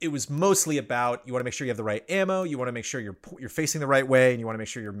it was mostly about, you want to make sure you have the right ammo, you want to make sure you're facing the right way, and you want to make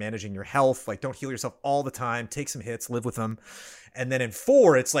sure you're managing your health. Like, don't heal yourself all the time, take some hits, live with them. And then in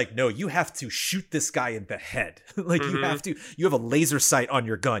 4, it's like, no, you have to shoot this guy in the head. Like you have a laser sight on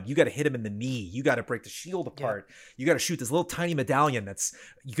your gun. You got to hit him in the knee. You got to break the shield apart. Yeah. You got to shoot this little tiny medallion that's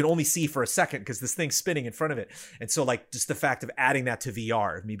you can only see for a second because this thing's spinning in front of it. And so like just the fact of adding that to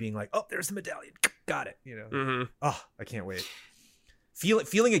VR, of me being like, oh, there's the medallion. Got it. Oh, I can't wait.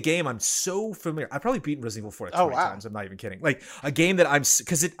 Feeling a game I'm so familiar. I've probably beaten Resident Evil 4 like 20 times. I'm not even kidding. Like a game that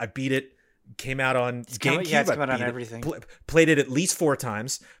I beat it. Came out on GameCube. It's come out on everything. Played it at least 4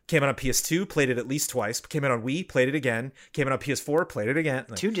 times. Came out on PS2. Played it at least twice. Came out on Wii. Played it again. Came out on PS4. Played it again.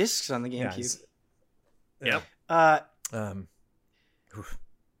 Like, 2 discs on the GameCube. Yeah.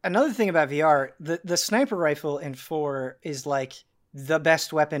 Another thing about VR, the sniper rifle in 4 is like the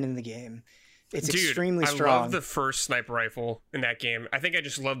best weapon in the game. It's extremely strong. I love the first sniper rifle in that game. I think I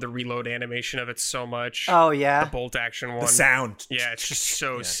just love the reload animation of it so much. Oh yeah, the bolt action one. The sound. Yeah, it's just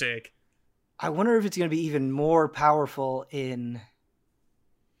so sick. I wonder if it's going to be even more powerful in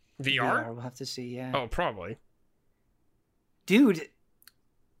VR. We'll have to see. Yeah. Oh, probably. Dude,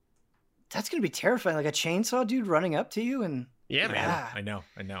 that's going to be terrifying. Like a chainsaw dude running up to you and. Yeah, man. I know.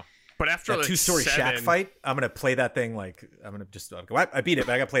 But after that 2-story shack fight, I'm going to play that thing like I'm going to just go. I beat it,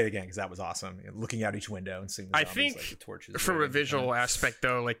 but I got to play it again because that was awesome. Looking out each window and seeing the zombies, I think like, the torches from a visual aspect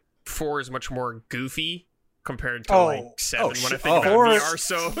though, like 4 is much more goofy compared to like 7 when I think about VR.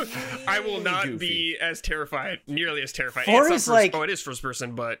 So I will not be nearly as terrified. 4 is like it is first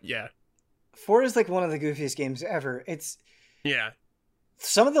person, but yeah. 4 is like one of the goofiest games ever. It's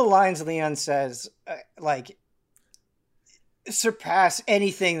some of the lines Leon says like surpass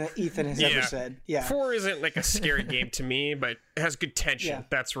anything that Ethan has ever said. Yeah. 4 isn't like a scary game to me, but it has good tension. Yeah.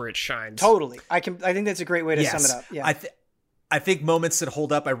 That's where it shines. Totally. I think that's a great way to sum it up. Yeah. I think moments that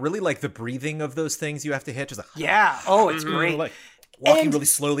hold up. I really like the breathing of those things you have to hit. Just like, it's great. Like walking really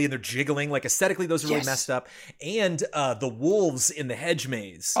slowly and they're jiggling. Like aesthetically, those are really messed up. And the wolves in the hedge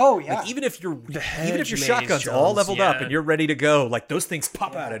maze. Oh yeah. Like even if your shotgun's all leveled up and you're ready to go, like those things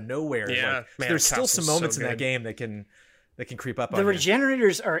pop out of nowhere. Yeah, like, man, there's still some moments in that game that can creep up. The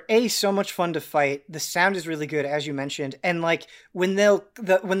regenerators are so much fun to fight. The sound is really good, as you mentioned, and like when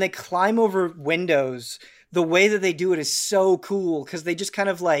they climb over windows. The way that they do it is so cool because they just kind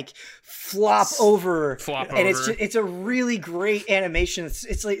of like flop over, and it's a really great animation.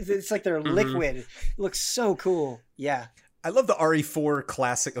 It's like they're liquid. It looks so cool. Yeah, I love the RE4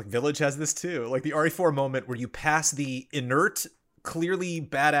 classic. Like Village has this too. Like the RE4 moment where you pass the inert, clearly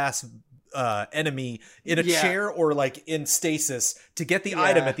badass enemy in a chair or like in stasis to get the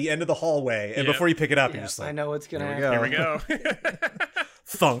item at the end of the hallway, and before you pick it up, you're just like, I know what's gonna happen. Here we go.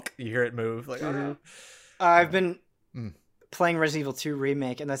 Thunk. You hear it move. Like. I've been playing Resident Evil 2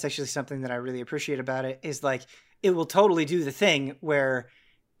 Remake, and that's actually something that I really appreciate about it, is like it will totally do the thing where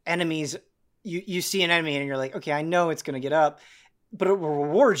enemies, you see an enemy and you're like, okay, I know it's going to get up, but it will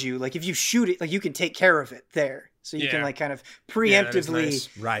reward you. Like if you shoot it, like you can take care of it there. So you can like kind of preemptively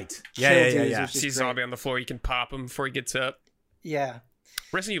nice. Right. Yeah. See zombie on the floor, you can pop him before he gets up. Yeah.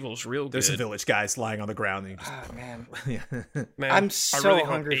 Resident Evil is real good. There's some village guys lying on the ground. And oh, man. Man, I'm so really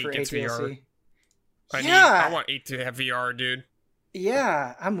hungry for 8 VR. DLC. I want 8 to have VR, dude.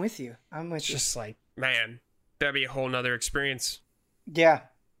 Yeah, I'm with you. It's just like, man, that'd be a whole nother experience. Yeah.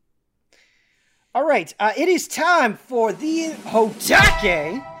 All right, it is time for the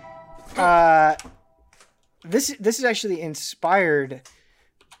Hotake. This is actually inspired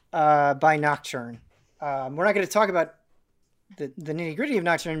by Nocturne. We're not going to talk about the nitty gritty of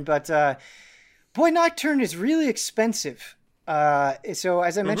Nocturne, but boy, Nocturne is really expensive. So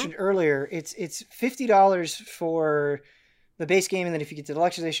as I mentioned earlier, it's $50 for the base game, and then if you get the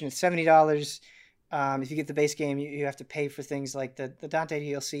deluxe edition, it's $70. If you get the base game, you have to pay for things like the Dante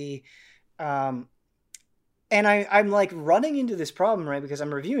DLC. And I'm like running into this problem, right? Because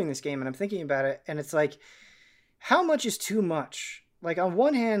I'm reviewing this game and I'm thinking about it, and it's like, how much is too much? Like on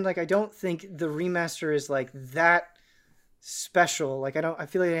one hand, like I don't think the remaster is like that special. Like I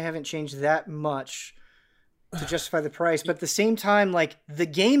feel like they haven't changed that much to justify the price. But at the same time, like the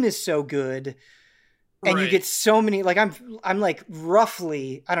game is so good, and you get so many. Like I'm like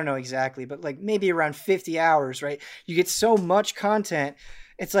roughly, I don't know exactly, but like maybe around 50 hours, right? You get so much content.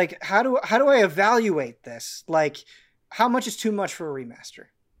 It's like, how do I evaluate this? Like, how much is too much for a remaster?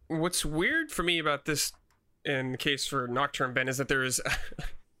 What's weird for me about this, in the case for Nocturne, Ben, is that there is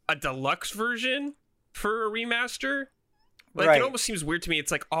a deluxe version for a remaster. Like, it almost seems weird to me.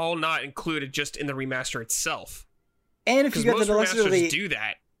 It's like all not included just in the remaster itself. And if you got the deluxe, do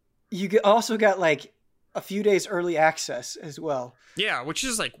that. You also got like a few days early access as well. Yeah, which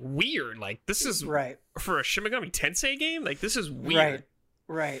is like weird. Like this is for a Shin Megami Tensei game. Like this is weird.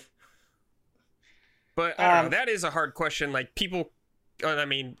 Right. But I don't know. That is a hard question. Like people, I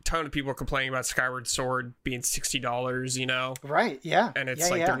mean, a ton of people are complaining about Skyward Sword being $60. You know. Right. Yeah. And it's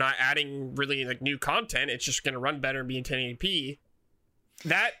they're not adding really like new content. It's just going to run better and be in 1080p.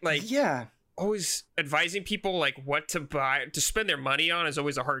 That always advising people like what to buy to spend their money on is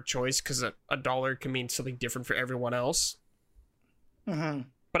always a hard choice because a dollar can mean something different for everyone else. Mm-hmm.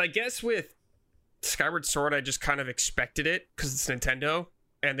 But I guess with Skyward Sword, I just kind of expected it because it's Nintendo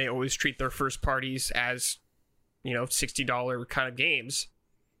and they always treat their first parties as, you know, $60 kind of games.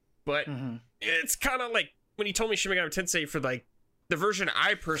 But it's kind of like when you told me Shin Megami Tensei for like the version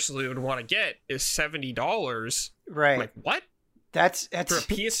I personally would want to get is $70. Right. I'm like, what? That's for a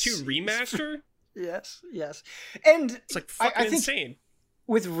PS2 remaster? Yes. And it's like fucking insane.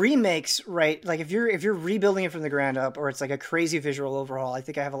 With remakes, right? Like if you're rebuilding it from the ground up, or it's like a crazy visual overhaul, I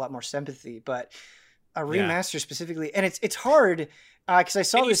think I have a lot more sympathy. But a remaster specifically, and it's hard because I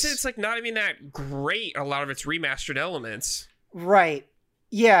saw and this. You said it's like not even that great. A lot of its remastered elements, right?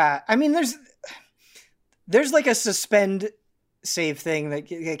 Yeah, I mean, there's like a suspend save thing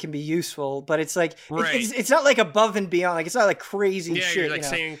that can be useful, but it's like it's not like above and beyond. Like it's not like crazy shit. Yeah, you're like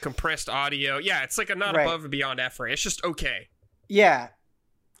saying compressed audio. Yeah, it's like a not above and beyond effort. It's just okay. Yeah.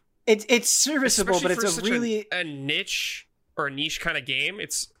 It's serviceable, especially but it's a really a niche or a niche kind of game.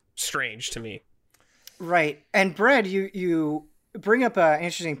 It's strange to me. Right. And Brad, you bring up an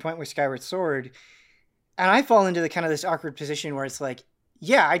interesting point with Skyward Sword, and I fall into the kind of this awkward position where it's like,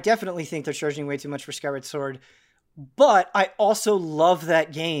 yeah, I definitely think they're charging way too much for Skyward Sword, but I also love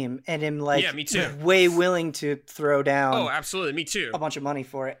that game and am like me too. way willing to throw down absolutely, me too. a bunch of money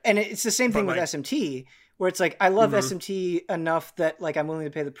for it. And it's the same thing with SMT, where it's like I love SMT enough that like I'm willing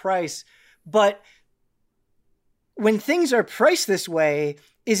to pay the price, but when things are priced this way,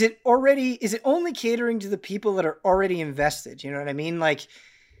 is it only catering to the people that are already invested? You know what I mean? Like,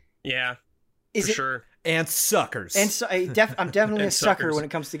 yeah, for sure. And suckers. And so I'm definitely a sucker when it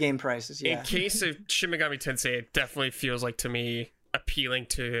comes to game prices. Yeah. In case of Shin Megami Tensei, it definitely feels like to me appealing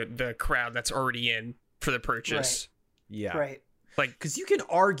to the crowd that's already in for the purchase. Right. Yeah. Right. Like, because you can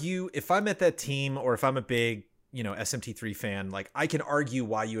argue, if I'm at that team or if I'm a big, SMT3 fan, like I can argue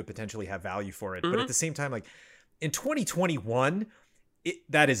why you would potentially have value for it. But at the same time, like in 2021,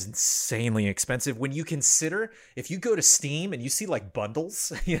 that is insanely expensive when you consider if you go to Steam and you see like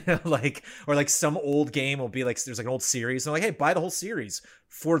bundles, or like some old game will be like, there's like an old series and like, hey, buy the whole series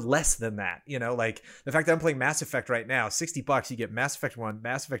for less than that. Like the fact that I'm playing Mass Effect right now, $60, you get Mass Effect 1,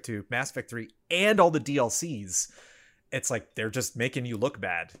 Mass Effect 2, Mass Effect 3, and all the DLCs. It's like they're just making you look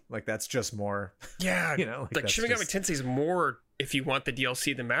bad. Like that's just more. Yeah, like Shin Megami Tensei is more if you want the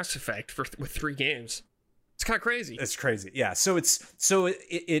DLC than Mass Effect with 3 games. It's kind of crazy. It's crazy. Yeah. So it's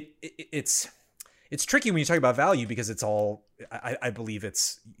tricky when you talk about value, because it's all, I believe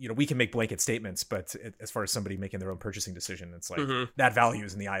it's, we can make blanket statements, but as far as somebody making their own purchasing decision, it's like that value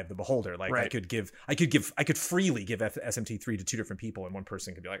is in the eye of the beholder. Like right. I could freely give SMT3 to two different people, and one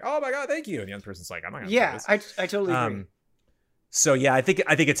person could be like, oh my God, thank you. And the other person's like, I'm not going to do this. I totally agree. So yeah, I think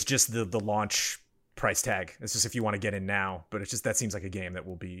it's just the launch price tag. It's just if you want to get in now, but it's just, that seems like a game that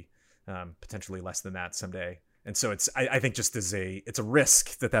will be potentially less than that someday. And so I think just it's a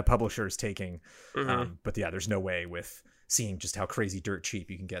risk that publisher is taking. But yeah, there's no way with seeing just how crazy dirt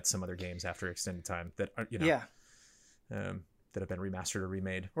cheap you can get some other games after extended time that are, that have been remastered or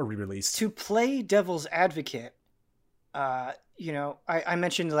remade or re-released. To play devil's advocate, I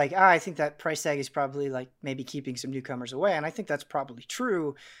mentioned like, I think that price tag is probably like maybe keeping some newcomers away. And I think that's probably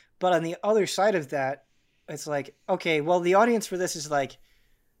true. But on the other side of that, it's like, okay, well, the audience for this is like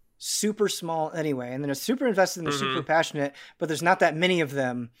super small anyway, and they're super invested and they're super passionate, but there's not that many of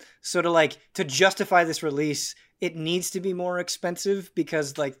them. So to justify this release, it needs to be more expensive,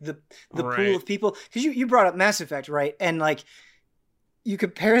 because like the right. pool of people, because you brought up Mass Effect, right? And like you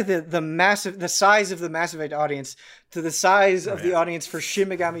compare the size of the Mass Effect audience to the size of the audience for Shin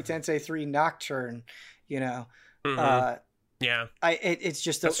Megami Tensei 3 Nocturne, yeah, it's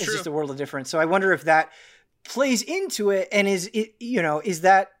just a world of difference. So I wonder if that plays into it, and is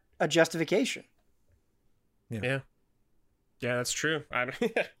that a justification? Yeah, that's true. I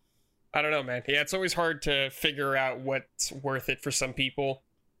don't know, man. Yeah, it's always hard to figure out what's worth it for some people.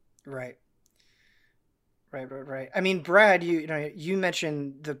 Right. I mean, Brad, you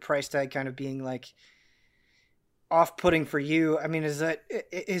mentioned the price tag kind of being like off-putting for you. I mean, is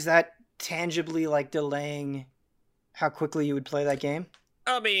that tangibly like delaying how quickly you would play that game?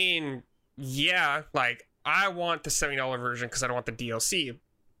 I mean, yeah, like I want the $70 version because I don't want the DLC.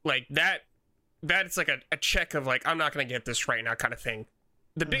 Like that's like a check of like, I'm not going to get this right now kind of thing.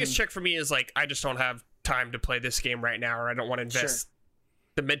 The biggest check for me is like, I just don't have time to play this game right now, or I don't want to invest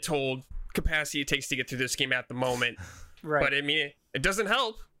the mental capacity it takes to get through this game at the moment. Right. But I mean, it doesn't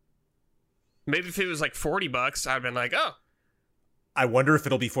help. Maybe if it was like $40, I'd been like, oh. I wonder if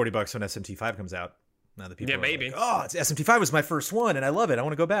it'll be $40 when SMT5 comes out. Now that people maybe. Like, oh, SMT5 was my first one and I love it. I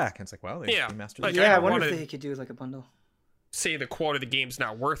want to go back. And it's like, wow, they remastered it. I wonder if they could do like a bundle. Say the quality of the game's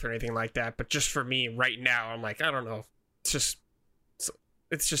not worth or anything like that, but just for me right now, I'm like, I don't know. It's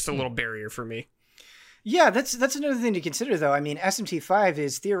just a little barrier for me. Yeah, that's another thing to consider, though. I mean, SMT5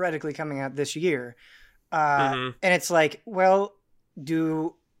 is theoretically coming out this year, and it's like, well,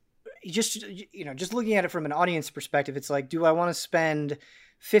 just looking at it from an audience perspective, it's like, do I want to spend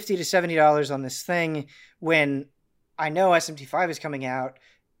 $50 to $70 on this thing when I know SMT5 is coming out?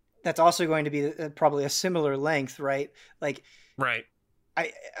 That's also going to be probably a similar length, right? Like, right. I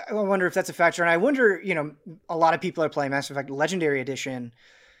wonder if that's a factor. And I wonder, a lot of people are playing Mass Effect Legendary Edition.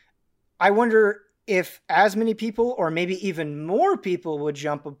 I wonder if as many people or maybe even more people would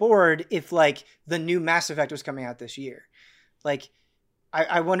jump aboard if like the new Mass Effect was coming out this year. Like,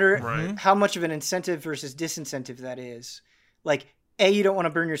 I wonder how much of an incentive versus disincentive that is. Like, you don't want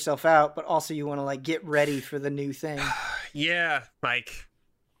to burn yourself out, but also you want to like get ready for the new thing. Yeah. Like,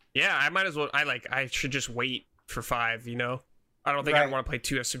 yeah, I might as well. I should just wait for 5, I don't think I want to play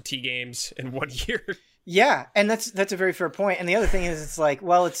 2 SMT games in 1 year. Yeah, and that's a very fair point. And the other thing is, it's like,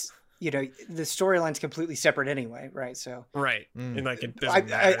 well, it's the storyline's completely separate anyway, right? So and like it doesn't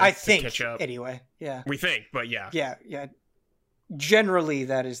matter. I think catch up. Anyway, yeah, we think, but yeah. Generally,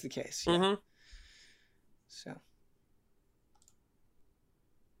 that is the case. Yeah. So,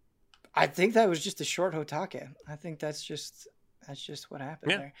 I think that was just a short Hotake. I think that's just what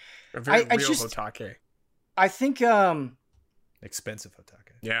happened there. A very real Hotake. I think expensive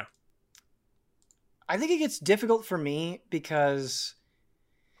Hotake. Yeah. I think it gets difficult for me because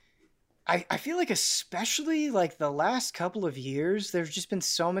I feel like, especially like the last couple of years, there's just been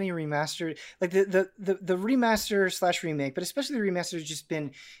so many remastered, like the remaster / remake, but especially the remaster has just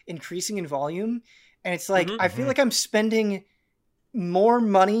been increasing in volume. And it's like, I feel like I'm spending more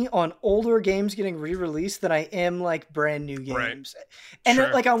money on older games getting re-released than I am like brand new games. Right. And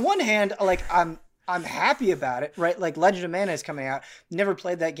like on one hand, like I'm happy about it, right? Like Legend of Mana is coming out. Never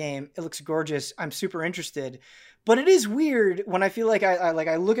played that game. It looks gorgeous. I'm super interested. But it is weird when I feel like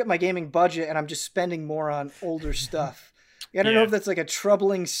I look at my gaming budget and I'm just spending more on older stuff. I don't know if that's like a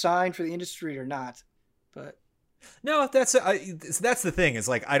troubling sign for the industry or not. But no, that's the thing. Is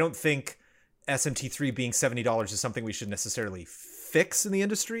like, I don't think SMT3 being $70 is something we should necessarily fix in the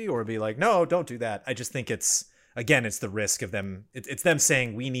industry or be like, no, don't do that. I just think it's the risk of them. It's them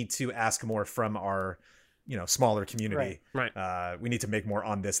saying we need to ask more from our smaller community. Right. We need to make more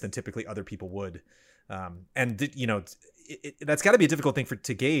on this than typically other people would. That's got to be a difficult thing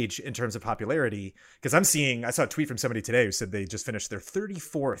to gauge in terms of popularity, because I saw a tweet from somebody today who said they just finished their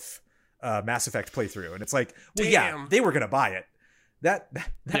 34th Mass Effect playthrough, and it's like, well, yeah, they were gonna buy it. That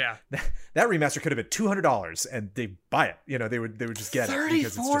remaster could have been $200, and they buy it. They would just get 34 it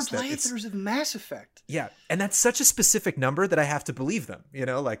because it's just playthroughs of Mass Effect. Yeah, and that's such a specific number that I have to believe them.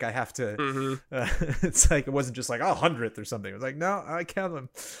 Like I have to. Mm-hmm. It's like it wasn't just like 100th or something. It was like, no, I count them.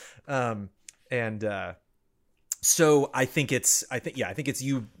 So I think it's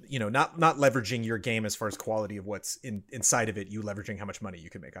you not leveraging your game as far as quality of what's inside of it, you leveraging how much money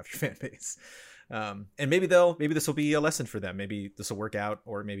you can make off your fan base. And maybe this will be a lesson for them. Maybe this will work out,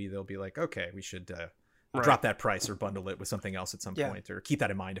 or maybe they'll be like, okay, we should drop that price or bundle it with something else at some point, or keep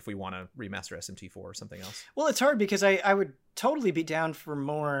that in mind if we want to remaster SMT4 or something else. Well, it's hard because I would totally be down for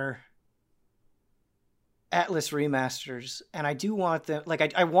more Atlas remasters, and I do want them,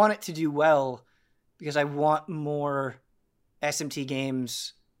 like I want it to do well, because I want more SMT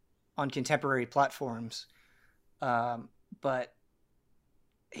games on contemporary platforms. But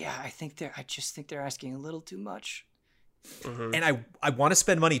yeah, I just think they're asking a little too much. Mm-hmm. And I want to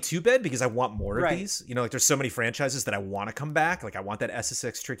spend money too, Ben, because I want more of these. Like there's so many franchises that I want to come back. Like I want that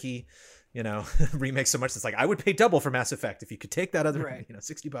SSX Tricky, remake so much. It's like I would pay double for Mass Effect if you could take that other,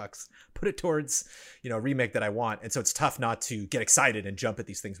 $60, put it towards, a remake that I want. And so it's tough not to get excited and jump at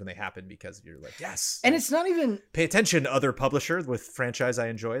these things when they happen, because you're like, yes. And it's not even pay attention to other publishers with franchise I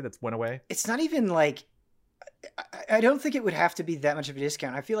enjoy that's went away. It's not even like, I don't think it would have to be that much of a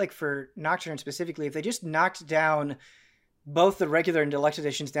discount. I feel like for Nocturne specifically, if they just knocked down both the regular and deluxe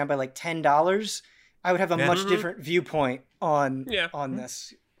editions down by like $10, I would have a much different viewpoint on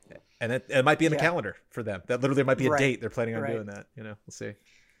this. And it might be in the calendar for them. That literally might be a date they're planning on doing that. We'll see.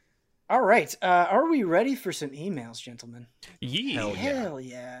 All right. Are we ready for some emails, gentlemen? Yeah. Hell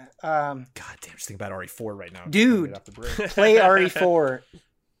yeah. God damn, just think about RE4 right now. Dude, play RE4.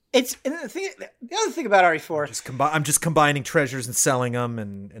 The other thing about RE4, I'm just combining treasures and selling them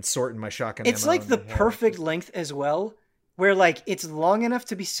and sorting my shotgun. It's like the perfect length as well, where like it's long enough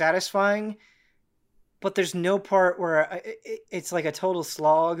to be satisfying, but there's no part where it's like a total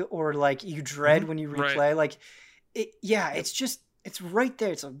slog or like you dread when you replay. Right. Like, it's right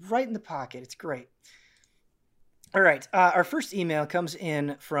there. It's right in the pocket. It's great. All right. Our first email comes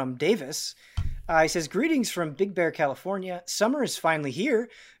in from Davis. He says, greetings from Big Bear, California. Summer is finally here.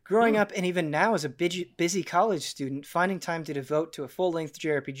 Growing up and even now as a busy college student, finding time to devote to a full-length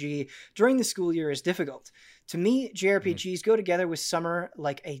JRPG during the school year is difficult. To me, JRPGs go together with summer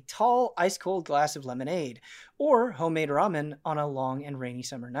like a tall, ice-cold glass of lemonade or homemade ramen on a long and rainy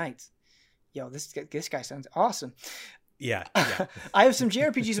summer night. Yo, this guy sounds awesome. Yeah. I have some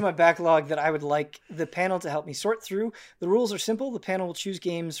JRPGs in my backlog that I would like the panel to help me sort through. The rules are simple. The panel will choose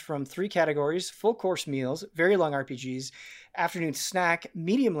games from 3 categories: full course meals, very long RPGs, afternoon snack,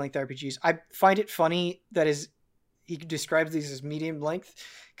 medium length RPGs. I find it funny that he describes these as medium length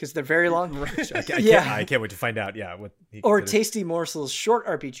because they're very long. I can't wait to find out. Yeah. Or tasty morsels, short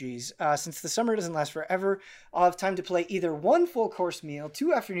RPGs. Since the summer doesn't last forever, I'll have time to play either 1 full course meal,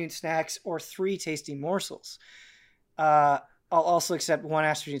 2 afternoon snacks, or 3 tasty morsels. I'll also accept 1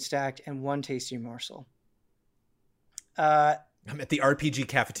 afternoon snack and 1 tasty morsel. I'm at the RPG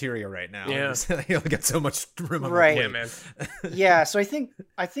cafeteria right now. Yeah. I only got so much room on right. my plate. Yeah, man. Yeah, so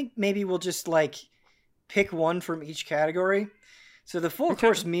I think maybe we'll just like pick 1 from each category. So the full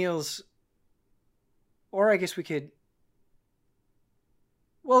course meals, or I guess we could.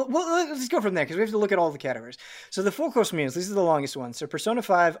 Well, let's go from there because we have to look at all the categories. So the full course meals, these are the longest ones. So Persona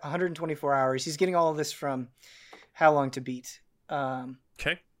 5, 124 hours. He's getting all of this from How Long to Beat.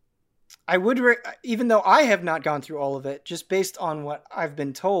 Okay. I would, even though I have not gone through all of it, just based on what I've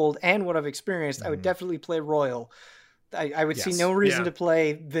been told and what I've experienced, I would definitely play Royal. I would see no reason to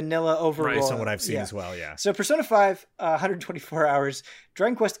play vanilla over Royal. Based on what I've seen as well, yeah. So Persona 5, 124 hours.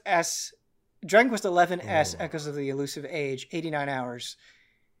 Dragon Quest 11 S, Echoes of the Elusive Age, 89 hours.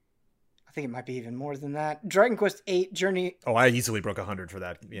 I think it might be even more than that. Dragon Quest 8, Journey... Oh, I easily broke 100 for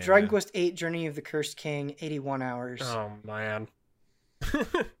that. Yeah, Dragon Quest 8, Journey of the Cursed King, 81 hours. Oh, man.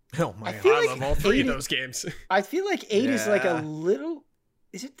 Oh, my God. I love all 3 of those games. I feel like 8 is like a little...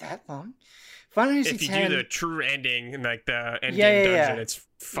 Is it that long? Final Fantasy If you 10... do the true ending, like the end game dungeon, it's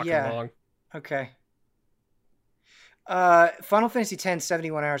fucking long. Okay. Final Fantasy 10,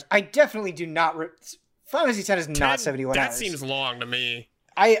 71 hours. I definitely do not... Final Fantasy 10 is not 71 hours. That seems long to me.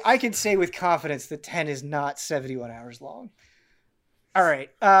 I can say with confidence that 10 is not 71 hours long. All right.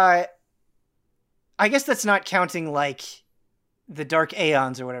 I guess that's not counting like the Dark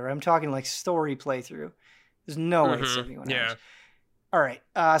Aeons or whatever. I'm talking like story playthrough. There's no way it's 71 hours. All right,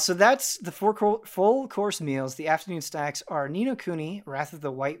 so that's the full course meals. The afternoon snacks are Ni no Kuni, Wrath of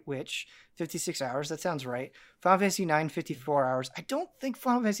the White Witch, 56 hours. That sounds right. Final Fantasy 9, 54 hours. I don't think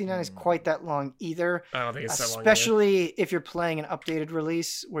Final Fantasy 9 is quite that long either. I don't think it's that long. Especially if you're playing an updated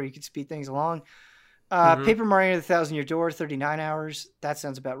release where you can speed things along. Paper Mario: The Thousand Year Door, 39 hours. That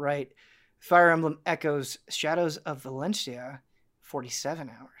sounds about right. Fire Emblem Echoes: Shadows of Valencia, 47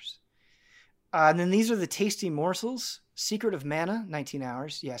 hours. And then these are the tasty morsels. Secret of Mana, 19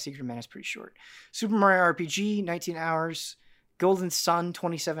 hours. Yeah, Secret of Mana is pretty short. Super Mario RPG, 19 hours. Golden Sun,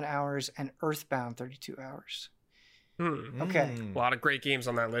 27 hours. And Earthbound, 32 hours. Okay. A lot of great games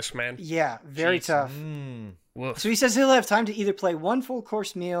on that list, man. Yeah, very tough. So he says he'll have time to either play 1 full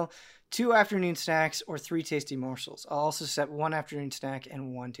course meal, 2 afternoon snacks, or 3 tasty morsels. I'll also set 1 afternoon snack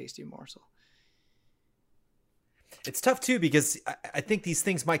and 1 tasty morsel. It's tough too because I think these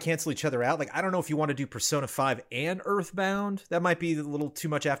things might cancel each other out. Like, I don't know if you want to do Persona 5 and Earthbound. That might be a little too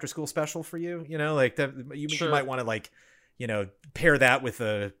much after school special for you. You know, like that you might want to, like, you know, pair that with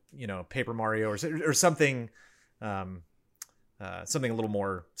a, you know, Paper Mario or something, something a little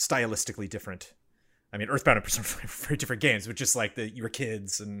more stylistically different. I mean, Earthbound and Persona 5 are very different games, but just like you were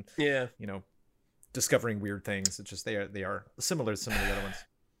kids and you know, discovering weird things. It's just they are similar to some of the other ones.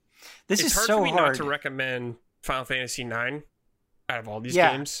 It's hard for me not to recommend Final Fantasy 9 out of all these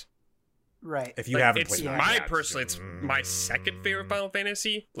games. Right. If you haven't played it, it's my second favorite Final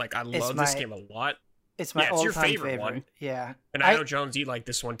Fantasy. Like, I love this game a lot. It's my all-time your favorite one. Yeah. And I know Jones, you like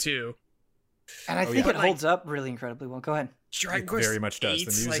this one too. And I think it holds up really incredibly well. Go ahead. It very much does. The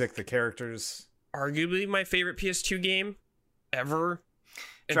music, like, the characters. Arguably my favorite PS2 game ever.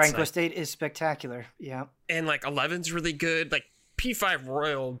 Dragon Quest VIII is spectacular. Yeah. And like 11's really good. Like P5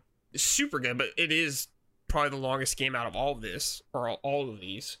 Royal is super good, but it is probably the longest game out of all of this, or all of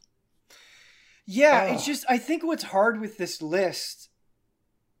these. Yeah, it's just, I think what's hard with this list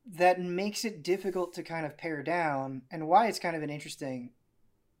that makes it difficult to kind of pare down, and why it's kind of an interesting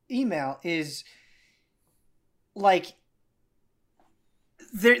email, is like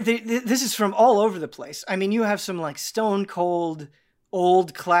this is from all over the place. I mean, you have some like stone cold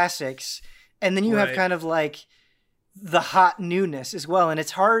old classics, and then you have kind of like the hot newness as well, and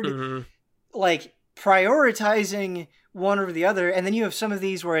it's hard like prioritizing one over the other. And then you have some of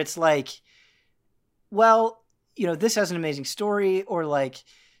these where it's like, well, you know, this has an amazing story, or like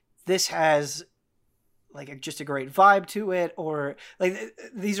this has like just a great vibe to it, or like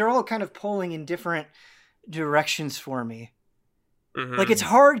these are all kind of pulling in different directions for me. Like, it's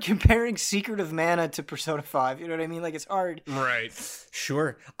hard comparing Secret of Mana to Persona 5. You know what I mean? Like, it's hard. Right.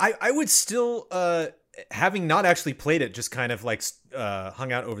 Sure. I would still, having not actually played it, just kind of like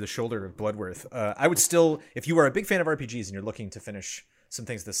hung out over the shoulder of Bloodworth, I would still, if you are a big fan of RPGs and you're looking to finish some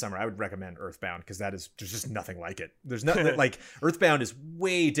things this summer, I would recommend Earthbound, because there's just nothing like it. There's nothing like Earthbound is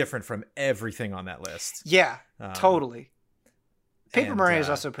way different from everything on that list. Yeah, totally. Paper Mario is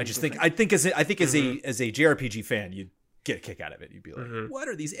also pretty different. I think as a JRPG fan, you'd get a kick out of it. You'd be like, what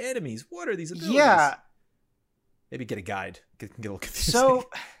are these enemies? What are these abilities? Yeah. Maybe get a guide. Get a little confusing. So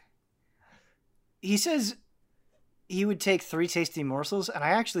he says he would take 3 tasty morsels, and I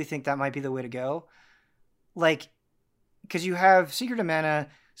actually think that might be the way to go. Like, because you have Secret of Mana,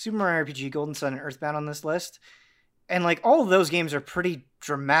 Super Mario RPG, Golden Sun, and Earthbound on this list. And like all of those games are pretty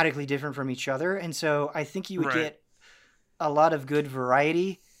dramatically different from each other. And so I think you would get a lot of good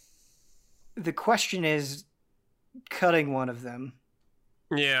variety. The question is cutting one of them.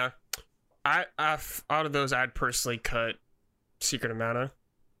 Yeah. I out of those, I'd personally cut Secret of Mana.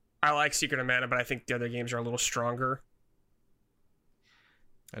 I like Secret of Mana, but I think the other games are a little stronger.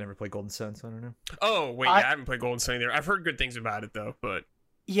 I never played Golden Sun, so I don't know. Oh, wait, I haven't played Golden Sun either. I've heard good things about it, though, but...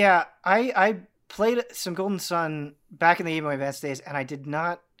 Yeah, I played some Golden Sun back in the Game Boy Advance days, and I did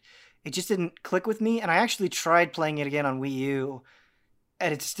not... It just didn't click with me, and I actually tried playing it again on Wii U,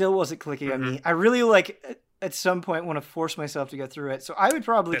 and it still wasn't clicking on me. I really, like, at some point want to force myself to go through it, so I would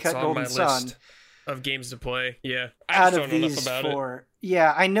probably cut Golden Sun. List of games to play, yeah. I just don't know enough about it.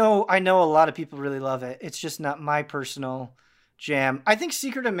 Yeah, I know a lot of people really love it. It's just not my personal jam. I think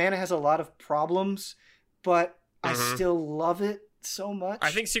Secret of Mana has a lot of problems, but I still love it so much.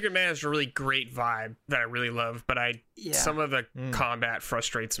 I think Secret of Mana has a really great vibe that I really love, but some of the combat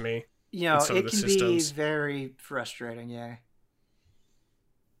frustrates me. You know, it can be very frustrating, yeah.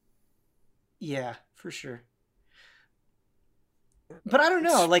 Yeah, for sure. But I don't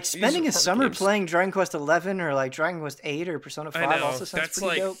know, like spending a summer playing Dragon Quest 11 or like Dragon Quest 8 or Persona 5 also sounds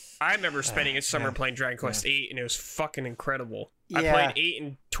pretty dope. I remember spending a summer playing Dragon Quest 8 and it was fucking incredible. I played 8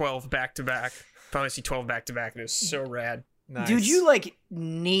 and 12 back to back. Final Fantasy 12 back to back, and it was so rad. Nice. Dude, you like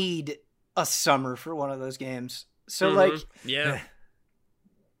need a summer for one of those games. So like, yeah.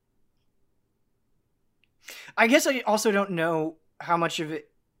 I guess I also don't know how much of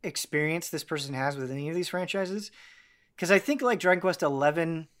experience this person has with any of these franchises, because I think like Dragon Quest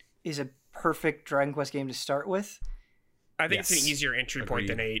XI is a perfect Dragon Quest game to start with. I think it's an easier entry point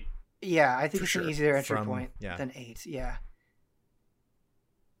than 8. Yeah, I think it's an easier entry point than 8. Yeah.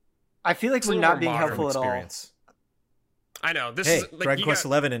 I feel like we're not being helpful at all. I know. This is like, Dragon Quest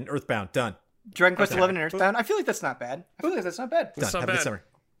 11 and Earthbound done. Dragon Quest 11 and Earthbound. I feel like that's not bad. Done. Have a good summer.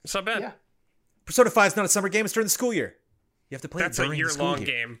 It's not bad. Yeah. Persona 5 is not a summer game. It's during the school year. You have to play it during the school year. That's a year-long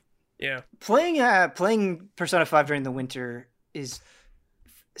game. Yeah. Playing Persona 5 during the winter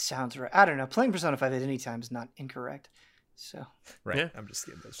sounds right. I don't know. Playing Persona 5 at any time is not incorrect. So right. Yeah. I'm just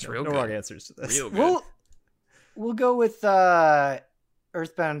kidding. There's no wrong answers to this. Real good. We'll go with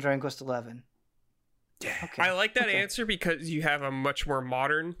Earthbound Dragon Quest 11. Yeah. Okay. I like that answer because you have a much more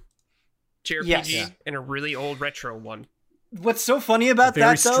modern JRPG and a really old retro one. What's so funny about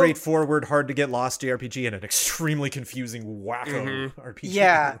very that, though? Straightforward, hard to get lost JRPG and an extremely confusing wacko RPG.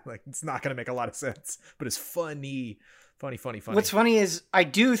 Yeah. Like, it's not going to make a lot of sense, but it's funny. Funny. What's funny is I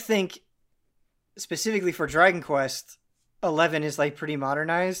do think, specifically for Dragon Quest, 11 is like pretty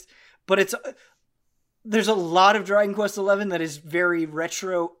modernized, but there's a lot of Dragon Quest 11 that is very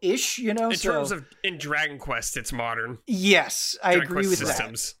retro-ish, you know? In Dragon Quest, it's modern. Yes, I agree with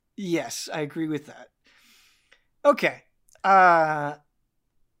that. Yes, I agree with that. Okay.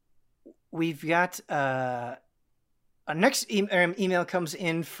 We've got a next email comes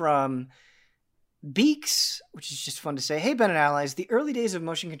in from Beaks, which is just fun to say. Hey, Ben and Allies, the early days of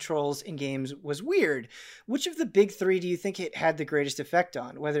motion controls in games was weird. Which of the big three do you think it had the greatest effect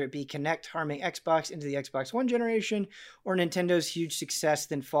on? Whether it be Kinect harming Xbox into the Xbox One generation, or Nintendo's huge success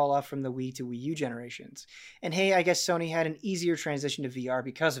then fall off from the Wii to Wii U generations. And hey, I guess Sony had an easier transition to VR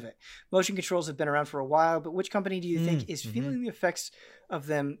because of it. Motion controls have been around for a while, but which company do you think is feeling the effects of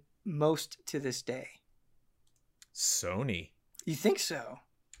them most to this day? Sony. You think so?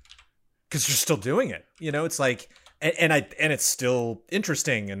 Because you're still doing it, you know. It's like, and it's still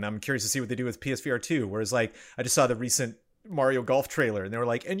interesting, and I'm curious to see what they do with PSVR 2. Whereas, like, I just saw the recent Mario Golf trailer, and they were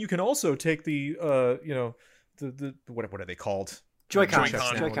like, and you can also take the, the what are they called?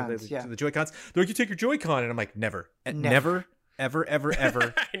 Joy-Cons. Yeah, the Joy-Cons. They're like, you take your Joy-Con, and I'm like, never, ever. I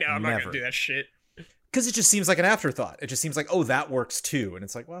know, I'm not gonna do that shit. Because it just seems like an afterthought. It just seems like, oh, that works too, and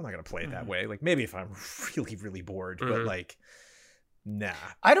it's like, well, I'm not gonna play it that way. Like, maybe if I'm really, really bored, but like. Nah.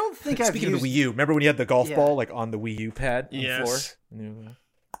 I don't think I've Speaking of the Wii U, remember when you had the golf ball like on the Wii U pad on the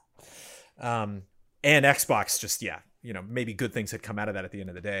floor? And Xbox just, maybe good things had come out of that at the end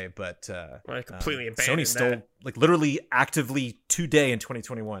of the day, but I completely abandoned Sony's still like literally actively today in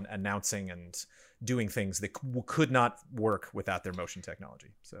 2021 announcing and doing things that could not work without their motion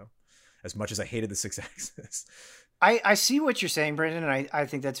technology. So as much as I hated the 6-axis. I see what you're saying, Brandon, and I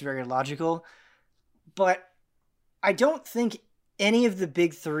think that's very logical, but I don't think any of the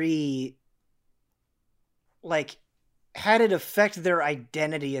big three like had it affect their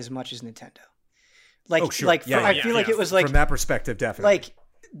identity as much as Nintendo. Like, I feel like it was like from that perspective, definitely. Like,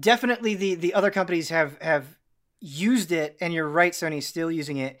 definitely the other companies have used it, and you're right, Sony's still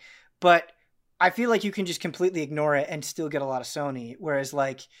using it, but I feel like you can just completely ignore it and still get a lot of Sony. Whereas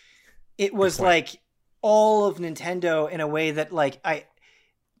like it was like all of Nintendo in a way that like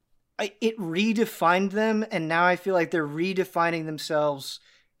it redefined them, and now I feel like they're redefining themselves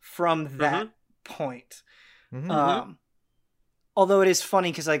from that point. Although it is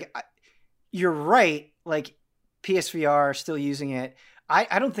funny because like you're right, like PSVR still using it.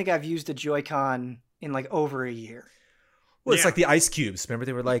 I don't think I've used a Joy-Con in like over a year. Well, it's like the ice cubes. Remember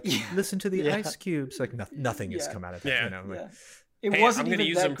they were like, listen to the ice cubes. Like nothing has come out of that. You know, like, it wasn't. I'm going to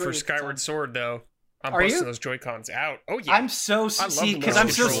use them for Skyward Sword though. I'm busting those Joy-Cons out. Oh yeah, I'm so because I'm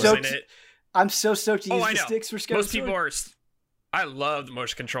so stoked. I'm so stoked to use the sticks for Skyward Sword. Most people are. I love the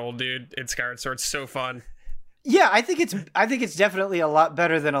motion control, dude. In Skyward Sword, it's so fun. Yeah, I think it's definitely a lot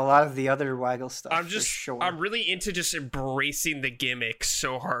better than a lot of the other Waggle stuff. I'm really into just embracing the gimmick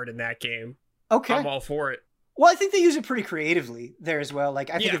so hard in that game. Okay, I'm all for it. Well, I think they use it pretty creatively there as well.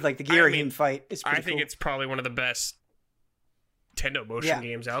 Like I think of like the Ghirahim fight is pretty cool. It's probably one of the best Nintendo motion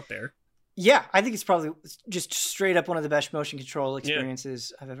games out there. Yeah, I think it's probably just straight up one of the best motion control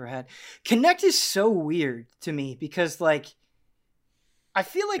experiences I've ever had. Kinect is so weird to me because like I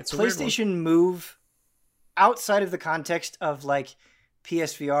feel like PlayStation Move outside of the context of like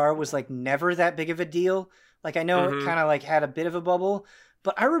PSVR was like never that big of a deal. Like I know it kind of like had a bit of a bubble,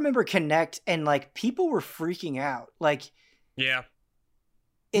 but I remember Kinect and like people were freaking out. Like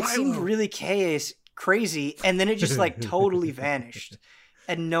it seemed really crazy, and then it just like totally vanished.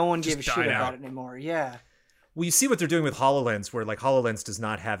 and no one gave a shit about it anymore. Yeah. Well, you see what they're doing with HoloLens, where like HoloLens does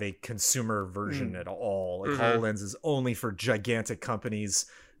not have a consumer version at all. Like HoloLens is only for gigantic companies,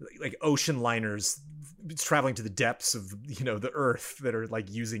 like ocean liners traveling to the depths of the Earth that are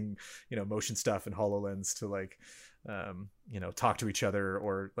like using motion stuff in HoloLens to like talk to each other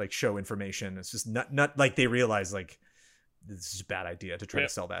or like show information. It's just not like they realize like this is a bad idea to try to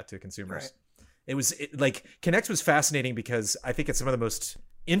sell that to consumers. Right. Like Kinect was fascinating because I think it's some of the most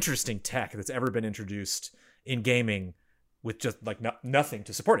interesting tech that's ever been introduced in gaming with just like nothing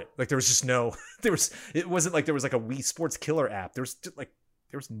to support it. Like there was just it wasn't like there was like a Wii Sports Killer app. There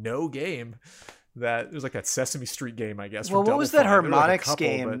was no game it was like that Sesame Street game, I guess. Well, what was that Harmonix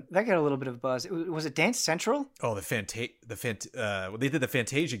game? That got a little bit of buzz. Was it Dance Central? Oh, they did the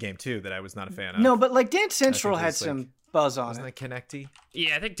Fantasia game too that I was not a fan of. No, but like Dance Central had some buzz on it. Wasn't that Kinect-y?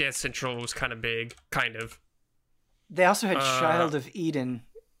 Yeah, I think Dance Central was kind of big, kind of. They also had Child of Eden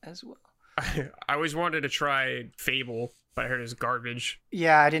as well. I always wanted to try Fable, but I heard it was garbage.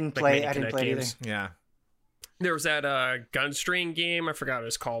 Yeah, I didn't play it either. Yeah. There was that Gunstring game. I forgot what it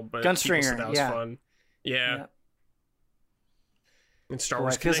was called, but Gunstringer, that was fun. Yeah. And Star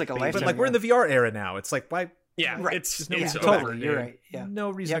Wars feels like a lifetime. But like we're in the VR era now. It's like why? Yeah, right. it's totally. You're right. Yeah.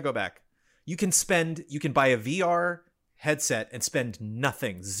 No reason to go back. You can buy a VR headset and spend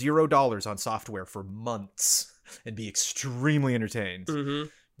nothing, $0 on software for months and be extremely entertained. Mm-hmm.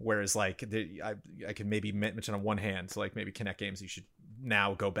 Whereas like I can maybe mention on one hand, so like maybe Kinect games you should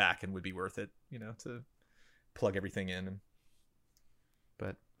now go back and would be worth it, to plug everything in.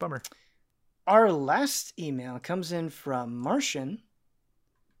 But bummer. Our last email comes in from Marcin.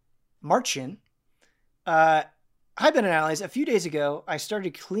 Hi, Ben and Allies. A few days ago, I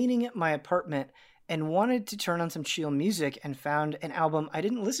started cleaning my apartment and wanted to turn on some chill music and found an album I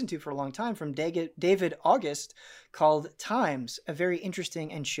didn't listen to for a long time from David August called Times, a very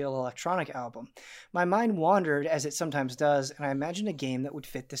interesting and chill electronic album. My mind wandered, as it sometimes does, and I imagined a game that would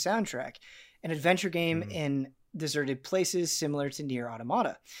fit the soundtrack. An adventure game in deserted places similar to Nier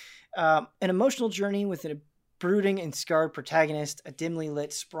Automata. An emotional journey with a brooding and scarred protagonist, a dimly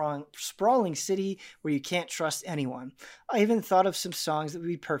lit, sprawling city where you can't trust anyone. I even thought of some songs that would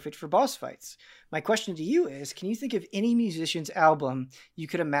be perfect for boss fights. My question to you is, can you think of any musician's album you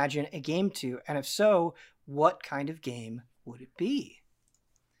could imagine a game to? And if so, what kind of game would it be?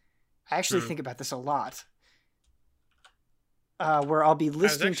 I actually think about this a lot. Where I'll be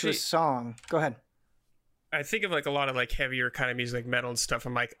listening to a song. Go ahead. I think of like a lot of like heavier kind of music, like metal and stuff.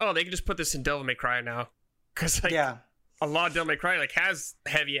 I'm like, oh, they can just put this in Devil May Cry now. Because like a lot of Devil May Cry like has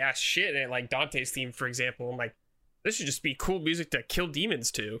heavy ass shit in it, like Dante's theme, for example. I'm like, this should just be cool music to kill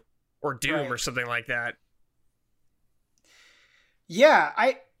demons to, or Doom or something like that. Yeah,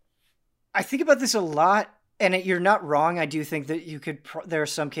 I think about this a lot, and you're not wrong. I do think that you could. There are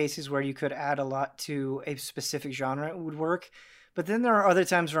some cases where you could add a lot to a specific genre; it would work. But then there are other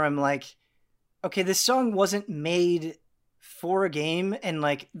times where I'm like, okay, this song wasn't made for a game, and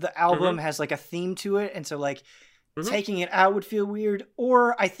like the album has like a theme to it, and so like taking it out would feel weird.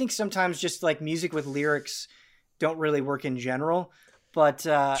 Or I think sometimes just like music with lyrics don't really work in general. But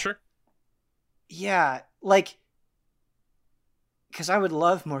yeah, like, because I would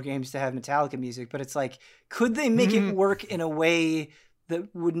love more games to have Metallica music, but it's like, could they make it work in a way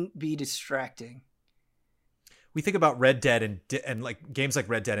that wouldn't be distracting? We think about Red Dead and like games like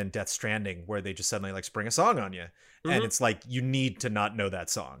Red Dead and Death Stranding, where they just suddenly like spring a song on you, and it's like you need to not know that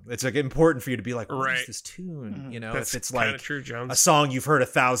song. It's like important for you to be like, what is this tune? That's if it's like true, a song you've heard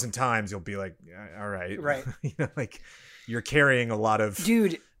 1,000 times, you'll be like, all right, right. Like you're carrying a lot of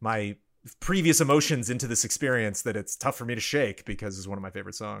my previous emotions into this experience that it's tough for me to shake because it's one of my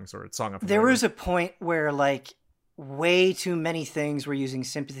favorite songs or a song. There was a point where like way too many things were using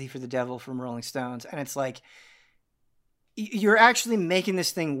 "Sympathy for the Devil" from Rolling Stones, and it's like, you're actually making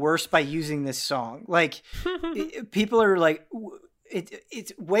this thing worse by using this song. Like, people are like,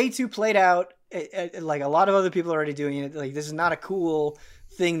 it's way too played out. Like, a lot of other people are already doing it. Like, this is not a cool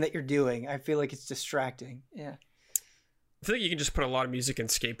thing that you're doing. I feel like it's distracting. Yeah. I feel like you can just put a lot of music in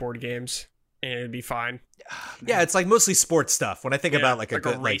skateboard games and it'd be fine. Oh, yeah, it's like mostly sports stuff. When I think about like a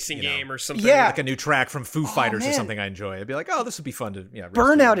good racing game or something, like a new track from Foo Fighters or something I enjoy, I'd be like, oh, this would be fun to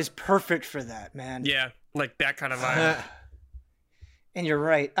Burnout is perfect for that, man. Yeah, like that kind of vibe. And you're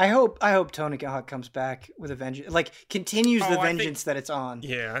right. I hope Tony Hawk comes back with a vengeance, like continues the vengeance that it's on.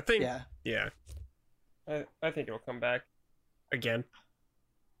 Yeah, I think. Yeah. I think it'll come back again.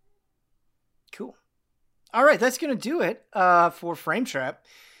 Cool. All right, that's gonna do it for Frame Trap.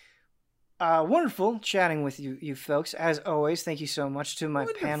 Wonderful chatting with you folks as always. Thank you so much to my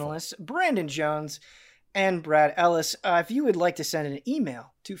panelists, Brandon Jones, and Brad Ellis. If you would like to send an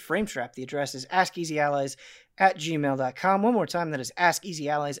email to Frametrap, the address is askeasyallies@gmail.com. One more time, that is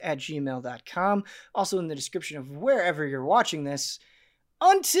askeasyallies@gmail.com. Also in the description of wherever you're watching this.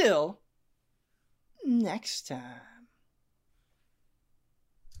 Until next time.